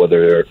hotel,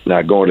 whether they're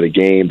not going to the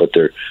game, but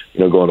they're,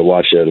 going to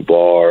watch it at a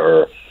bar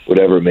or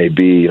whatever it may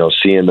be,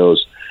 seeing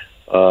those,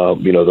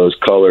 those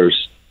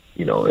colors,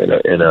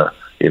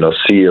 in a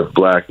sea of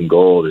black and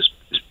gold is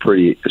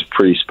pretty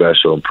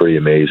special and pretty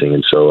amazing.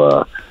 And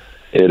so,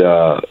 it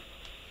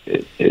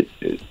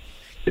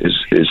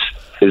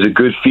is a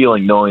good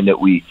feeling knowing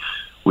that we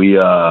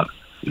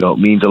it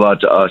means a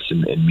lot to us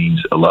and it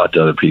means a lot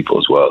to other people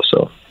as well.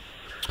 So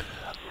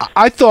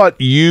I thought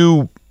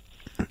you,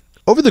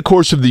 over the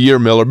course of the year,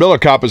 Miller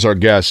Kopp is our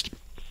guest.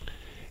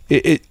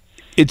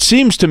 It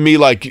seems to me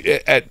like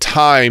at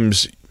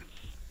times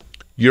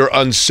you're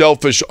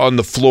unselfish on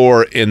the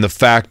floor in the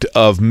fact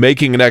of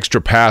making an extra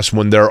pass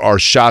when there are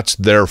shots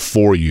there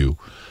for you,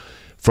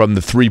 from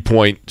the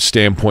three-point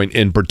standpoint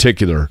in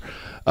particular.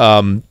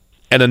 And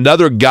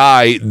another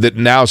guy that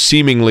now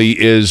seemingly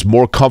is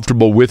more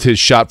comfortable with his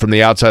shot from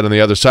the outside on the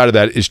other side of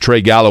that is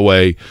Trey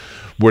Galloway,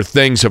 where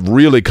things have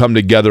really come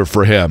together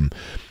for him.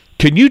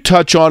 Can you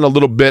touch on a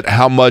little bit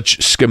how much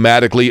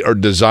schematically are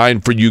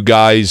designed for you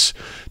guys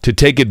to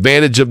take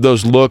advantage of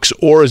those looks,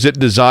 or is it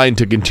designed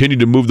to continue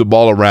to move the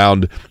ball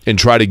around and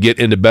try to get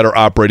into better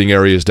operating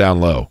areas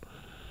down low?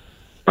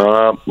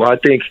 Well, I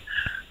think,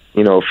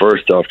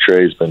 first off,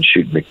 Trey's been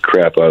shooting the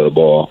crap out of the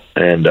ball,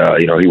 and,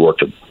 he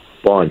worked a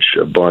bunch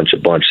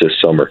this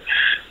summer,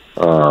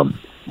 and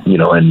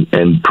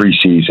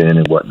preseason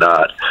and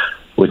whatnot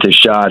with his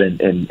shot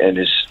and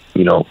his,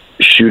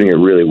 shooting it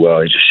really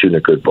well. He's just shooting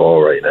a good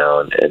ball right now.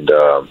 And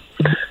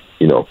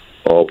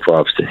all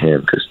props to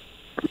him because,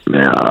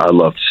 man, I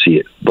love to see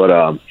it.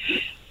 But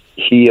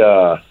he,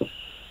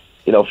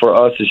 for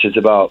us, it's just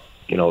about,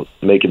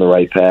 making the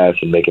right pass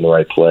and making the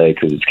right play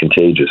because it's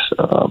contagious.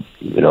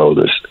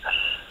 There's,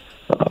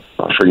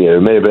 I forget,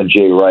 it may have been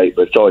Jay Wright,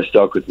 but it's always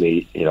stuck with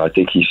me. I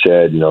think he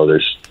said,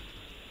 there's,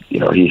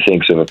 he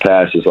thinks of a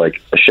pass as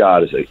like a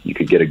shot, as you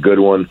could get a good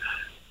one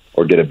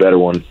or get a better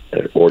one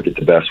or get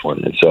the best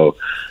one. And so,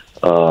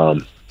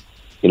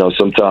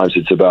 sometimes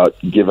it's about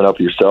giving up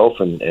yourself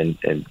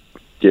and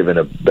giving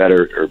a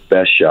better or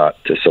best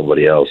shot to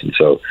somebody else. And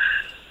so,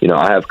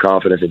 I have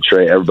confidence in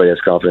Trey. Everybody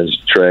has confidence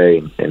in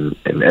Trey, and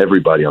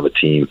everybody on the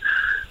team,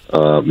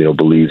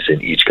 believes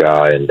in each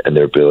guy and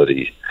their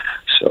ability.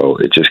 So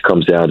it just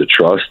comes down to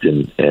trust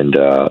and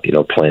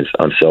playing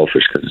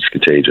unselfish because it's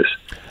contagious.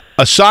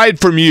 Aside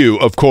from you,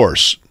 of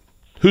course,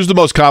 who's the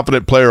most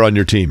confident player on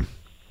your team?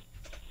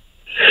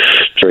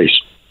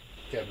 Trace.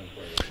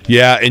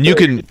 Yeah, and you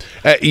can,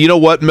 you know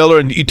what, Miller,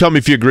 and you tell me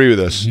if you agree with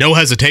this. No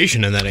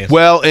hesitation in that answer.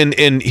 Well,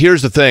 and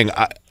here's the thing.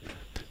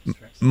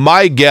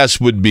 My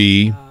guess would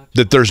be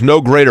that there's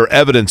no greater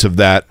evidence of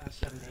that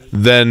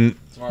than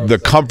the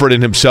comfort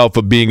in himself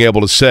of being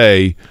able to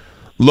say,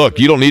 look,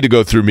 you don't need to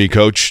go through me,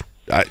 coach.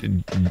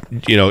 Hood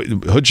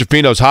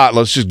Schifino's hot.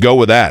 Let's just go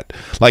with that.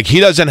 Like, he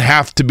doesn't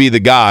have to be the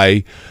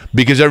guy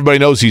because everybody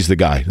knows he's the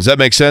guy. Does that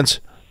make sense?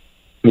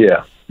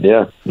 Yeah.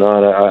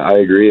 No, I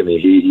agree. I mean,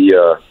 he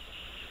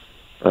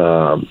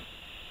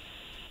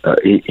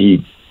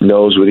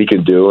knows what he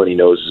can do, and he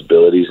knows his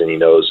abilities, and he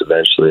knows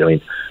eventually. I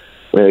mean,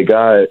 when a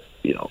guy,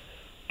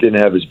 didn't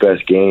have his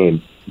best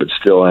game, but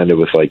still ended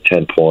with like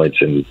 10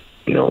 points in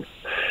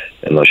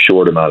a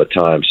short amount of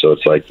time. So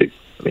it's like,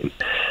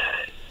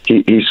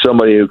 he's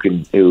somebody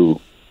who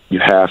you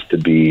have to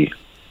be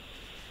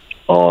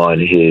on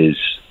his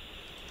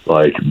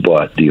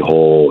butt the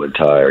whole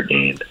entire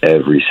game,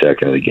 every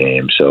second of the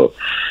game. So,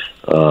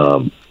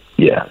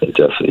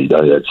 definitely,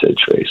 I'd say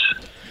Trace.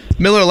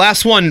 Miller,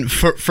 last one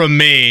from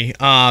me,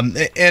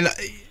 and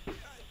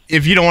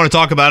if you don't want to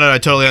talk about it, I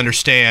totally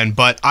understand.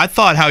 But I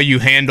thought how you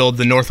handled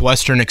the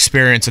Northwestern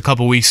experience a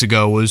couple weeks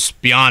ago was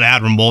beyond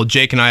admirable.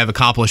 Jake and I have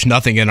accomplished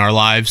nothing in our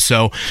lives,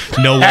 so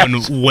no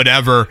one would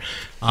ever,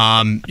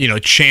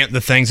 chant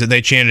the things that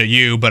they chanted at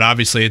you. But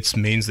obviously, it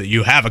means that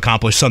you have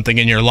accomplished something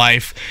in your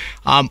life.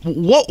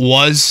 What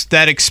was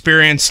that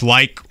experience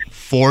like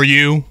for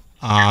you?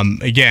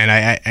 Again,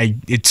 I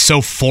it's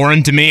so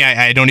foreign to me.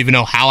 I don't even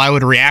know how I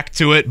would react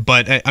to it.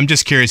 But I'm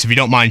just curious if you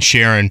don't mind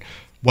sharing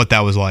what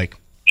that was like.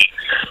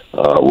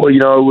 Well,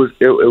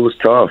 it was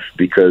tough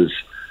because,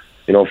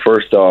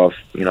 first off,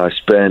 I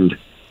spend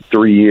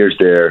 3 years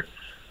there,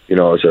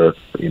 as a,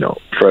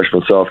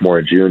 freshman, sophomore,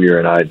 and junior,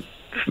 and I,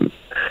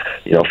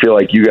 feel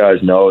like you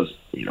guys know,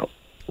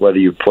 whether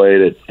you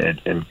played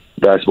in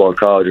basketball in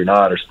college or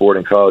not, or sport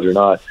in college or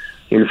not,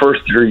 your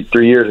first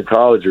three years of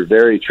college are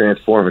very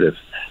transformative.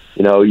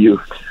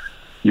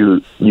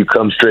 You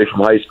come straight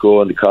from high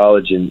school into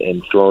college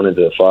and thrown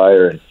into the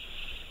fire. And,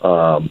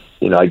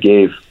 I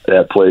gave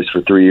that place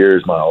for 3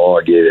 years my all.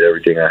 I gave it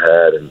everything I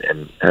had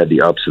and had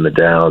the ups and the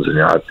downs. And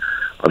I've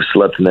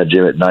slept in that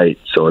gym at night.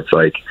 So it's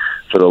like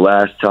for the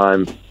last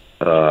time,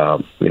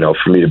 for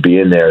me to be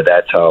in there,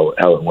 that's how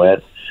it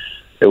went.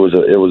 It was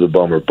a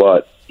bummer.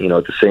 But,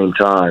 at the same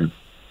time,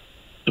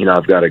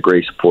 I've got a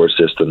great support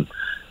system,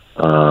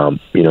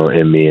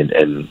 in me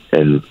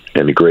and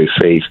a great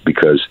faith,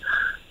 because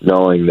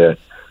knowing that,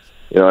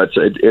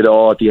 it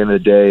all at the end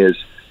of the day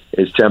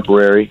is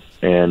temporary,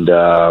 and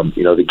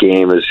the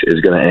game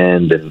is going to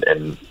end,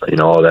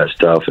 and all that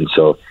stuff. And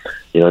so,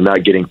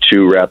 not getting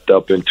too wrapped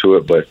up into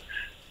it, but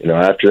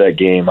after that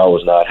game, I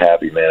was not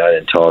happy, man. I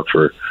didn't talk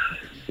for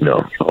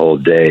the whole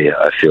day,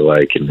 I feel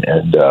like,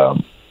 and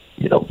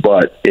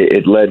but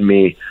it led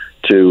me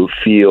to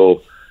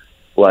feel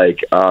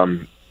like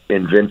I'm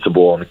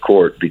invincible on the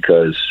court,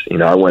 because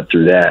I went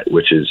through that,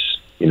 which is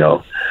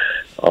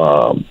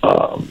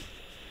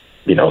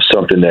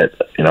something that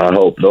I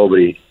hope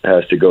nobody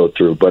has to go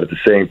through. But at the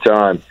same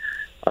time,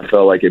 I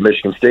felt like at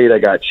Michigan State I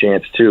got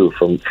chance too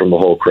from the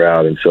whole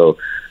crowd, and so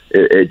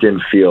it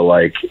didn't feel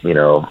like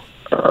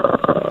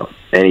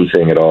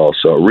anything at all.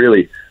 So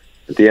really,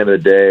 at the end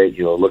of the day,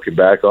 looking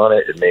back on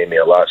it, it made me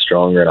a lot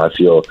stronger, and I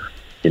feel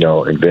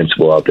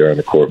invincible out there on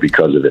the court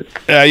because of it.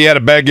 Yeah, you had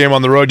a bad game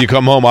on the road. You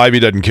come home, Ivy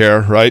doesn't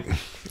care, right?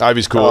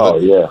 Ivy's cool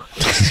with it. Oh,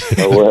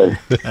 yeah. No way.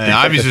 Hey,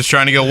 Ivy's just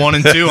trying to go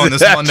 1-2 on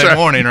this Monday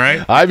morning,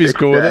 right? Ivy's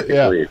cool with it,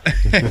 yeah.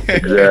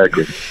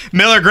 Exactly.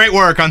 Miller, great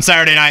work on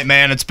Saturday night,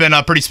 man. It's been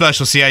pretty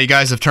special to see how you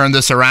guys have turned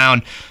this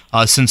around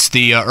since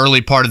the early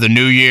part of the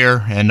new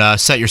year, and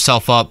set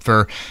yourself up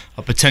for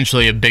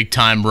potentially a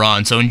big-time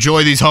run. So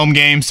enjoy these home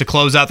games to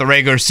close out the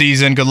regular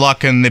season. Good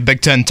luck in the Big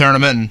Ten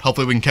tournament, and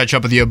hopefully we can catch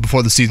up with you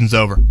before the season's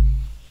over.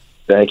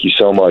 Thank you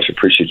so much.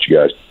 Appreciate you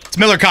guys. It's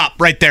Miller Kopp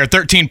right there,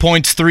 13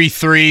 points, 3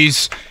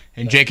 threes.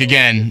 And Jake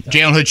again,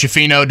 Jalen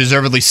Hood-Schifino,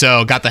 deservedly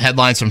so, got the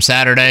headlines from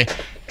Saturday.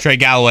 Trey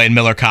Galloway and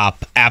Miller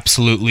Kopp,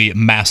 absolutely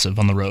massive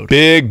on the road.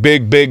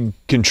 Big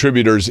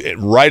contributors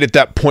right at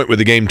that point where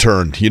the game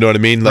turned. You know what I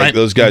mean? Like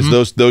those guys,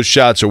 those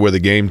shots are where the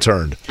game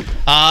turned.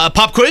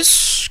 Pop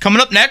quiz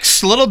coming up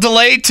next. A little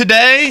delayed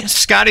today.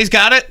 Scotty's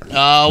got it.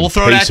 We'll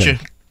throw it at you.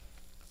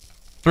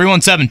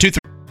 317-23.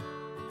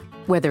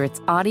 Whether it's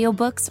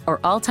audiobooks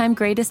or all-time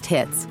greatest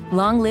hits,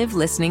 long live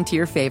listening to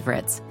your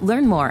favorites.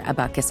 Learn more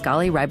about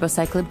Kisqali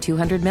Ribociclib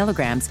 200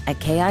 milligrams at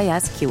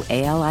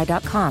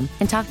KISQALI.com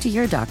and talk to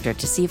your doctor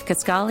to see if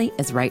Kisqali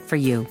is right for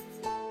you.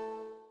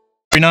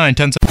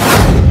 39-10.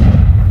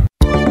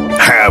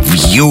 Have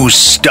you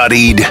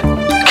studied?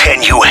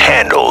 Can you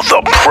handle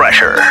the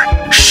pressure?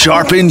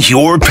 Sharpen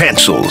your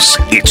pencils.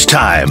 It's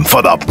time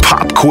for the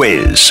Pop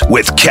Quiz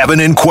with Kevin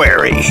and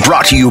Query.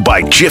 Brought to you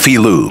by Jiffy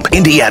Lube,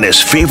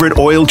 Indiana's favorite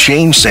oil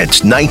change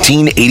since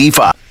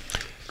 1985.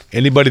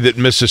 Anybody that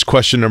misses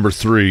question number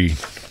 3,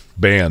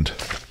 banned.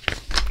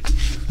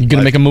 You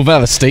gonna make a move out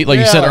of the state like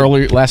you said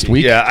earlier last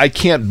week? Yeah, I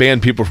can't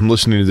ban people from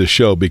listening to this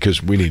show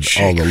because we need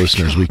all the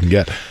listeners we can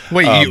get.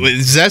 Wait,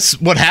 is that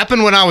what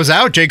happened when I was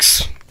out?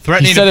 Jake's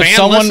threatening to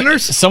ban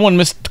listeners? If someone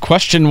missed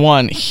question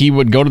 1, he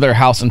would go to their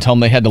house and tell them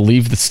they had to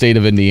leave the state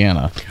of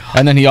Indiana.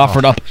 And then he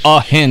offered up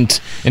a hint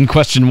in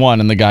question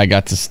 1, and the guy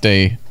got to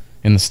stay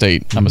in the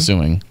state, I'm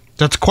assuming.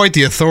 That's quite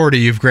the authority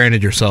you've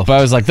granted yourself. But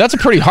I was like, that's a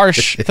pretty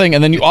harsh thing.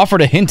 And then you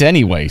offered a hint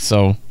anyway,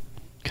 so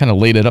kind of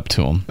laid it up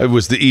to him. It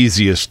was the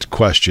easiest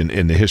question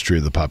in the history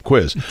of the Pop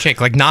Quiz.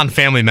 Jake, like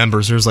non-family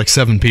members, there's like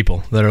 7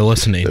 people that are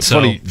listening.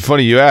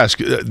 Funny you ask.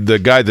 The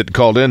guy that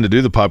called in to do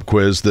the Pop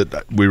Quiz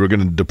that we were going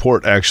to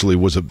deport actually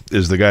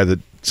is the guy that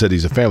said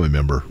he's a family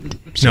member.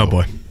 No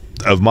boy.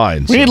 Of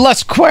mine. We need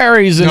less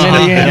queries in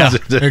Indiana.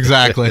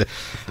 Exactly.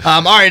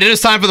 All right, it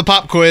is time for the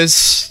Pop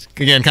Quiz.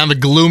 Again, kind of a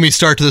gloomy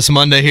start to this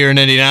Monday here in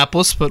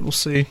Indianapolis, but we'll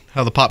see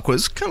how the Pop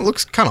Quiz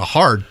looks kind of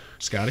hard,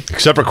 Scotty.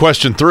 Except for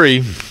question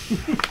 3.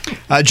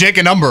 Jake,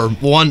 a number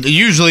 1.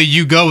 Usually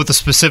you go with a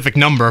specific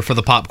number for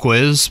the Pop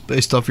Quiz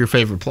based off your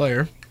favorite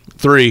player.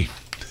 3.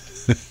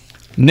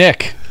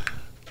 Nick.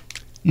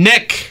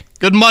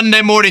 Good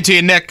Monday morning to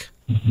you, Nick.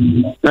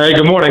 Hey,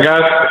 good morning,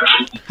 guys.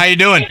 How you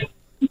doing?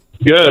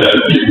 Good.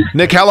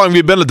 Nick, how long have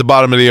you been at the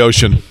bottom of the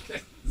ocean? Is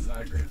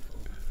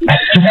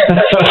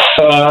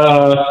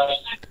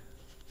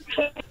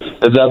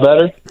that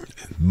better?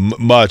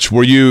 Much.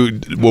 Were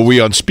we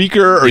on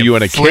speaker? Or are you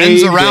in a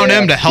Friends cave? around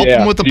him to help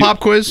him with the pop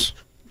quiz?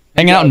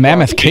 Hanging out in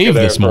Mammoth Cave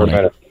this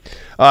morning.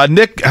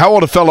 Nick, how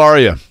old a fella are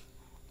you?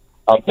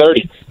 I'm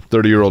 30.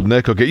 30-year-old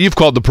Nick. Okay, you've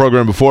called the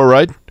program before,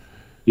 right?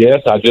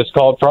 Yes, I just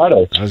called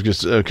Friday. I was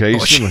just okay.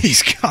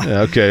 Jeez, God.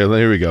 Yeah, okay, well,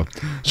 here we go.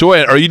 So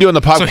wait, are you doing the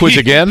pop quiz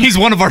again? He's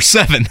one of our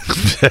 7.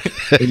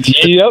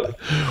 Yep.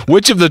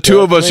 Which of the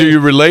two of us are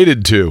you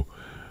related to?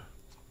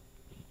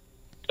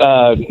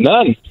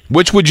 None.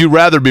 Which would you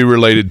rather be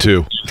related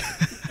to?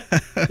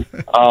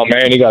 Oh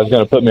man, you guys are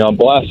gonna put me on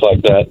blast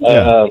like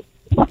that.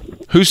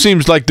 Who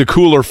seems like the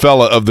cooler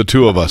fella of the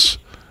two of us?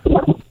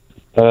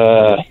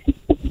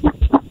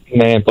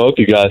 Man, both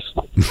you guys.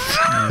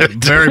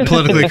 Very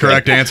politically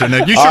correct answer,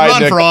 Nick. You should All right,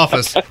 run Nick. for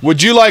office.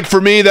 Would you like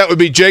for me, that would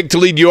be Jake, to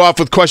lead you off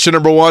with question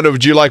number 1, or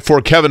would you like for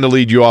Kevin to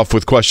lead you off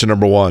with question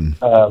number 1?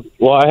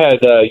 Well, I had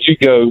you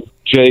go,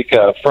 Jake,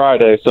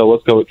 Friday, so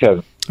let's go with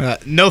Kevin.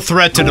 No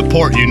threat to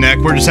deport you, Nick.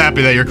 We're just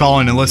happy that you're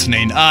calling and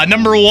listening.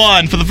 Number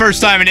 1, for the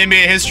first time in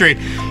NBA history,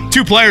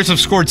 2 players have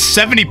scored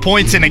 70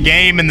 points in a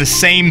game in the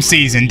same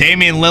season.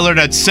 Damian Lillard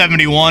had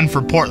 71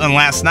 for Portland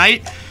last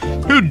night.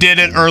 Who did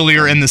it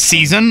earlier in the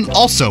season,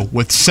 also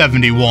with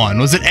 71?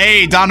 Was it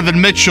A, Donovan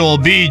Mitchell,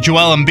 B,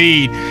 Joel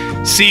Embiid,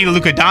 C,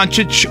 Luka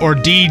Doncic, or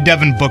D,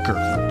 Devin Booker?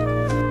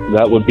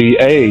 That would be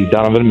A,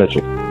 Donovan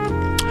Mitchell.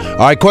 All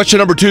right, question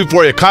number 2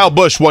 for you. Kyle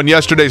Busch won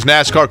yesterday's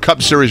NASCAR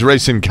Cup Series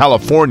race in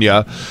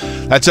California.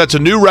 That sets a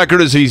new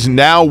record as he's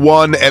now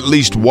won at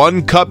least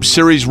one Cup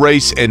Series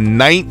race in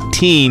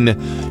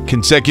 19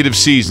 consecutive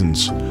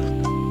seasons.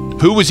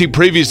 Who was he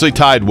previously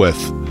tied with?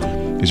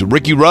 Is it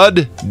Ricky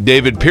Rudd,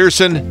 David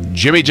Pearson,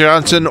 Jimmy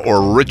Johnson,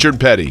 or Richard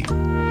Petty?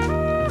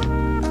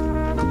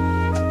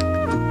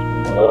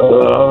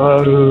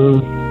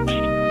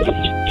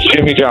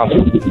 Jimmy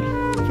Johnson. I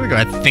feel like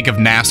I think of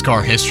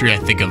NASCAR history, I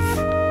think of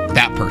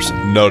that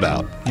person. No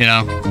doubt. You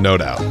know? No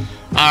doubt.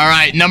 All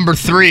right, number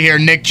 3 here,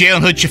 Nick.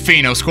 Jalen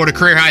Hood-Schifino scored a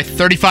career-high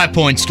 35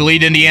 points to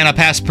lead Indiana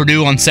past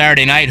Purdue on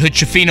Saturday night.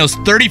 Hood-Schifino's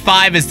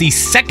 35 is the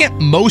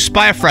second most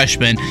by a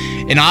freshman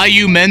in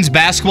IU men's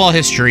basketball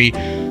history.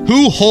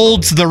 Who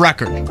holds the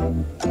record?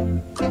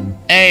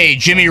 A,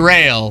 Jimmy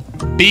Rale,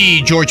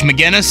 B, George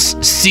McGinnis,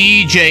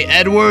 C, Jay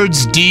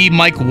Edwards, D,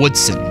 Mike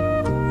Woodson.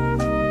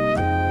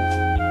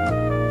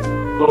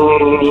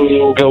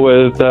 We'll go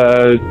with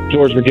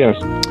George McGinnis.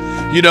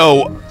 You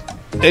know,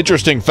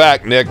 interesting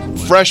fact, Nick,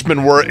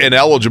 freshmen were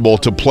ineligible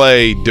to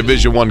play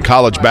Division I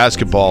college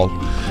basketball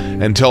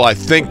until I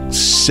think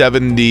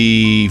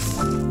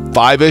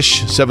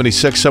 75-ish,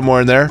 76,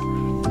 somewhere in there.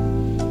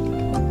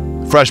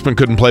 Freshmen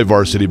couldn't play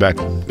varsity back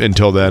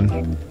until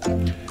then.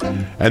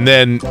 And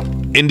then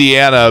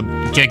Indiana...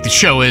 Jake, the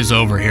show is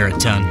over here at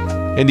 10.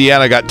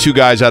 Indiana got 2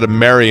 guys out of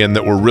Marion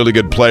that were really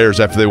good players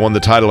after they won the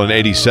title in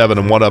 87,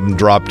 and one of them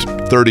dropped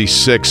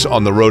 36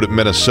 on the road at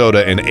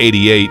Minnesota in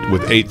 88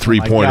 with 8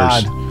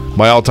 3-pointers.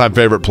 My all-time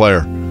favorite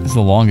player. This is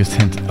the longest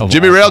hint of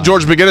Jimmy Rale,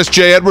 George McGinnis,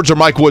 Jay Edwards, or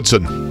Mike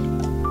Woodson?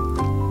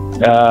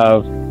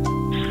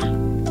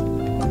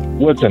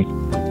 Woodson.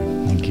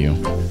 Thank you.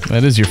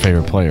 That is your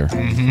favorite player.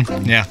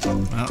 Mm-hmm. Yeah.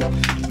 Well,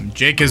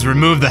 Jake has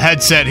removed the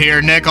headset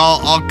here. Nick,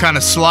 I'll kind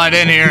of slide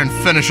in here and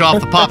finish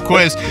off the pop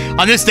quiz.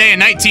 On this day in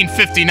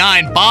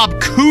 1959, Bob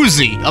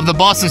Cousy of the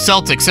Boston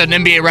Celtics set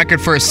an NBA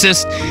record for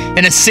assists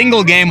in a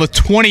single game with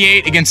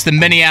 28 against the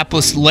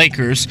Minneapolis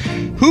Lakers.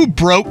 Who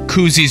broke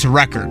Cousy's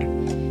record?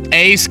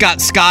 A, Scott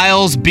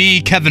Skiles,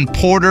 B, Kevin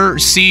Porter,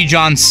 C,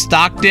 John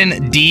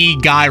Stockton, D,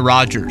 Guy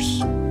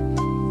Rogers.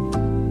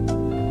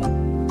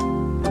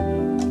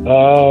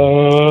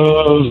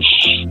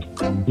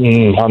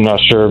 I'm not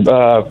sure.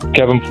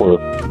 Kevin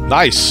Porter.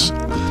 Nice.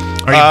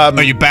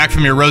 Are you back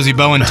from your Rosie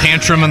Bowen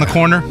tantrum in the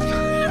corner?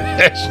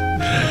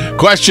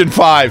 Question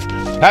 5.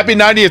 Happy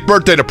 90th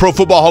birthday to Pro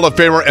Football Hall of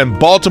Famer and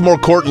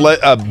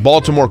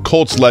Baltimore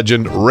Colts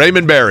legend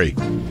Raymond Berry.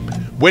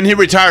 When he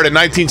retired in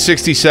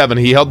 1967,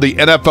 he held the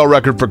NFL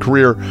record for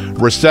career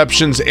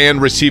receptions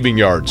and receiving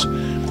yards.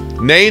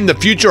 Name the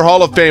future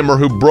Hall of Famer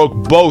who broke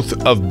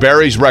both of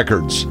Berry's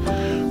records.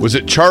 Was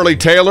it Charlie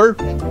Taylor,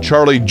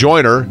 Charlie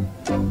Joyner,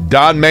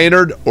 Don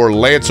Maynard, or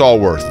Lance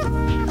Allworth?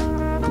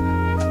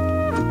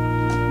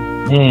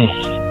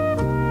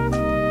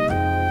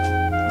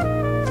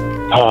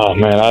 Oh,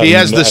 man. He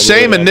has the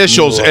same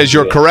initials as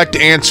your correct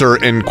answer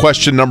in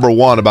question number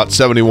 1 about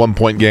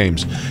 71-point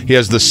games. He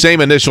has the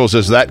same initials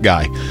as that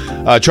guy.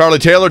 Charlie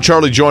Taylor,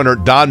 Charlie Joyner,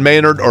 Don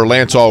Maynard, or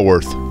Lance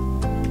Allworth?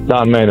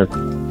 Don Maynard.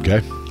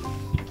 Okay.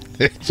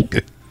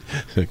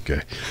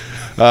 Okay.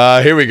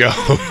 Here we go.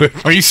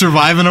 Are you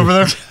surviving over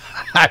there?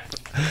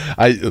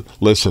 I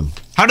listen.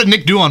 How did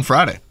Nick do on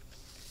Friday?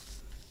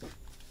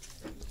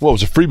 Well, it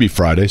was a freebie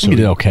Friday, so he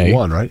did okay. He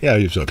won, right? Yeah,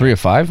 he was okay. 3 of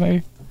 5,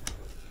 maybe?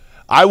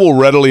 I will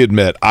readily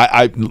admit,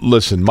 I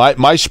listen,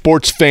 my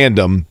sports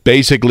fandom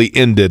basically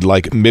ended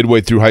like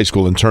midway through high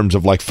school in terms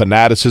of like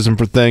fanaticism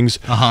for things.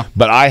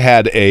 But I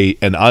had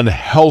an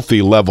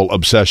unhealthy level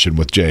obsession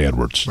with Jay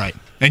Edwards. Right.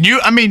 And you,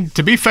 I mean,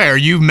 to be fair,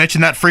 you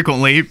mentioned that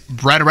frequently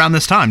right around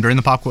this time during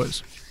the pop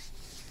quiz.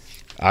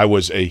 I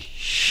was a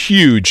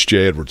huge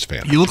Jay Edwards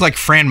fan. You look like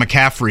Fran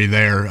McCaffrey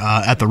there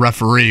at the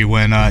referee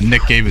when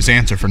Nick gave his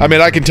answer for. I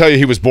mean, I can tell you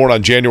he was born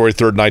on January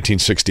 3rd,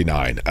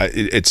 1969.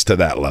 It's to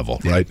that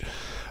level, right?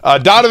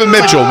 Donovan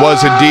Mitchell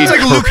was indeed. It's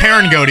like Luke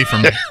Herringody for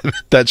me.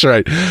 That's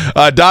right.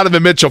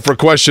 Donovan Mitchell for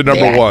question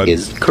number one. That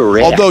is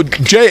correct. Although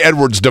Jay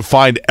Edwards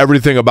defined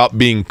everything about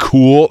being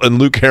cool, and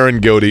Luke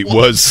Herringody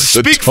was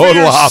the Speak for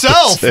total yourself.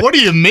 opposite. What do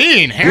you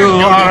mean? You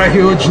are a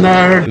huge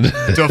nerd.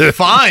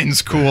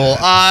 Defines cool.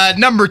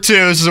 Number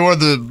two, this is where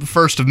the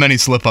first of many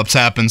slip-ups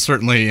happened,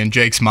 certainly in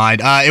Jake's mind.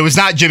 It was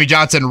not Jimmy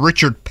Johnson,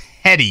 Richard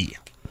Petty.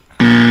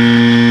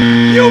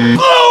 You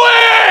blew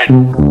it!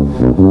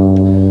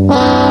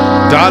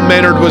 Don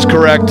Maynard was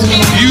correct.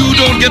 You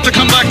don't get to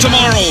come back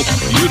tomorrow.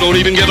 You don't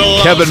even get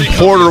a Kevin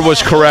Porter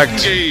was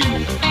correct.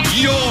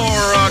 You're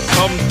a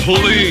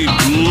complete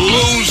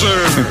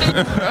loser.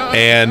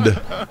 And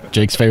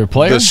Jake's favorite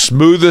player? the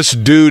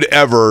smoothest dude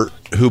ever,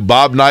 who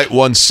Bob Knight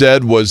once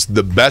said was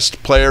the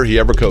best player he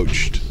ever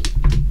coached.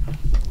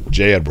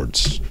 Jay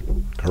Edwards.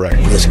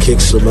 Correct. Let's kick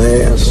some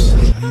ass.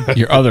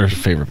 Your other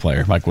favorite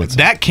player, Mike Woodson.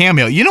 That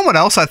cameo. You know what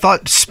else I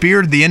thought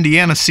speared the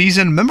Indiana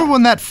season? Remember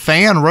when that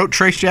fan wrote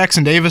Trace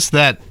Jackson Davis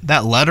that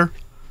letter?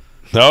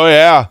 Oh,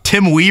 yeah.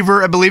 Tim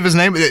Weaver, I believe his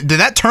name. Did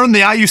that turn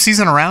the IU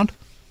season around?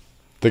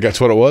 Think that's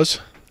what it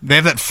was? They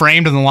have that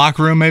framed in the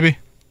locker room, maybe?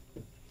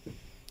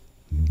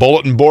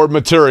 Bulletin board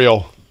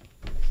material.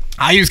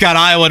 IU's got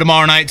Iowa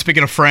tomorrow night,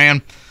 speaking of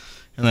Fran.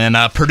 And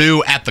then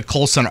Purdue at the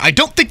Kohl Center. I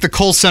don't think the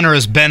Kohl Center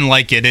has been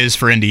like it is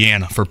for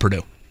Indiana, for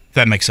Purdue. If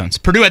that makes sense.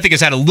 Purdue, I think,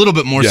 has had a little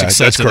bit more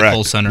success at the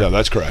Kohl Center. Yeah,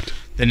 that's correct.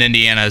 Than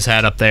Indiana has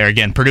had up there.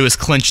 Again, Purdue has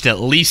clinched at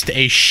least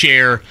a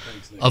share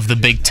of the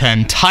Big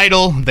Ten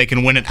title. They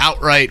can win it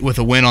outright with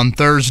a win on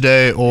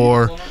Thursday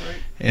or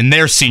in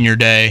their senior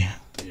day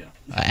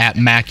at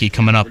Mackey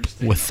coming up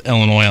with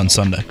Illinois on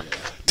Sunday.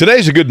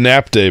 Today's a good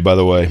nap day, by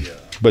the way.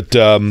 But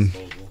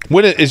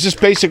is this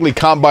basically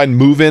Combine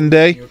Move-In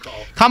Day?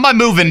 Combine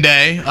Move-In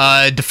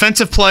Day.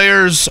 Defensive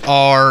players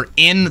are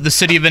in the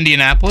city of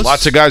Indianapolis.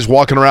 Lots of guys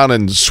walking around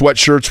in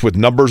sweatshirts with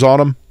numbers on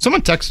them.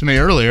 Someone texted me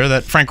earlier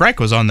that Frank Reich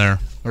was on there,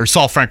 or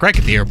saw Frank Reich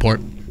at the airport.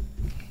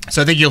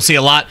 So I think you'll see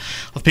a lot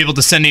of people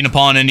descending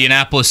upon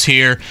Indianapolis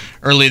here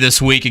early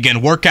this week. Again,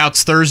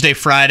 workouts Thursday,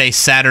 Friday,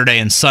 Saturday,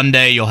 and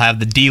Sunday. You'll have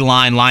the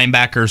D-line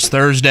linebackers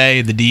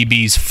Thursday, the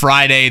DBs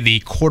Friday. The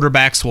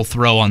quarterbacks will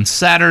throw on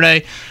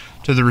Saturday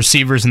to the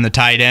receivers and the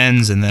tight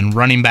ends, and then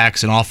running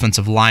backs and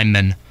offensive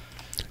linemen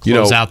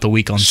close out the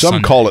week on Sunday.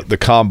 Some call it the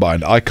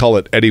Combine. I call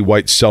it Eddie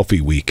White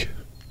Selfie Week.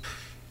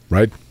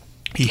 Right?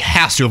 He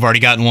has to have already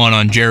gotten one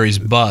on Jerry's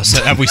bus.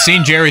 Have we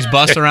seen Jerry's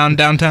bus around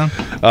downtown?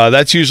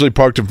 That's usually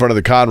parked in front of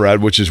the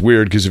Conrad, which is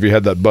weird because if you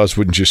had that bus,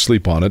 wouldn't you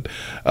sleep on it?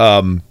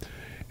 And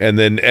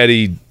then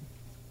Eddie,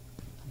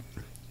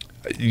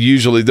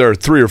 usually there are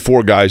 3 or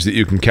 4 guys that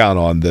you can count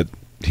on that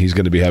he's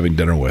going to be having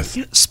dinner with.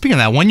 Speaking of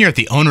that, one year at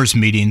the owners'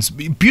 meetings,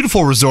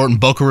 beautiful resort in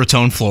Boca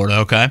Raton, Florida,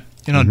 okay?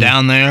 You know,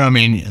 down there, I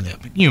mean,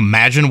 can you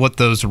imagine what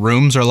those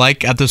rooms are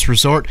like at this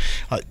resort?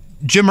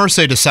 Jim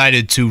Irsay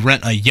decided to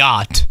rent a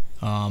yacht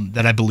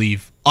that I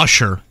believe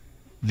Usher,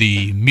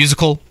 the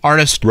musical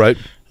artist,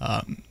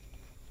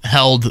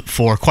 held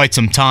for quite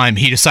some time.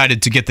 He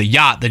decided to get the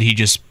yacht that he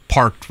just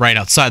parked right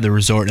outside the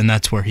resort, and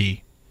that's where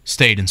he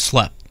stayed and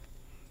slept,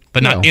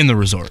 but not in the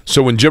resort.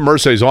 So when Jim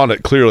Irsay's on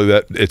it, clearly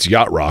that it's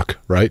yacht rock,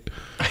 right?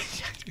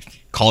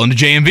 Call into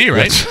JMV,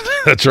 right?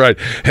 That's right.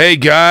 Hey,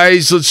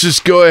 guys, let's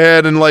just go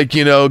ahead and,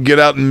 get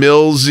out in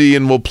Millsy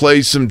and we'll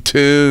play some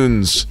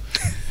tunes.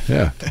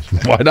 Yeah,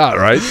 why not,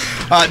 right?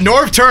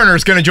 Norv Turner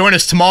is going to join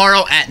us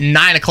tomorrow at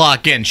 9 o'clock.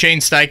 Again, Shane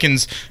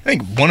Steichens, I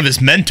think one of his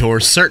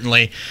mentors,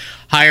 certainly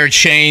hired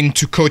Shane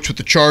to coach with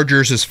the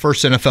Chargers, his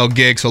first NFL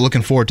gig. So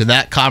looking forward to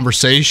that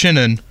conversation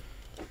and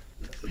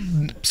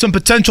some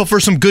potential for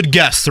some good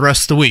guests the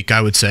rest of the week,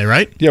 I would say,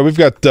 right? Yeah, we've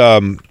got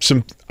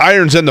some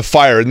irons in the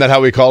fire. Isn't that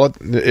how we call it?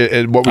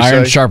 What we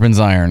Iron say? sharpens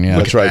iron, yeah.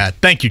 That's right. That.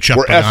 Thank you, Chuck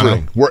We're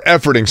Pagano.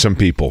 efforting some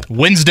people.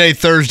 Wednesday,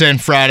 Thursday,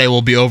 and Friday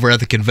we'll be over at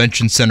the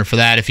Convention Center for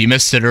that. If you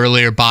missed it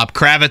earlier, Bob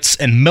Kravitz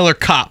and Miller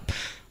Kopp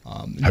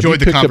enjoyed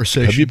the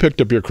conversation. Have you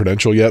picked up your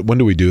credential yet? When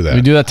do we do that?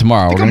 We do that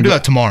tomorrow. I think We're I'm going to gonna do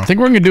that tomorrow. I think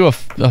we're going to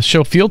do a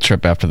show field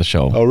trip after the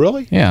show. Oh,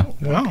 really? Yeah.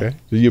 Wow. Okay.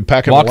 So you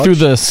packing Walk a through lunch?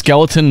 the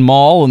Skeleton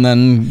Mall and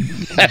then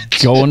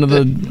go into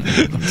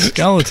the...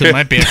 Skeleton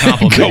might be a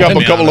compliment. Pick up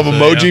a couple of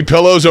emoji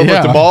pillows over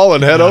at the mall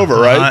and head over,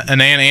 right?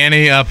 An Aunt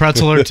Annie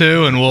pretzel or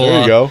two, and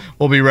There you go.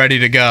 we'll be ready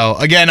to go.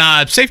 Again,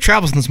 safe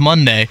travels this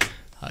Monday.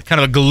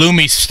 Kind of a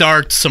gloomy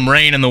start, some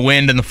rain and the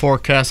wind in the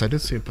forecast. I did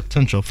see a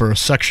potential for a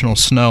sectional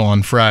snow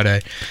on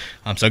Friday.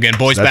 So again,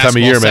 boys That time of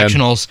basketball year, man.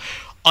 sectionals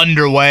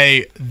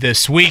underway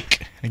this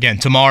week. Again,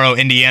 tomorrow,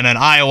 Indiana and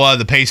Iowa.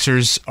 The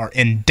Pacers are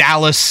in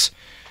Dallas.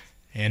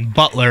 And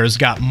Butler's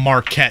got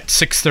Marquette,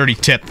 6:30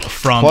 tip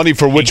from Plenty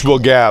for which we'll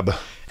gab.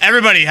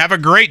 Everybody, have a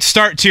great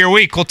start to your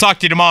week. We'll talk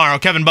to you tomorrow.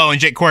 Kevin Bowen,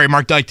 Jake Query,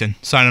 Mark Dykton,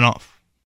 signing off.